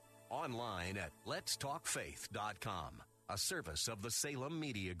 WTBN. Online at letstalkfaith.com, a service of the Salem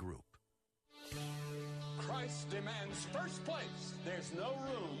Media Group. Christ demands first place. There's no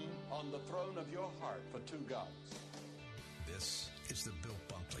room on the throne of your heart for two gods. This is the Bill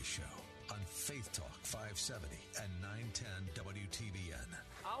Bunkley Show on Faith Talk 570 and 910 WTBN.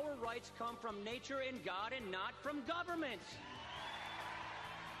 Our rights come from nature and God and not from government.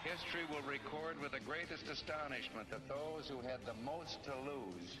 History will record with the greatest astonishment that those who had the most to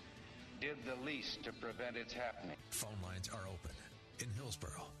lose did the least to prevent its happening. Phone lines are open. In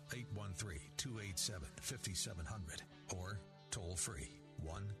Hillsborough, 813-287-5700 or toll free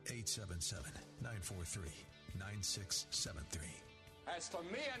 1-877-943-9673. As for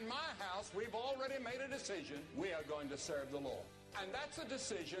me and my house, we've already made a decision. We are going to serve the Lord. And that's a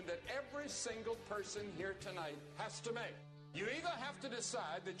decision that every single person here tonight has to make. You either have to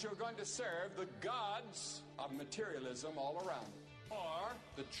decide that you're going to serve the gods of materialism all around you, or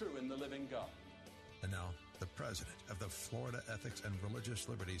the true and the living God. And now, the president of the Florida Ethics and Religious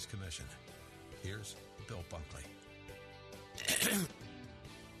Liberties Commission. Here's Bill Bunkley.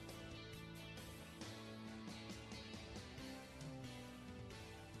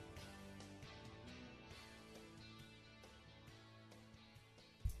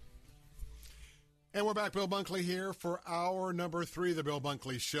 And we're back, Bill Bunkley here for hour number 3 of the Bill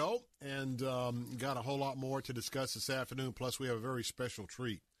Bunkley Show. And got a whole lot more to discuss this afternoon, plus we have a very special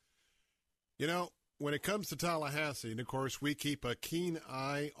treat. You know, when it comes to Tallahassee, and of course we keep a keen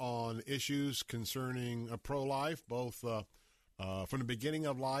eye on issues concerning pro-life, both from the beginning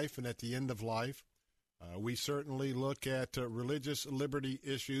of life and at the end of life. We certainly look at religious liberty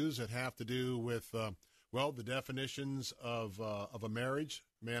issues that have to do with, the definitions of a marriage,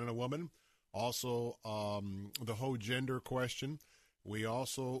 man and a woman. Also, the whole gender question. We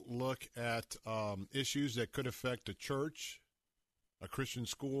also look at issues that could affect a church, a Christian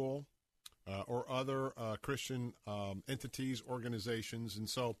school, or other Christian entities, organizations. And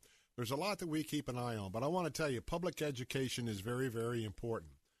so there's a lot that we keep an eye on. But I want to tell you, public education is very, very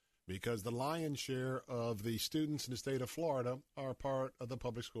important because the lion's share of the students in the state of Florida are part of the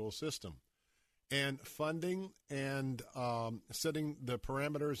public school system. And funding and setting the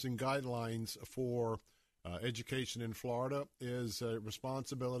parameters and guidelines for education in Florida is a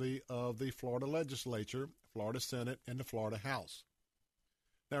responsibility of the Florida legislature, Florida Senate, and the Florida House.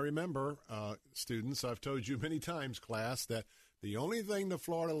 Now, remember, students, I've told you many times, class, that the only thing the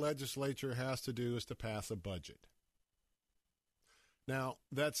Florida legislature has to do is to pass a budget. Now,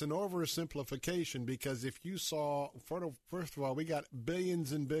 that's an oversimplification because if you saw, first of all, we got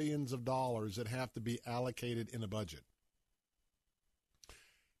billions and billions of dollars that have to be allocated in a budget.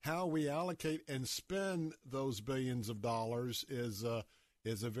 How we allocate and spend those billions of dollars is a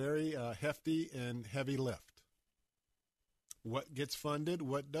very hefty and heavy lift. What gets funded,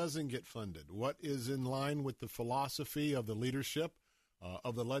 what doesn't get funded, what is in line with the philosophy of the leadership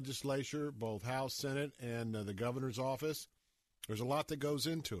of the legislature, both House, Senate, and the governor's office. There's a lot that goes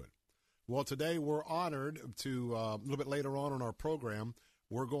into it. Well, today we're honored to, a little bit later on in our program,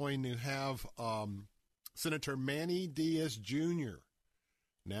 we're going to have Senator Manny Diaz Jr.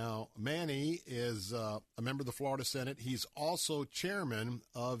 Now, Manny is a member of the Florida Senate. He's also chairman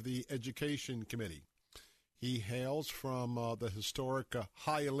of the Education Committee. He hails from the historic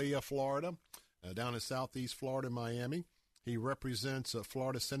Hialeah, Florida. down in southeast Florida, Miami. He represents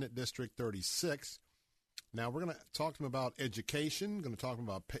Florida Senate District 36. Now, we're going to talk to him about education, going to talk to him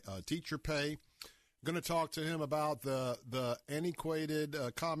about teacher pay, going to talk to him about the antiquated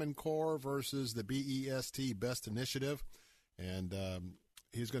Common Core versus the BEST Best Initiative, and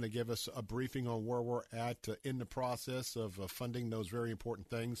he's going to give us a briefing on where we're at in the process of funding those very important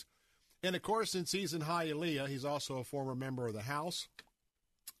things. And, of course, since he's in Hialeah, he's also a former member of the House.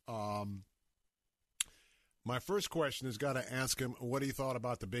 My first question has got to ask him what he thought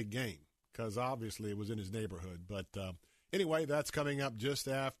about the big game, because obviously it was in his neighborhood. But anyway, that's coming up just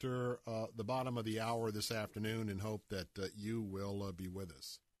after the bottom of the hour this afternoon, and hope that you will be with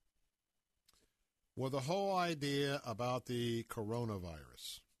us. Well, the whole idea about the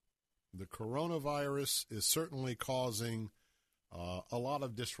coronavirus is certainly causing a lot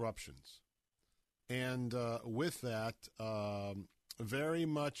of disruptions. And with that, very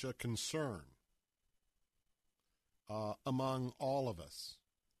much a concern among all of us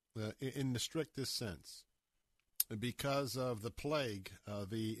in the strictest sense, because of the plague,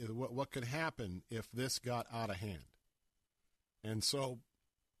 what could happen if this got out of hand. And so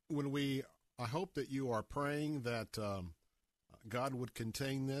I hope that you are praying that God would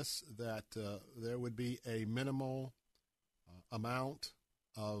contain this, that there would be a minimal amount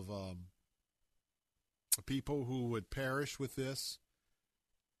of people who would perish with this.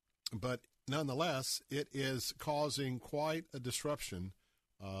 But nonetheless, it is causing quite a disruption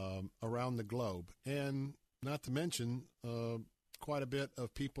around the globe, and not to mention quite a bit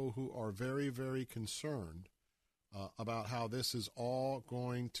of people who are very, very concerned about how this is all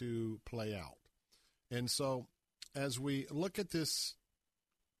going to play out. And so, as we look at this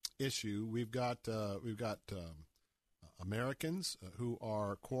issue, we've got Americans who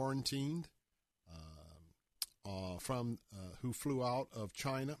are quarantined who flew out of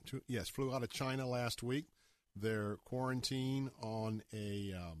China. Flew out of China last week. They're quarantined on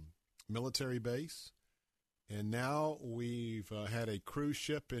a military base. And now we've had a cruise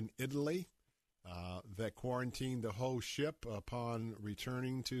ship in Italy that quarantined the whole ship upon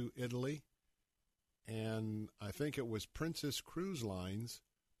returning to Italy. And I think it was Princess Cruise Lines.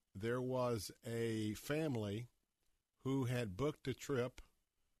 There was a family who had booked a trip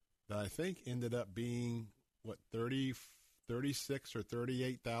that I think ended up being, $36,000 or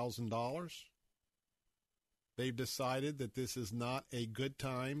 $38,000. They've decided that this is not a good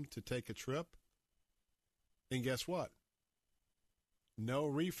time to take a trip. And guess what? No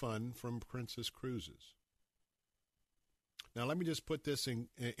refund from Princess Cruises. Now, let me just put this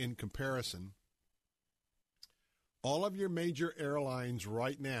in comparison. All of your major airlines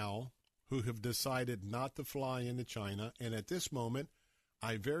right now who have decided not to fly into China, and at this moment,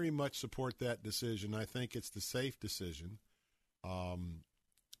 I very much support that decision. I think it's the safe decision.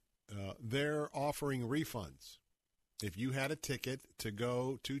 They're offering refunds. If you had a ticket to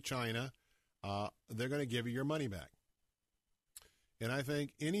go to China, they're going to give you your money back. And I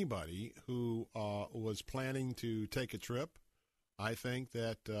think anybody who was planning to take a trip, I think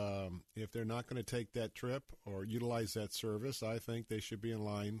that if they're not going to take that trip or utilize that service, I think they should be in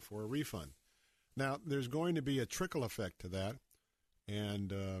line for a refund. Now, there's going to be a trickle effect to that.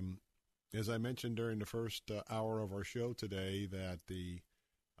 And as I mentioned during the first hour of our show today, that the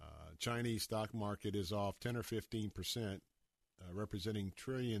Chinese stock market is off 10 or 15%, representing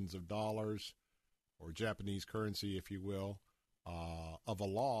trillions of dollars, or Japanese currency, if you will, of a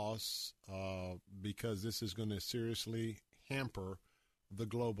loss because this is going to seriously hamper the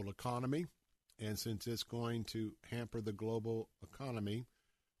global economy. And since it's going to hamper the global economy,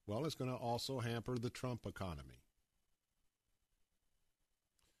 well, it's going to also hamper the Trump economy.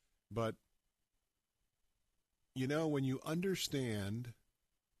 But, when you understand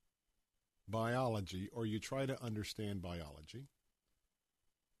biology, or you try to understand biology,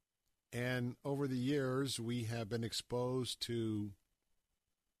 and over the years we have been exposed to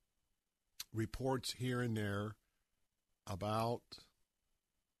reports here and there about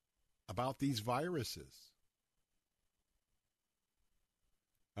these viruses,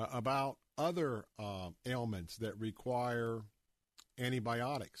 about other ailments that require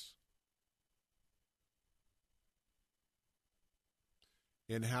antibiotics,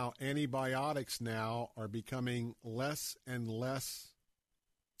 and how antibiotics now are becoming less and less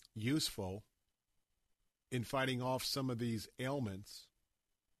useful in fighting off some of these ailments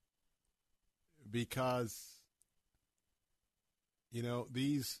because,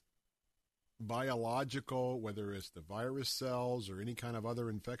 these biological, whether it's the virus cells or any kind of other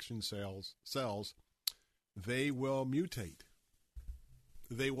infection cells, they will mutate.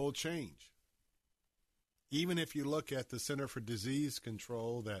 They will change. Even if you look at the Center for Disease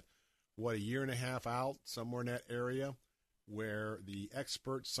Control that a year and a half out, somewhere in that area, where the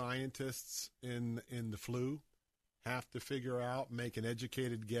expert scientists in the flu have to figure out, make an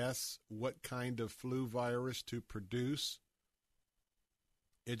educated guess what kind of flu virus to produce.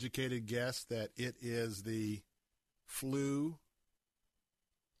 Educated guess that it is the flu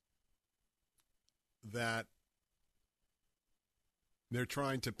that they're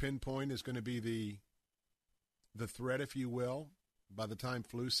trying to pinpoint is going to be the threat, if you will, by the time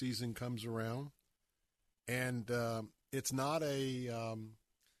flu season comes around. And it's not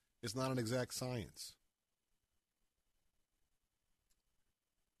an exact science.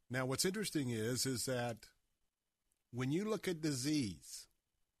 Now, what's interesting is that when you look at disease,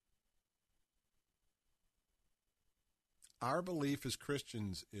 our belief as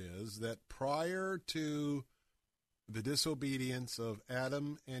Christians is that prior to the disobedience of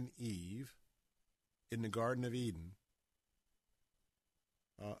Adam and Eve in the Garden of Eden,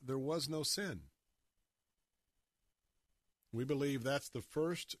 there was no sin. We believe that's the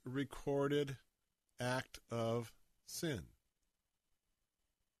first recorded act of sin.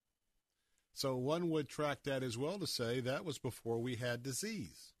 So one would track that as well to say that was before we had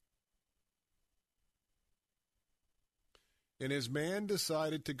disease. And as man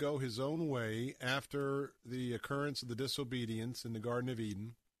decided to go his own way after the occurrence of the disobedience in the Garden of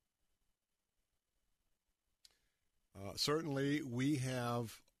Eden, certainly we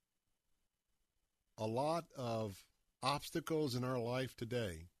have a lot of obstacles in our life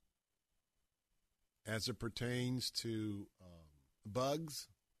today as it pertains to bugs.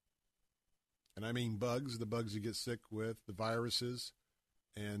 And I mean bugs, the bugs you get sick with, the viruses,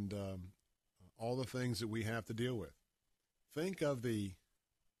 and all the things that we have to deal with. Think of the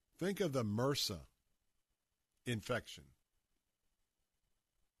MRSA infection.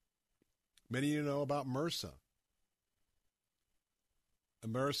 Many of you know about MRSA.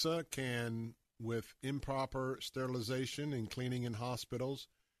 MRSA can, with improper sterilization and cleaning in hospitals,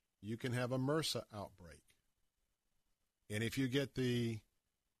 you can have a MRSA outbreak. And if you get the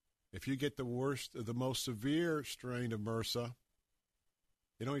worst, the most severe strain of MRSA,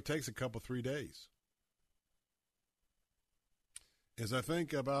 it only takes a couple, 3 days. As I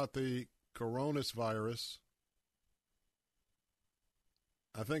think about the coronavirus,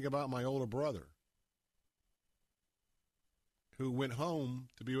 I think about my older brother who went home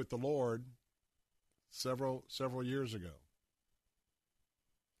to be with the Lord several years ago.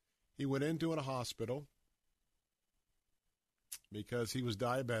 He went into a hospital because he was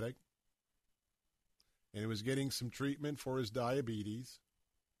diabetic and he was getting some treatment for his diabetes.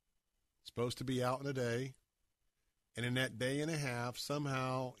 Supposed to be out in a day. And in that day and a half,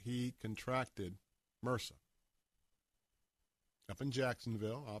 somehow he contracted MRSA. Up in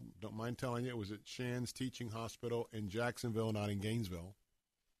Jacksonville, I don't mind telling you, it was at Shands Teaching Hospital in Jacksonville, not in Gainesville.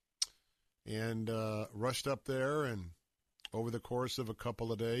 And rushed up there, and over the course of a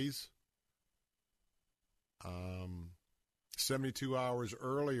couple of days, 72 hours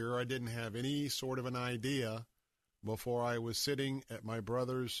earlier, I didn't have any sort of an idea before I was sitting at my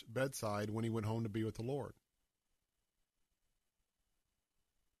brother's bedside when he went home to be with the Lord.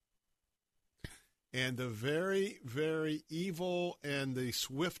 And the very, very evil and the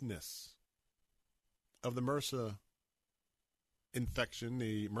swiftness of the MRSA infection,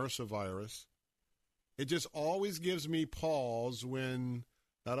 the MRSA virus, it just always gives me pause when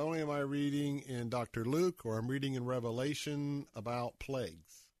not only am I reading in Dr. Luke or I'm reading in Revelation about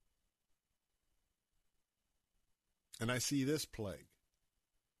plagues, and I see this plague.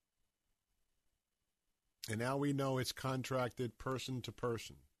 And now we know it's contracted person to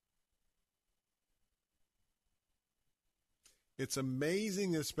person. It's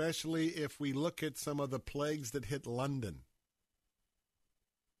amazing, especially if we look at some of the plagues that hit London.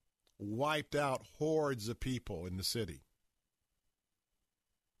 Wiped out hordes of people in the city.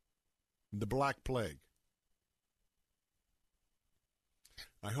 The Black Plague.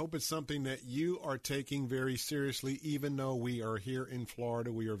 I hope it's something that you are taking very seriously, even though we are here in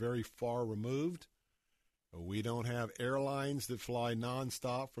Florida. We are very far removed. We don't have airlines that fly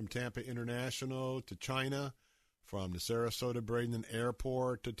nonstop from Tampa International to China, from the Sarasota Bradenton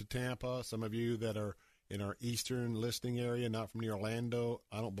Airport to Tampa. Some of you that are in our eastern listening area, not from the Orlando,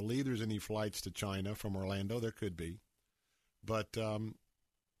 I don't believe there's any flights to China from Orlando. There could be. But,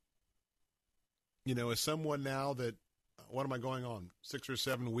 as someone now that, what am I going on, 6 or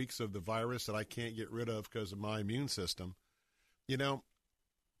 7 weeks of the virus that I can't get rid of because of my immune system,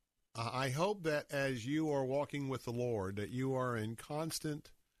 I hope that as you are walking with the Lord, that you are in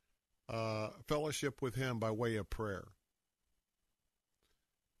constant fellowship with him by way of prayer,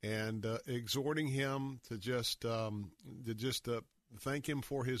 and exhorting him to just thank him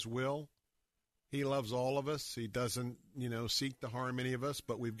for his will. He loves all of us. He doesn't, seek to harm any of us,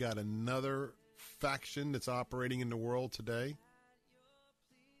 but we've got another faction that's operating in the world today.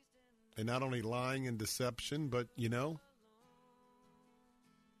 And not only lying and deception, but,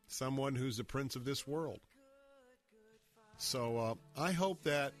 someone who's the prince of this world. So I hope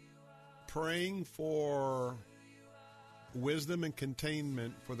that praying for wisdom and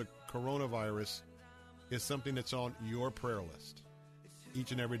containment for the coronavirus is something that's on your prayer list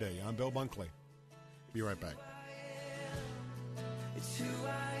each and every day. I'm Bill Bunkley. Be right back.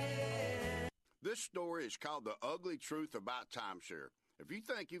 This story is called The Ugly Truth About Timeshare. If you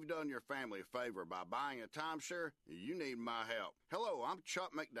think you've done your family a favor by buying a timeshare, you need my help. Hello, I'm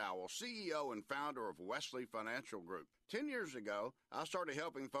Chuck McDowell, CEO and founder of Wesley Financial Group. 10 years ago, I started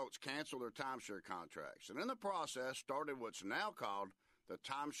helping folks cancel their timeshare contracts, and in the process started what's now called the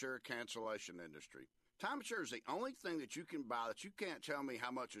timeshare cancellation industry. Timeshare is the only thing that you can buy that you can't tell me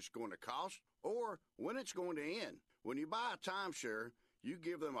how much it's going to cost or when it's going to end. When you buy a timeshare, you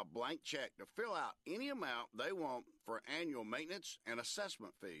give them a blank check to fill out any amount they want for annual maintenance and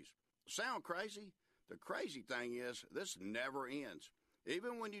assessment fees. Sound crazy? The crazy thing is, this never ends.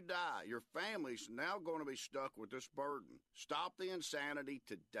 Even when you die, your family's now going to be stuck with this burden. Stop the insanity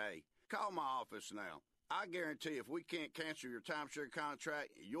today. Call my office now. I guarantee if we can't cancel your timeshare contract,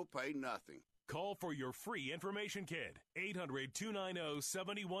 you'll pay nothing. Call for your free information kit.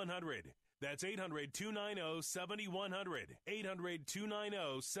 800-290-7100. That's 800-290-7100.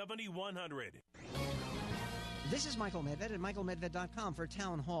 800-290-7100. This is Michael Medved at michaelmedved.com for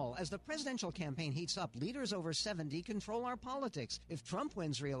Town Hall. As the presidential campaign heats up, leaders over 70 control our politics. If Trump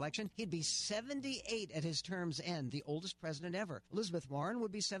wins re-election, he'd be 78 at his term's end, the oldest president ever. Elizabeth Warren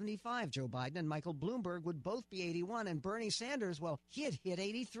would be 75. Joe Biden and Michael Bloomberg would both be 81. And Bernie Sanders, well, he'd hit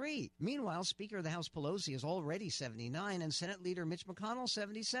 83. Meanwhile, Speaker of the House Pelosi is already 79 and Senate Leader Mitch McConnell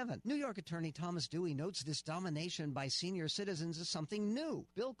 77. New York Attorney Thomas Dewey notes this domination by senior citizens is something new.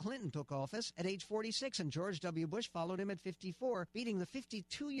 Bill Clinton took office at age 46 and George W. Bush followed him at 54, beating the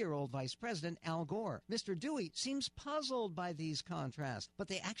 52-year-old Vice President Al Gore. Mr. Dewey seems puzzled by these contrasts, but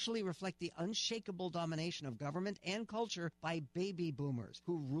they actually reflect the unshakable domination of government and culture by baby boomers,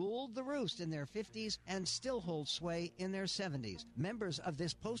 who ruled the roost in their 50s and still hold sway in their 70s. Members of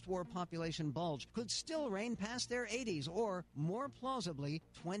this post-war population bulge could still reign past their 80s, or, more plausibly,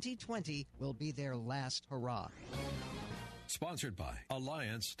 2020 will be their last hurrah. Sponsored by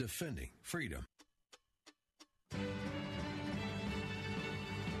Alliance Defending Freedom.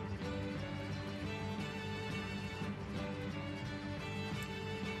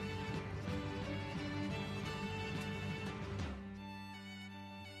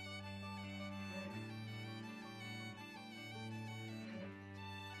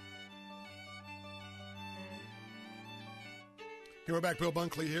 Okay, we're back. Bill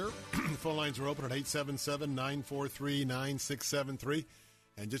Bunkley here. Phone lines are open at 877-943-9673.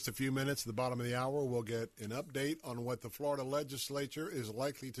 In just a few minutes, at the bottom of the hour, we'll get an update on what the Florida legislature is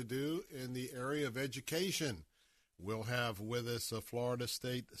likely to do in the area of education. We'll have with us Florida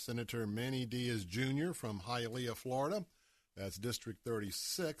State Senator Manny Diaz Jr. from Hialeah, Florida. That's District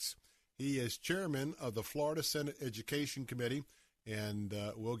 36. He is chairman of the Florida Senate Education Committee, and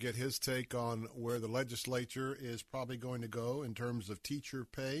we'll get his take on where the legislature is probably going to go in terms of teacher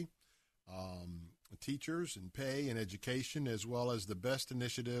pay, teachers and pay and education, as well as the BEST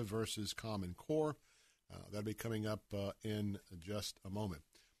initiative versus Common Core. That'll be coming up in just a moment.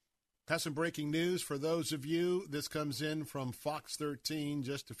 Have some breaking news for those of you. This comes in from Fox 13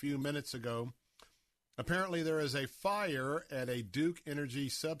 just a few minutes ago. Apparently there is a fire at a Duke Energy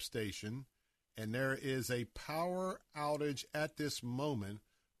substation, and there is a power outage at this moment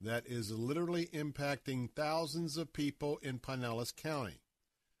that is literally impacting thousands of people in Pinellas County.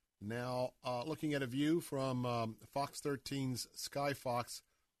 Now, looking at a view from Fox 13's Sky Fox,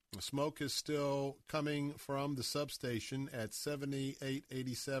 smoke is still coming from the substation at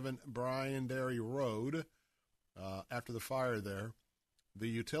 7887 Bryan-Derry Road after the fire there. The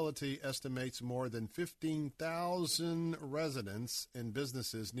utility estimates more than 15,000 residents and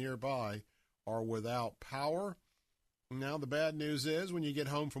businesses nearby are without power. Now, the bad news is when you get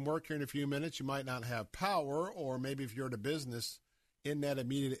home from work here in a few minutes, you might not have power, or maybe if you're at a business in that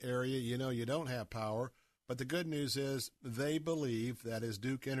immediate area, you know you don't have power. But the good news is they believe, that is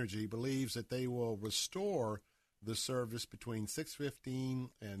Duke Energy, believes that they will restore the service between 6:15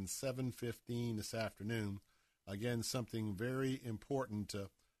 and 7:15 this afternoon. Again, something very important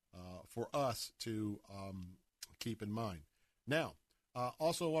for us to keep in mind. Now,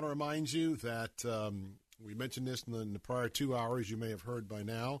 also want to remind you that we mentioned this in the prior 2 hours. You may have heard by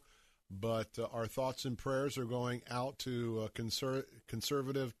now But our thoughts and prayers are going out to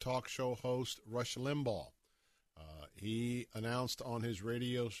conservative talk show host Rush Limbaugh. He announced on his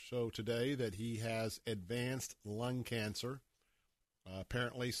radio show today that he has advanced lung cancer.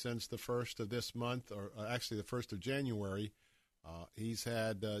 Apparently, since the 1st of this month, or actually the 1st of January, he's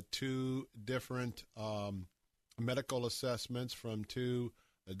had 2 different medical assessments from 2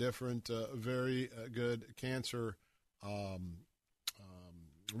 different very good cancer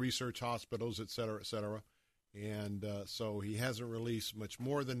research hospitals, et cetera, et cetera. And so he hasn't released much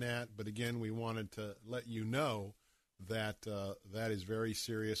more than that. But again, we wanted to let you know that that is very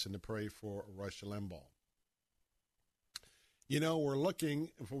serious and to pray for Rush Limbaugh. You know, we're looking,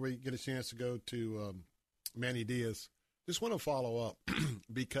 before we get a chance to go to Manny Diaz, just want to follow up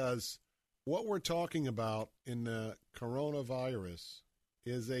because what we're talking about in the coronavirus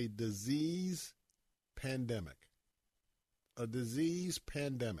is a disease pandemic. A disease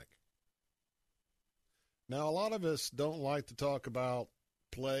pandemic. Now, a lot of us don't like to talk about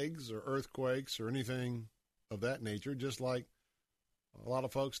plagues or earthquakes or anything of that nature, just like a lot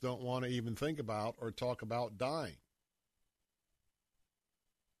of folks don't want to even think about or talk about dying.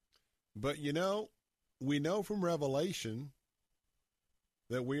 But, you know, we know from Revelation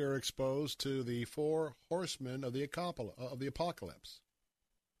that we are exposed to the 4 horsemen of the apocalypse.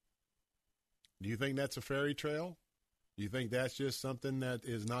 Do you think that's a fairy tale? Do you think that's just something that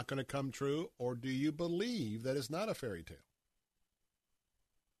is not going to come true? Or do you believe that it's not a fairy tale?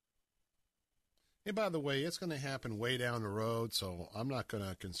 And by the way, it's going to happen way down the road, so I'm not going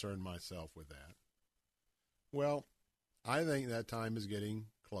to concern myself with that. Well, I think that time is getting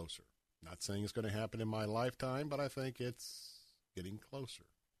closer. Not saying it's going to happen in my lifetime, but I think it's getting closer.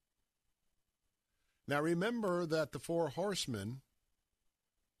 Now, remember that the 4 horsemen,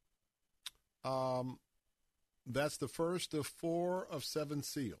 that's the first of 4 of 7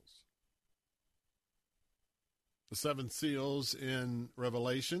 seals. The 7 seals in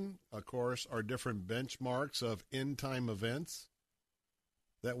Revelation, of course, are different benchmarks of end-time events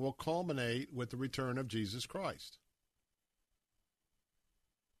that will culminate with the return of Jesus Christ.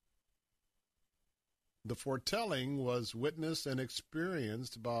 The foretelling was witnessed and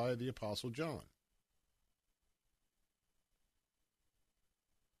experienced by the Apostle John.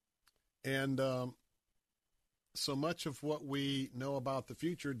 And so much of what we know about the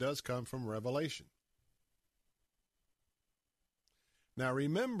future does come from Revelation. Now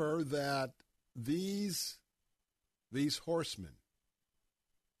remember that these horsemen,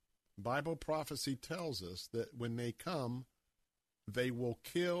 Bible prophecy tells us that when they come, they will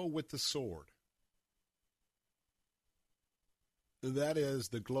kill with the sword. That is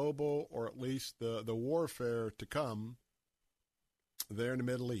the global, or at least the warfare to come there in the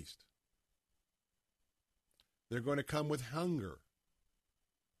Middle East. They're going to come with hunger.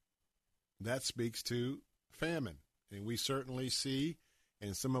 That speaks to famine. And we certainly see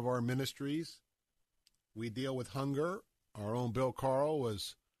in some of our ministries, we deal with hunger. Our own Bill Carl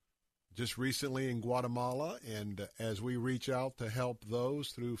was just recently in Guatemala, and as we reach out to help those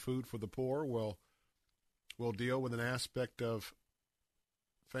through Food for the Poor, we'll deal with an aspect of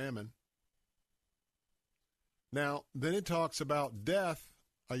famine. Now, then it talks about death.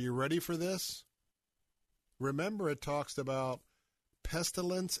 Are you ready for this? Remember, it talks about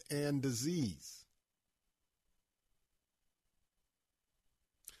pestilence and disease.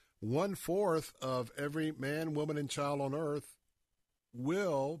 1/4 of every man, woman, and child on earth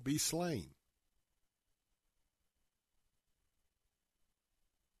will be slain.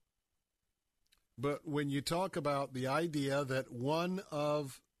 But when you talk about the idea that one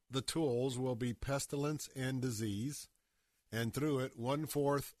of the tools will be pestilence and disease, and through it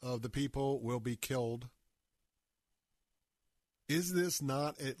 1/4 of the people will be killed, is this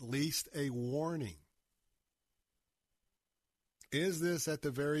not at least a warning? Is this, at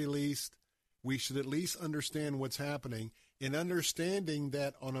the very least, we should at least understand what's happening, in understanding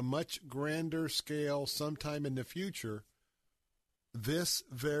that on a much grander scale sometime in the future, this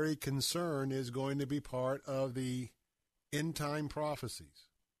very concern is going to be part of the end-time prophecies.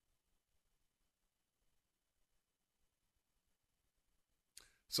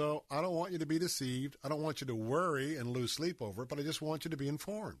 So I don't want you to be deceived. I don't want you to worry and lose sleep over it, but I just want you to be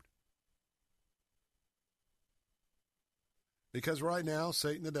informed. Because right now,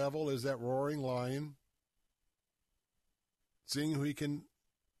 Satan the devil is that roaring lion, seeing who he can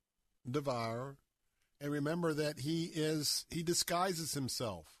devour. And remember that he disguises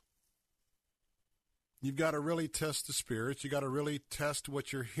himself. You've got to really test the spirits. You've got to really test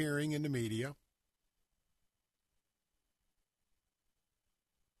what you're hearing in the media.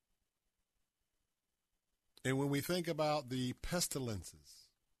 And when we think about the pestilences,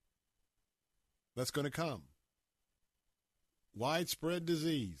 that's going to come. Widespread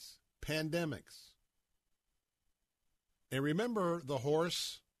disease, pandemics. And remember the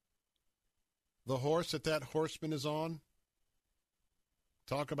horse that horseman is on?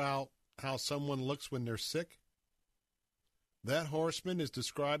 Talk about how someone looks when they're sick. That horseman is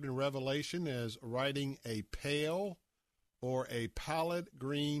described in Revelation as riding a pale or a pallid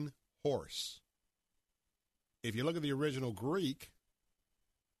green horse. If you look at the original Greek,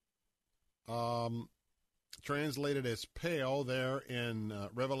 translated as pale there in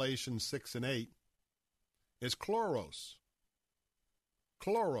Revelation 6 and 8, is chloros.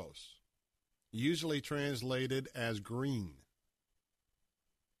 Chloros, usually translated as green.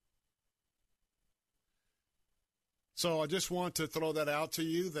 So I just want to throw that out to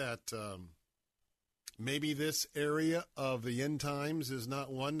you that maybe this area of the end times is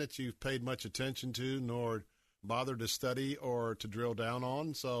not one that you've paid much attention to nor bothered to study or to drill down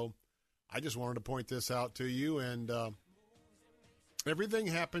on. So I just wanted to point this out to you. And everything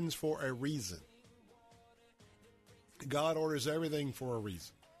happens for a reason. God orders everything for a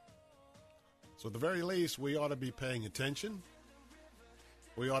reason. So at the very least, we ought to be paying attention.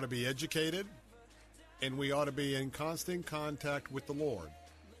 We ought to be educated. And we ought to be in constant contact with the Lord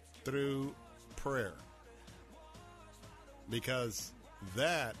through prayer. Because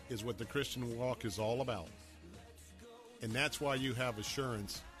that is what the Christian walk is all about. And that's why you have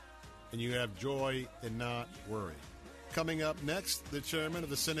assurance and you have joy and not worry. Coming up next, the chairman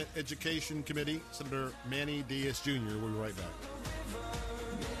of the Senate Education Committee, Senator Manny Diaz Jr. We'll be right back.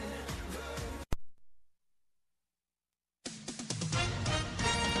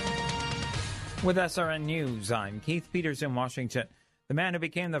 With SRN News, I'm Keith Peters in Washington. The man who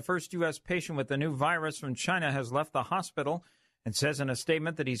became the first U.S. patient with the new virus from China has left the hospital and says in a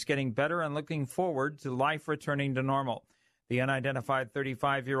statement that he's getting better and looking forward to life returning to normal. The unidentified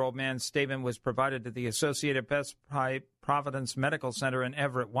 35-year-old man's statement was provided to the Associated Press Providence Medical Center in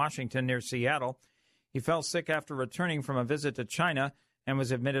Everett, Washington, near Seattle. He fell sick after returning from a visit to China and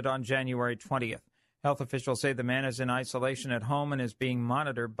was admitted on January 20th. Health officials say the man is in isolation at home and is being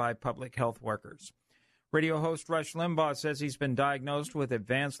monitored by public health workers. Radio host Rush Limbaugh says he's been diagnosed with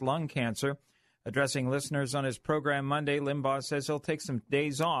advanced lung cancer. Addressing listeners on his program Monday, Limbaugh says he'll take some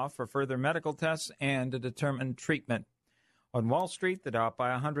days off for further medical tests and to determine treatment. On Wall Street, the Dow up by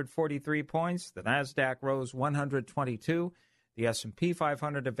 143 points. The Nasdaq rose 122. The S&P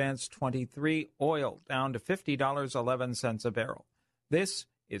 500 advanced 23. Oil down to $50.11 a barrel. This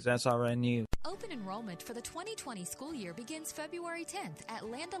is SRN News. Open enrollment for the 2020 school year begins February 10th at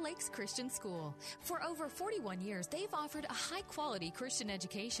Land O'Lakes Christian School. For over 41 years, they've offered a high-quality Christian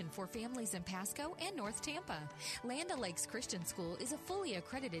education for families in Pasco and North Tampa. Land O'Lakes Christian School is a fully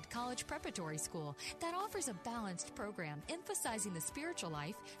accredited college preparatory school that offers a balanced program emphasizing the spiritual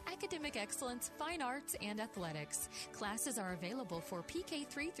life, academic excellence, fine arts, and athletics. Classes are available for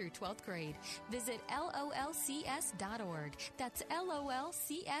PK3 through 12th grade. Visit LOLCS.org. That's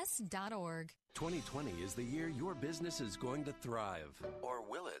LOLCS.org. 2020 is the year your business is going to thrive. Or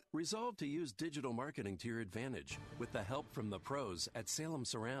will it? Resolve to use digital marketing to your advantage. With the help from the pros at Salem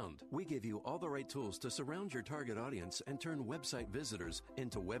Surround, we give you all the right tools to surround your target audience and turn website visitors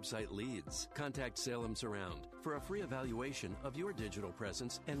into website leads. Contact Salem Surround for a free evaluation of your digital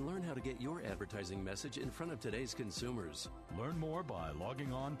presence and learn how to get your advertising message in front of today's consumers. Learn more by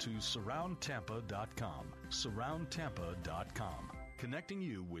logging on to surroundtampa.com. Surroundtampa.com. Connecting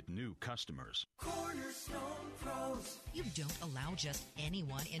you with new customers. Cornerstone Pros. You don't allow just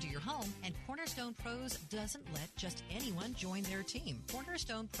anyone into your home, and Cornerstone Pros doesn't let just anyone join their team.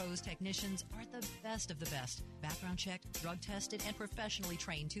 Cornerstone Pros technicians are the best of the best. Background checked, drug tested, and professionally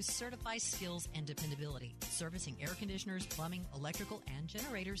trained to certify skills and dependability. Servicing air conditioners, plumbing, electrical, and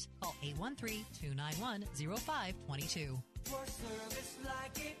generators. Call 813-291-0522. For service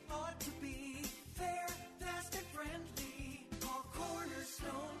like it ought to be, fair, fast, and friendly.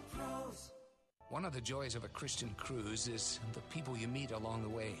 Cornerstone Pros. One of the joys of a Christian cruise is the people you meet along the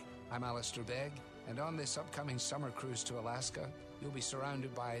way. I'm Alistair Begg, and on this upcoming summer cruise to Alaska, you'll be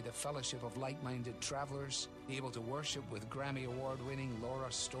surrounded by the fellowship of like-minded travelers, be able to worship with Grammy Award-winning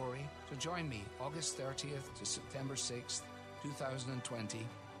Laura Story. So join me August 30th to September 6th, 2020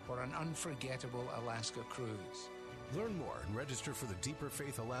 for an unforgettable Alaska cruise. Learn more and register for the Deeper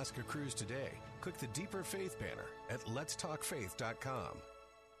Faith Alaska Cruise today. Click the Deeper Faith banner at letstalkfaith.com.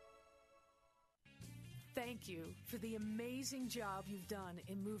 Thank you for the amazing job you've done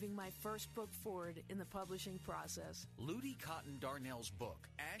in moving my first book forward in the publishing process. Ludi Cotton Darnell's book,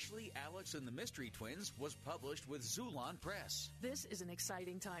 Ashley, Alex, and the Mystery Twins, was published with Zulon Press. This is an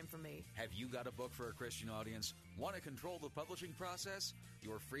exciting time for me. Have you got a book for a Christian audience? Want to control the publishing process?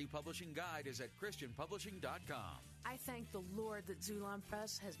 Your free publishing guide is at ChristianPublishing.com. I thank the Lord that Zulon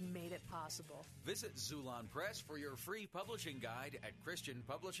Press has made it possible. Visit Zulon Press for your free publishing guide at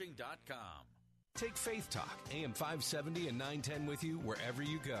ChristianPublishing.com. Take Faith Talk, AM 570 and 910 with you wherever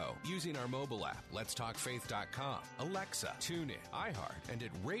you go using our mobile app, letstalkfaith.com, Alexa, TuneIn, iHeart, and at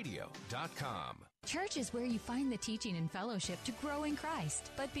radio.com. Church is where you find the teaching and fellowship to grow in Christ.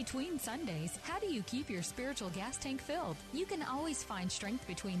 But between Sundays, how do you keep your spiritual gas tank filled? You can always find strength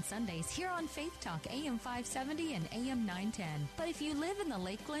between Sundays here on Faith Talk, AM 570 and AM 910. But if you live in the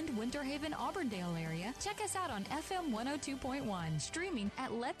Lakeland, Winter Haven, Auburndale area, check us out on FM 102.1, streaming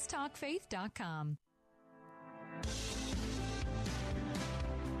at letstalkfaith.com.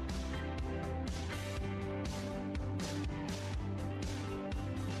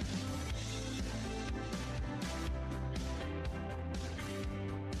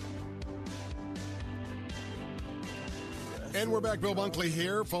 And we're back. Bill Bunkley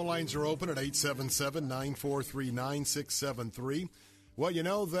here. Phone lines are open at 877-943-9673. Well, you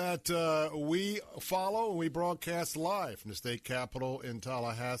know that we follow and we broadcast live from the state capitol in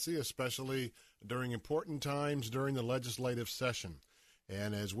Tallahassee, especially during important times during the legislative session.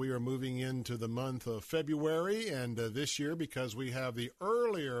 And as we are moving into the month of February, and this year, because we have the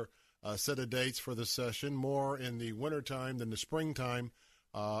earlier set of dates for the session, more in the wintertime than the springtime,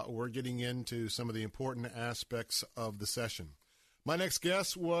 we're getting into some of the important aspects of the session. My next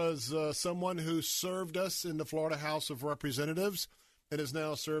guest was someone who served us in the Florida House of Representatives and is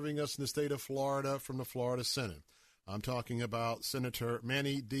now serving us in the state of Florida from the Florida Senate. I'm talking about Senator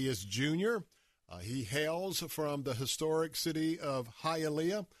Manny Diaz Jr. He hails from the historic city of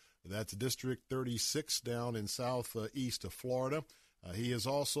Hialeah. That's District 36 down in southeast of Florida. He is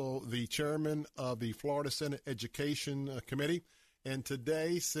also the chairman of the Florida Senate Education Committee. And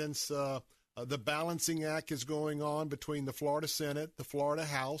today, since the balancing act is going on between the Florida Senate, the Florida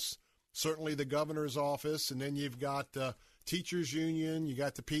House, certainly the governor's office, and then you've got teachers union, you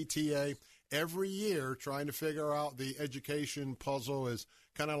got the PTA, every year trying to figure out the education puzzle is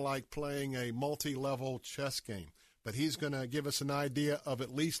kind of like playing a multi-level chess game. But he's going to give us an idea of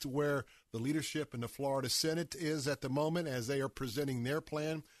at least where the leadership in the Florida Senate is at the moment as they are presenting their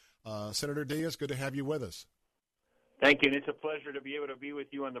plan. Senator Diaz, good to have you with us. Thank you, and it's a pleasure to be able to be with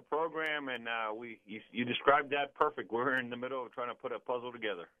you on the program, and you described that perfect. We're in the middle of trying to put a puzzle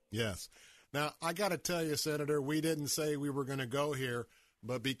together. Yes. Now, I got to tell you, Senator, we didn't say we were going to go here,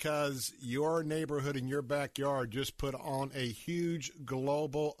 but because your neighborhood and your backyard just put on a huge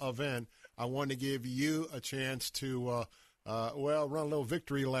global event, I want to give you a chance to, run a little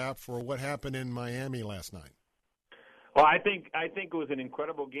victory lap for what happened in Miami last night. Well, I think it was an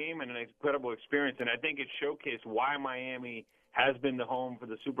incredible game and an incredible experience, and I think it showcased why Miami has been the home for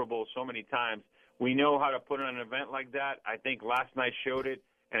the Super Bowl so many times. We know how to put on an event like that. I think last night showed it,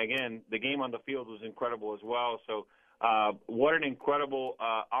 and again, the game on the field was incredible as well. So what an incredible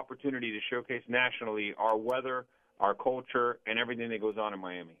opportunity to showcase nationally our weather, our culture, and everything that goes on in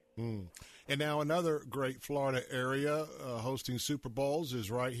Miami. And now another great Florida area hosting Super Bowls is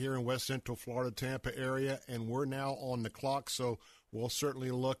right here in West Central Florida, Tampa area, and we're now on the clock, so we'll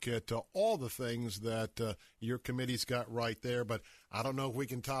certainly look at all the things that your committee's got right there, but I don't know if we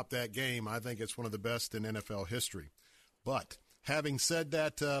can top that game. I think it's one of the best in NFL history. But having said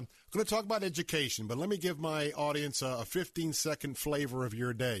that, I'm going to talk about education, but let me give my audience a 15-second flavor of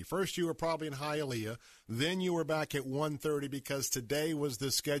your day. First, you were probably in Hialeah. Then you were back at 1:30 because today was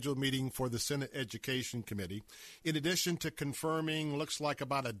the scheduled meeting for the Senate Education Committee. In addition to confirming, looks like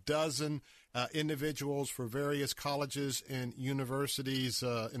about a dozen individuals for various colleges and universities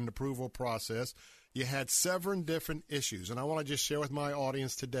in the approval process, you had 7 different issues. And I want to just share with my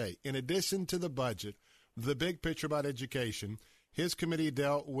audience today, in addition to the budget, the big picture about education, his committee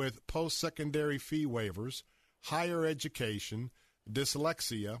dealt with post-secondary fee waivers, higher education,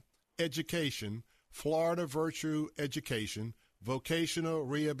 dyslexia, education, Florida Virtue Education, vocational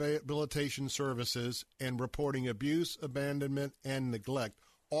rehabilitation services, and reporting abuse, abandonment, and neglect.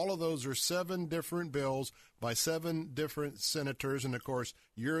 All of those are 7 different bills by 7 different senators, and, of course,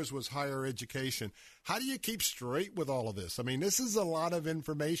 yours was higher education. How do you keep straight with all of this? I mean, this is a lot of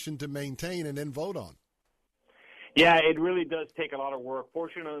information to maintain and then vote on. Yeah, it really does take a lot of work.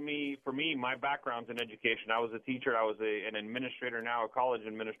 Fortunately, for me, my background's in education. I was a teacher. I was an administrator, now a college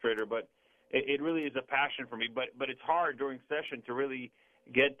administrator. But it really is a passion for me. But it's hard during session to really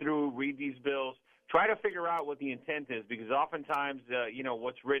get through, read these bills, try to figure out what the intent is, because oftentimes,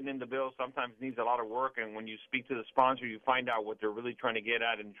 what's written in the bill sometimes needs a lot of work, and when you speak to the sponsor, you find out what they're really trying to get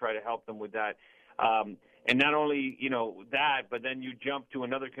at and try to help them with that. And not only, that, but then you jump to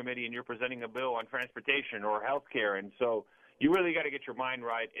another committee and you're presenting a bill on transportation or health care. And so you really got to get your mind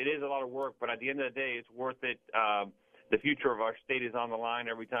right. It is a lot of work, but at the end of the day, it's worth it. The future of our state is on the line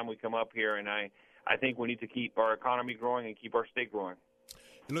every time we come up here, and I think we need to keep our economy growing and keep our state growing.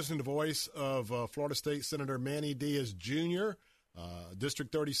 You're listening to the voice of Florida State Senator Manny Diaz Jr.,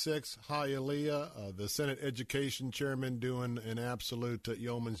 District 36, Hialeah, the Senate Education Chairman, doing an absolute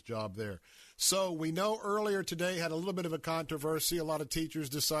yeoman's job there. So we know earlier today had a little bit of a controversy. A lot of teachers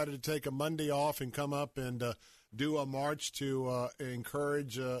decided to take a Monday off and come up and do a march to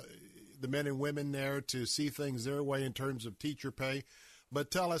encourage the men and women there to see things their way in terms of teacher pay. But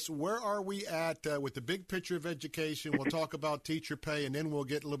tell us, where are we at with the big picture of education? We'll talk about teacher pay, and then we'll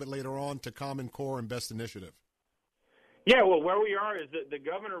get a little bit later on to Common Core and Best Initiative. Yeah, well, where we are is that the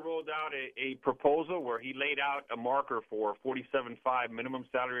governor rolled out a proposal where he laid out a marker for $47.5 minimum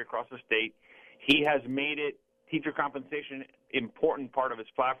salary across the state. He has made it teacher compensation important part of his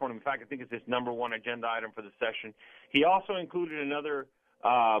platform. In fact, I think it's his number one agenda item for the session. He also included another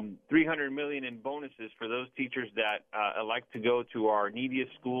 $300 million in bonuses for those teachers that elect to go to our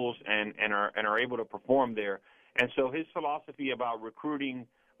neediest schools and are able to perform there. And so his philosophy about recruiting,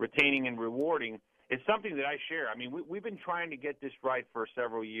 retaining, and rewarding is something that I share. I mean, we've been trying to get this right for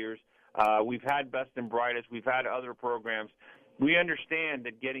several years. We've had Best and Brightest. We've had other programs. We understand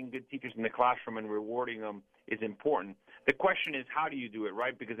that getting good teachers in the classroom and rewarding them is important. The question is, how do you do it,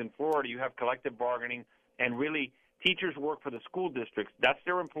 right? Because in Florida, you have collective bargaining, and really teachers work for the school districts. That's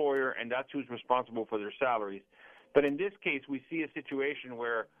their employer, and that's who's responsible for their salaries. But in this case, we see a situation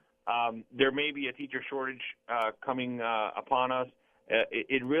where there may be a teacher shortage coming upon us.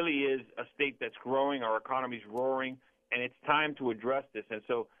 It really is a state that's growing. Our economy's roaring, and it's time to address this. And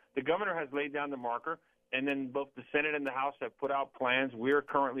so the governor has laid down the marker, and then both the Senate and the House have put out plans. We're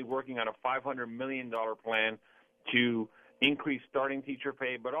currently working on a $500 million plan to increase starting teacher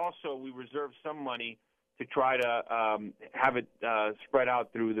pay, but also we reserve some money to try to have it spread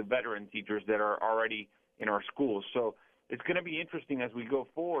out through the veteran teachers that are already in our schools. So it's going to be interesting as we go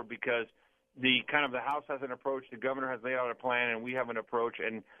forward, because the House has an approach, the governor has laid out a plan, and we have an approach.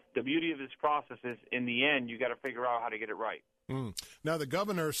 And the beauty of this process is, in the end, you got to figure out how to get it right. Now, the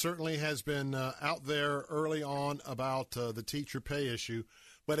governor certainly has been out there early on about the teacher pay issue,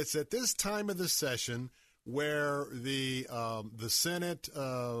 but it's at this time of the session where the Senate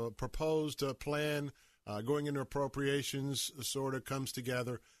proposed plan going into appropriations sort of comes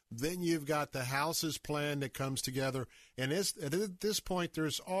together. Then you've got the House's plan that comes together. And at this point,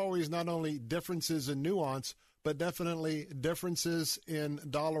 there's always not only differences in nuance, but definitely differences in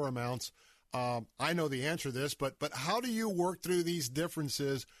dollar amounts. I know the answer to this, but how do you work through these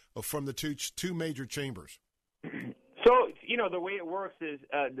differences from the two major chambers? So, the way it works is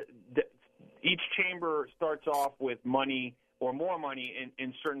each chamber starts off with money or more money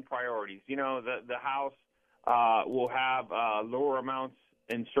in certain priorities. The House will have lower amounts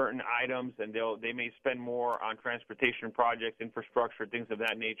in certain items, and they may spend more on transportation projects, infrastructure, things of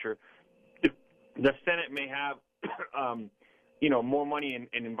that nature. The Senate may have, more money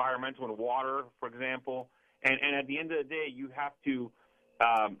in environmental and water, for example. And at the end of the day, you have to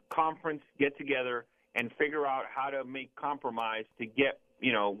conference, get together, and figure out how to make compromise to get,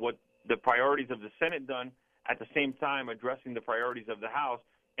 what the priorities of the Senate done, at the same time addressing the priorities of the House,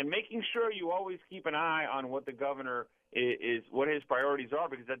 and making sure you always keep an eye on what the governor is, what his priorities are,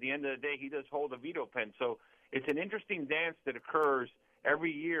 because at the end of the day, he does hold a veto pen. So it's an interesting dance that occurs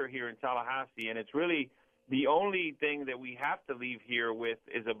every year here in Tallahassee, and it's really the only thing that we have to leave here with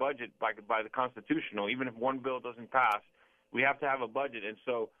is a budget by the constitutional. Even if one bill doesn't pass, we have to have a budget. And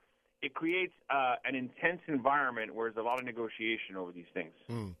so it creates an intense environment where there's a lot of negotiation over these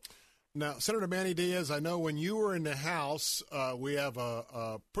things. Now, Senator Manny Diaz, I know when you were in the House, we have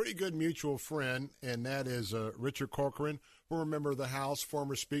a pretty good mutual friend, and that is Richard Corcoran, former member of the House,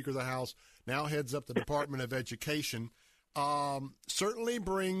 former Speaker of the House, now heads up the Department of Education. Certainly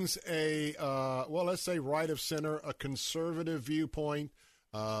brings a, let's say right of center, a conservative viewpoint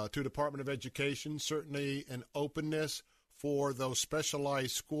to Department of Education, certainly an openness for those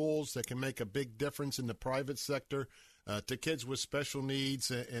specialized schools that can make a big difference in the private sector. To kids with special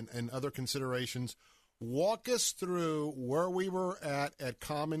needs and other considerations. Walk us through where we were at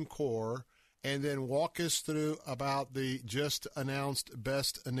Common Core, and then walk us through about the just announced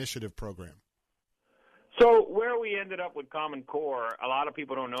Best Initiative program. So where we ended up with Common Core, a lot of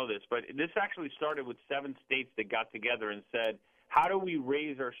people don't know this, but this actually started with 7 states that got together and said, how do we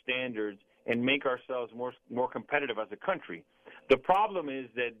raise our standards and make ourselves more competitive as a country? The problem is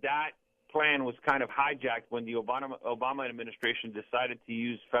that plan was kind of hijacked when the Obama administration decided to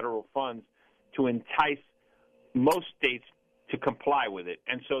use federal funds to entice most states to comply with it.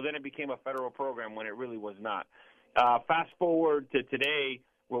 And so then it became a federal program when it really was not. Fast forward to today,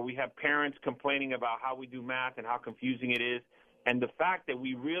 where we have parents complaining about how we do math and how confusing it is, and the fact that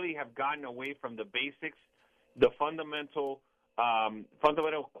we really have gotten away from the basics, the fundamental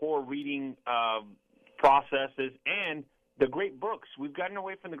core reading processes, and the great books. We've gotten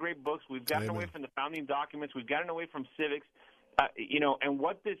away from the great books. We've gotten away from the founding documents. We've gotten away from civics. And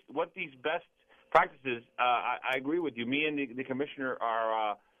what these best practices. I agree with you. Me and the commissioner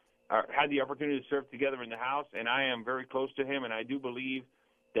had the opportunity to serve together in the House, and I am very close to him. And I do believe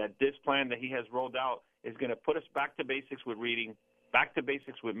that this plan that he has rolled out is going to put us back to basics with reading, back to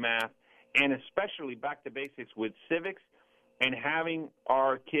basics with math, and especially back to basics with civics, and having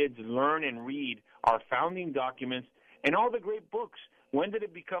our kids learn and read our founding documents and all the great books. When did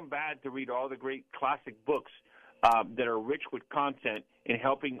it become bad to read all the great classic books that are rich with content in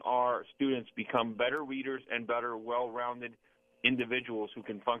helping our students become better readers and better, well-rounded individuals who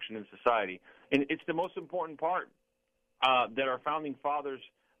can function in society? And it's the most important part that our founding fathers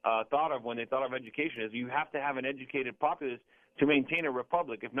thought of when they thought of education, is you have to have an educated populace to maintain a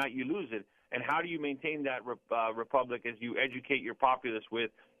republic. If not, you lose it. And how do you maintain that republic? As you educate your populace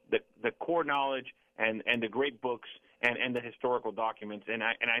with the core knowledge and the great books and the historical documents. And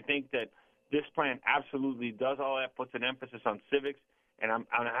I think that this plan absolutely does all that, puts an emphasis on civics, and I'm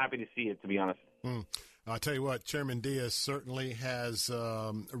happy to see it, to be honest. I'll tell you what, Chairman Diaz certainly has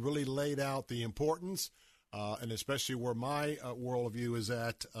really laid out the importance, and especially where my worldview is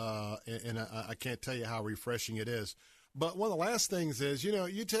at, and I can't tell you how refreshing it is. But one of the last things is,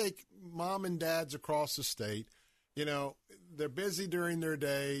 you take mom and dads across the state, they're busy during their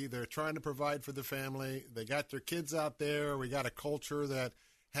day. They're trying to provide for the family. They got their kids out there. We got a culture that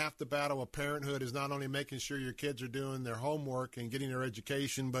half the battle of parenthood is not only making sure your kids are doing their homework and getting their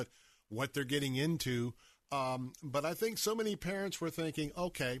education, but what they're getting into. But I think so many parents were thinking,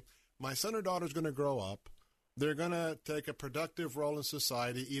 okay, my son or daughter is going to grow up. They're going to take a productive role in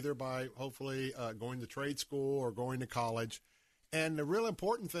society, either by hopefully going to trade school or going to college. And the real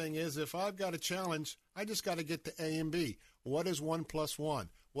important thing is, if I've got a challenge, I just got to get to A and B. What is 1 + 1?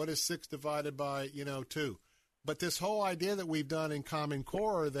 What is 6 divided by, 2? But this whole idea that we've done in Common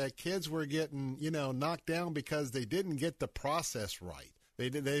Core, that kids were getting, knocked down because they didn't get the process right.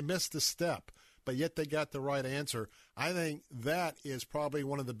 They missed the step, but yet they got the right answer. I think that is probably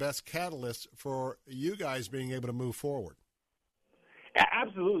one of the best catalysts for you guys being able to move forward.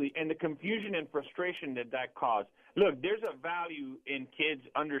 Absolutely, and the confusion and frustration that caused. Look, there's a value in kids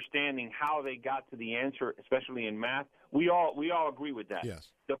understanding how they got to the answer, especially in math. We all agree with that. Yes.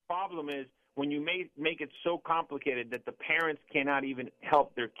 The problem is when you make it so complicated that the parents cannot even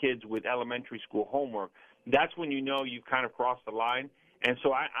help their kids with elementary school homework. That's when you've kind of crossed the line. And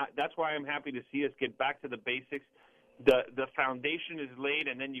so that's why I'm happy to see us get back to the basics. The foundation is laid,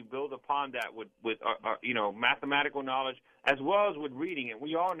 and then you build upon that with mathematical knowledge as well as with reading. And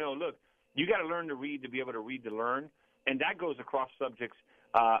we all know, look, you got to learn to read to be able to read to learn, and that goes across subjects.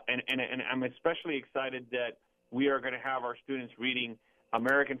 And I'm especially excited that we are going to have our students reading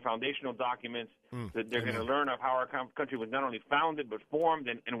American foundational documents, that they're going to learn of how our country was not only founded but formed,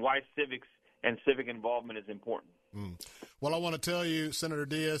 and why civics and civic involvement is important. Well, I want to tell you, Senator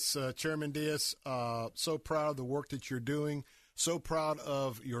Diaz, Chairman Diaz, so proud of the work that you're doing, so proud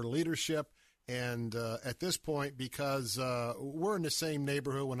of your leadership. And at this point, because we're in the same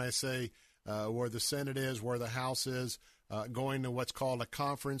neighborhood when I say where the Senate is, where the House is, going to what's called a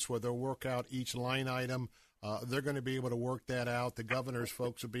conference where they'll work out each line item. They're going to be able to work that out. The governor's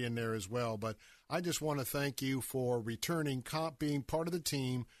folks will be in there as well. But I just want to thank you for returning, being part of the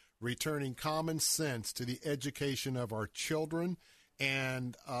team, returning common sense to the education of our children,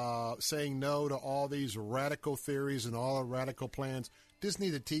 and saying no to all these radical theories and all the radical plans. Just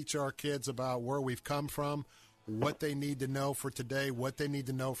need to teach our kids about where we've come from, what they need to know for today, what they need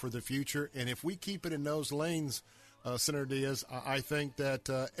to know for the future. And if we keep it in those lanes, Senator Diaz, I think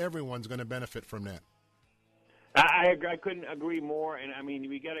that everyone's going to benefit from that. I couldn't agree more. And I mean,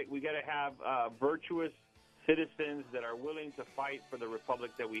 we got to have virtuous citizens that are willing to fight for the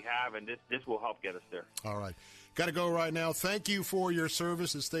republic that we have, and this will help get us there. All right. Got to go right now. Thank you for your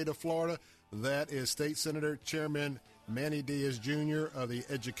service in the state of Florida. That is State Senator Chairman Manny Diaz Jr. of the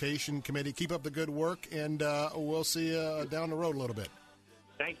Education Committee. Keep up the good work, and we'll see you down the road a little bit.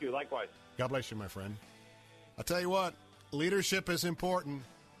 Thank you. Likewise. God bless you, my friend. I'll tell you what, leadership is important.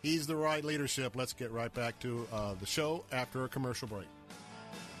 He's the right leadership. Let's get right back to the show after a commercial break.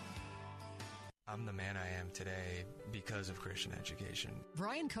 I'm the man I am today because of Christian education.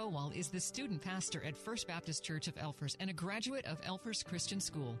 Brian Kowal is the student pastor at First Baptist Church of Elfers and a graduate of Elfers Christian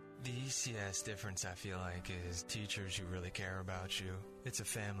School. The ECS difference, I feel like, is teachers who really care about you. It's a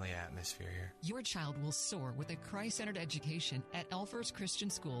family atmosphere here. Your child will soar with a Christ-centered education at Elfers Christian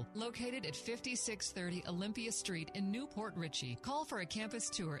School, located at 5630 Olympia Street in Newport Richey. Call for a campus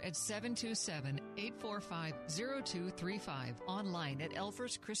tour at 727-845-0235. Online at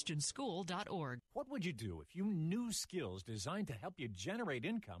elferschristianschool.org. What would you do if you knew skills designed to help you generate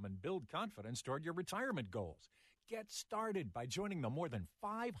income and build confidence toward your retirement goals? Get started by joining the more than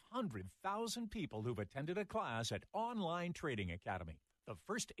 500,000 people who've attended a class at Online Trading Academy. The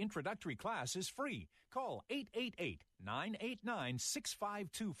first introductory class is free. Call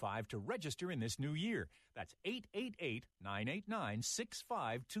 888-989-6525 to register in this new year. That's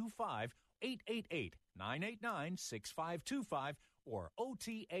 888-989-6525, 888-989-6525, or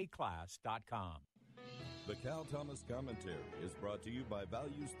otaclass.com. The Cal Thomas Commentary is brought to you by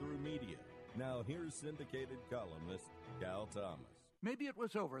Values Through Media. Now here's syndicated columnist Cal Thomas. Maybe it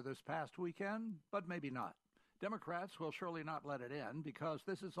was over this past weekend, but maybe not. Democrats will surely not let it end because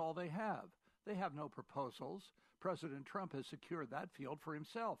this is all they have. They have no proposals. President Trump has secured that field for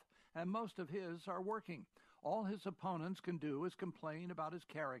himself, and most of his are working. All his opponents can do is complain about his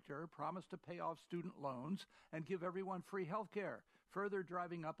character, promise to pay off student loans, and give everyone free health care, further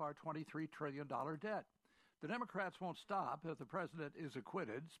driving up our $23 trillion debt. The Democrats won't stop if the president is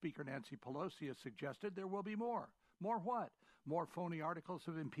acquitted. Speaker Nancy Pelosi has suggested there will be more. More what? More phony articles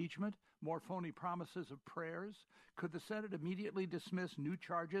of impeachment? More phony promises of prayers? Could the Senate immediately dismiss new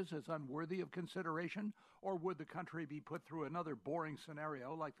charges as unworthy of consideration? Or would the country be put through another boring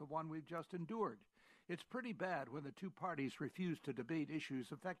scenario like the one we've just endured? It's pretty bad when the two parties refuse to debate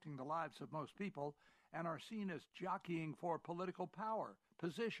issues affecting the lives of most people and are seen as jockeying for political power,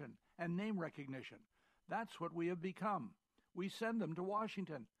 position, and name recognition. That's what we have become. We send them to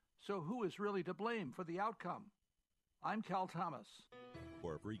Washington. So who is really to blame for the outcome? I'm Cal Thomas.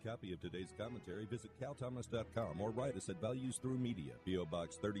 For a free copy of today's commentary, visit calthomas.com or write us at Values Through Media, P.O.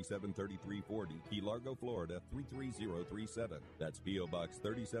 Box 373340, Key Largo, Florida 33037. That's P.O. Box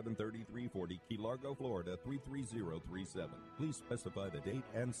 373340, Key Largo, Florida 33037. Please specify the date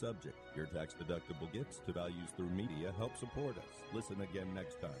and subject. Your tax-deductible gifts to Values Through Media help support us. Listen again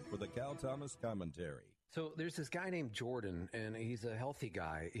next time for the Cal Thomas Commentary. So there's this guy named Jordan, and he's a healthy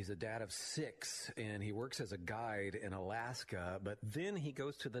guy. He's a dad of 6, and he works as a guide in Alaska. But then he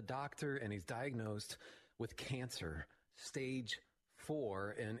goes to the doctor, and he's diagnosed with cancer, stage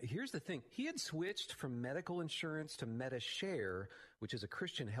 4. And here's the thing. He had switched from medical insurance to MediShare, which is a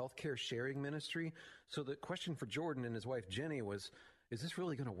Christian healthcare sharing ministry. So the question for Jordan and his wife Jenny was, is this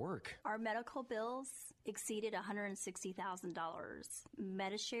really going to work? Our medical bills exceeded $160,000.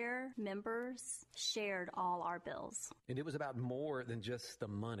 MediShare members shared all our bills. And it was about more than just the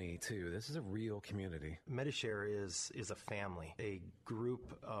money, too. This is a real community. MediShare is a family, a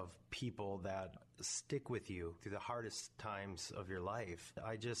group of people that stick with you through the hardest times of your life.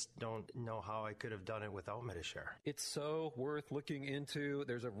 I just don't know how I could have done it without MediShare. It's so worth looking into.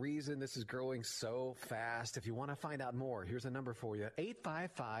 There's a reason this is growing so fast. If you want to find out more, here's a number for you.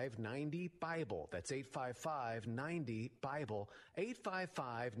 855-90-BIBLE. That's 855-90-BIBLE.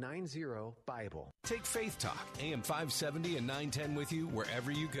 855-90-BIBLE. Take Faith Talk, AM 570 and 910 with you wherever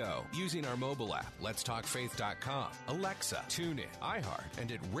you go. Using our mobile app, letstalkfaith.com, Alexa, TuneIn, iHeart,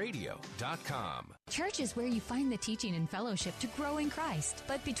 and at radio.com. Church is where you find the teaching and fellowship to grow in Christ.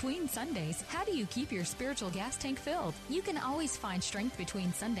 But between Sundays, how do you keep your spiritual gas tank filled? You can always find strength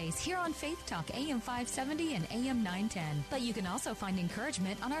between Sundays here on Faith Talk, AM 570 and AM 910. But you can also find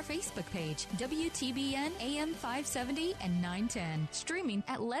encouragement on our Facebook page, WTBN AM 570 and 910. Streaming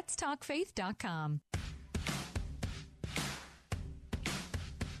at letstalkfaith.com.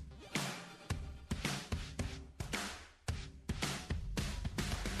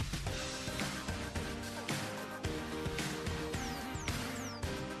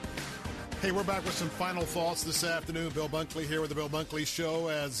 Hey, we're back with some final thoughts this afternoon. Bill Bunkley here with the Bill Bunkley Show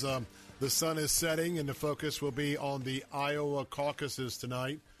as the sun is setting, and the focus will be on the Iowa caucuses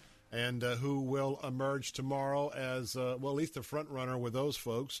tonight and who will emerge tomorrow as, well, at least the front runner with those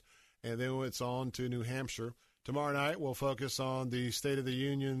folks. And then it's on to New Hampshire. Tomorrow night, we'll focus on the State of the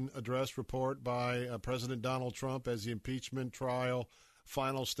Union address report by President Donald Trump as the impeachment trial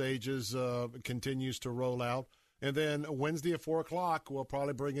final stages continues to roll out. And then Wednesday at 4 o'clock, we'll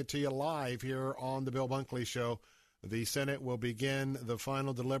probably bring it to you live here on the Bill Bunkley Show. The Senate will begin the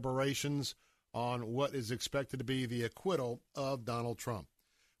final deliberations on what is expected to be the acquittal of Donald Trump.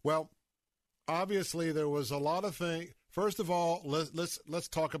 Well, obviously there was a lot of things. First of all, let's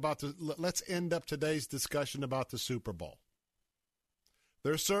talk about let's end up today's discussion about the Super Bowl.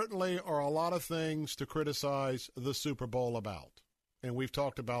 There certainly are a lot of things to criticize the Super Bowl about, and we've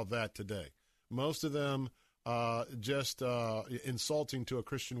talked about that today. Most of them just insulting to a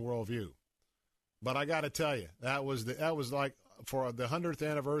Christian worldview. But I got to tell you, that was like for the 100th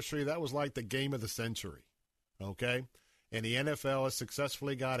anniversary. That was like the game of the century. Okay, and the NFL has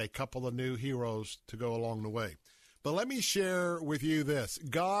successfully got a couple of new heroes to go along the way. But let me share with you this: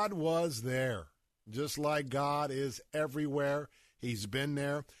 God was there, just like God is everywhere. He's been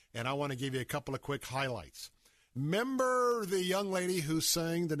there, and I want to give you a couple of quick highlights. Remember the young lady who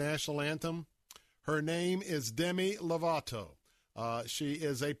sang the national anthem? Her name is Demi Lovato. She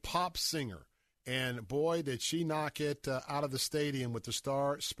is a pop singer, and boy, did she knock it out of the stadium with the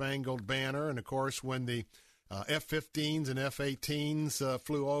Star-Spangled Banner. And, of course, when the F-15s and F-18s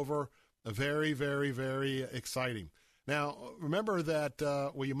flew over, very, very, very exciting. Now, remember that,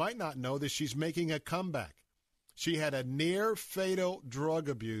 you might not know that she's making a comeback. She had a near-fatal drug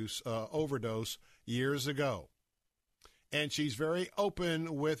abuse overdose years ago. And she's very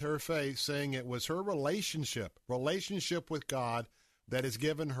open with her faith, saying it was her relationship with God that has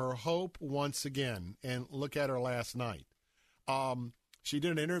given her hope once again. And look at her last night. She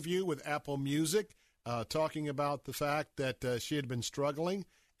did an interview with Apple Music talking about the fact that she had been struggling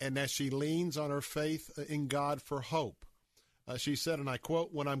and that she leans on her faith in God for hope. She said, and I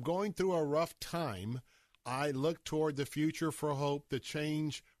quote, "When I'm going through a rough time, I look toward the future for hope to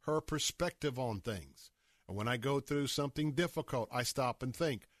change her perspective on things. And when I go through something difficult, I stop and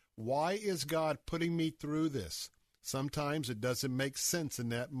think, why is God putting me through this? Sometimes it doesn't make sense in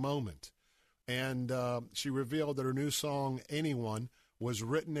that moment." And she revealed that her new song, "Anyone," was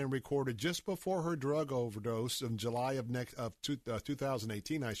written and recorded just before her drug overdose in July of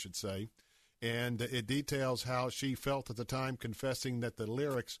 2018, I should say. And it details how she felt at the time, confessing that the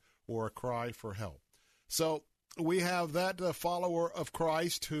lyrics were a cry for help. So we have that follower of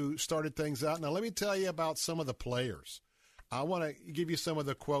Christ who started things out. Now, let me tell you about some of the players. I want to give you some of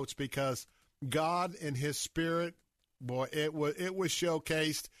the quotes because God and his Spirit, boy, it was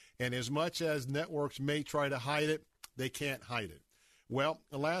showcased. And as much as networks may try to hide it, they can't hide it. Well,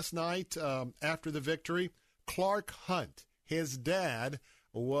 last night after the victory, Clark Hunt, his dad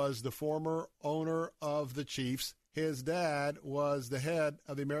was the former owner of the Chiefs. His dad was the head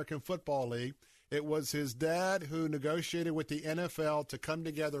of the American Football League. It was his dad who negotiated with the NFL to come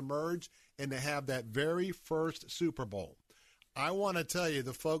together, merge, and to have that very first Super Bowl. I want to tell you,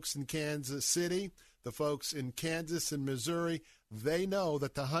 the folks in Kansas City, the folks in Kansas and Missouri, they know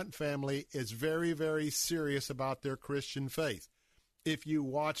that the Hunt family is very, very serious about their Christian faith. If you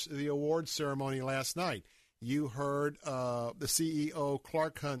watched the awards ceremony last night, you heard the CEO,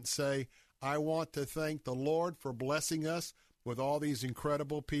 Clark Hunt, say, "I want to thank the Lord for blessing us with all these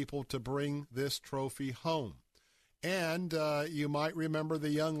incredible people to bring this trophy home." And you might remember the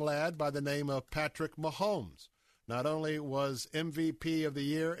young lad by the name of Patrick Mahomes. Not only was MVP of the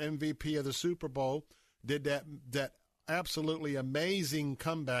year, MVP of the Super Bowl, did that absolutely amazing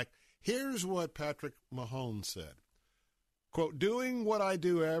comeback. Here's what Patrick Mahomes said. Quote, "Doing what I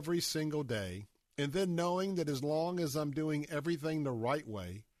do every single day, and then knowing that as long as I'm doing everything the right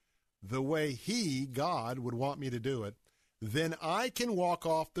way, the way God, would want me to do it, then I can walk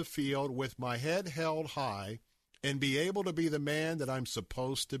off the field with my head held high and be able to be the man that I'm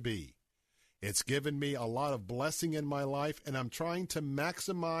supposed to be. It's given me a lot of blessing in my life, and I'm trying to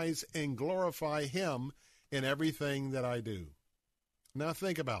maximize and glorify him in everything that I do." Now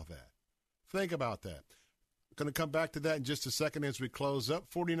think about that. Think about that. Going to come back to that in just a second as we close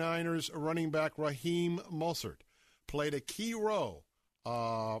up. 49ers running back Raheem Mostert played a key role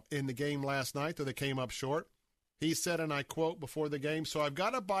in the game last night, though they came up short. He said, and I quote before the game, "So I've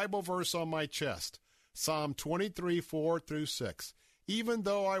got a Bible verse on my chest, Psalm 23, 4-6. Even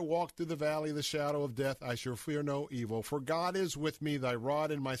though I walk through the valley of the shadow of death, I shall fear no evil. For God is with me, thy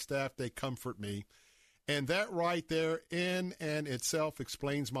rod and my staff, they comfort me." And that right there in and itself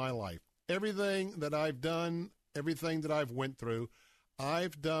explains my life. Everything that I've done, everything that I've went through,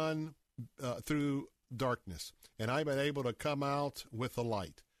 I've done through darkness. And I've been able to come out with the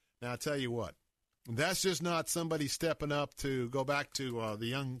light. Now, I'll tell you what. That's just not somebody stepping up to go back to the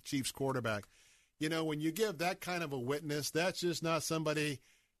young Chiefs quarterback. You know, when you give that kind of a witness, that's just not somebody,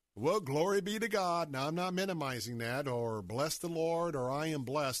 well, glory be to God. Now, I'm not minimizing that, or bless the Lord, or I am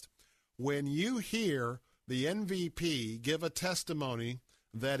blessed. When you hear the MVP give a testimony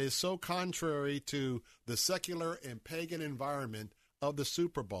that is so contrary to the secular and pagan environment, of the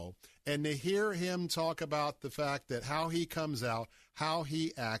Super Bowl, and to hear him talk about the fact that how he comes out, how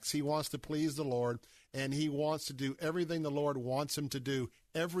he acts, he wants to please the Lord, and he wants to do everything the Lord wants him to do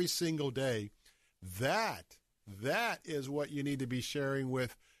every single day, that is what you need to be sharing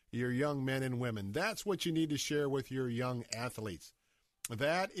with your young men and women. That's what you need to share with your young athletes.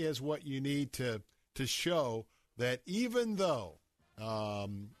 That is what you need to show that even though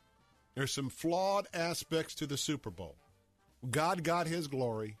there's some flawed aspects to the Super Bowl, God got his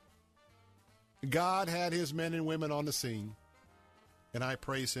glory. God had his men and women on the scene, and I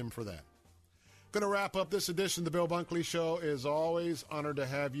praise him for that. Going to wrap up this edition of the Bill Bunkley Show. As always, honored to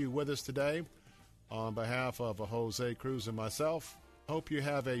have you with us today. On behalf of Jose Cruz and myself, hope you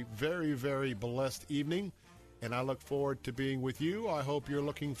have a very, very blessed evening, and I look forward to being with you. I hope you're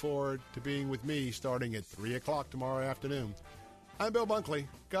looking forward to being with me starting at 3 o'clock tomorrow afternoon. I'm Bill Bunkley.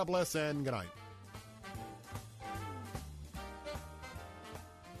 God bless and good night.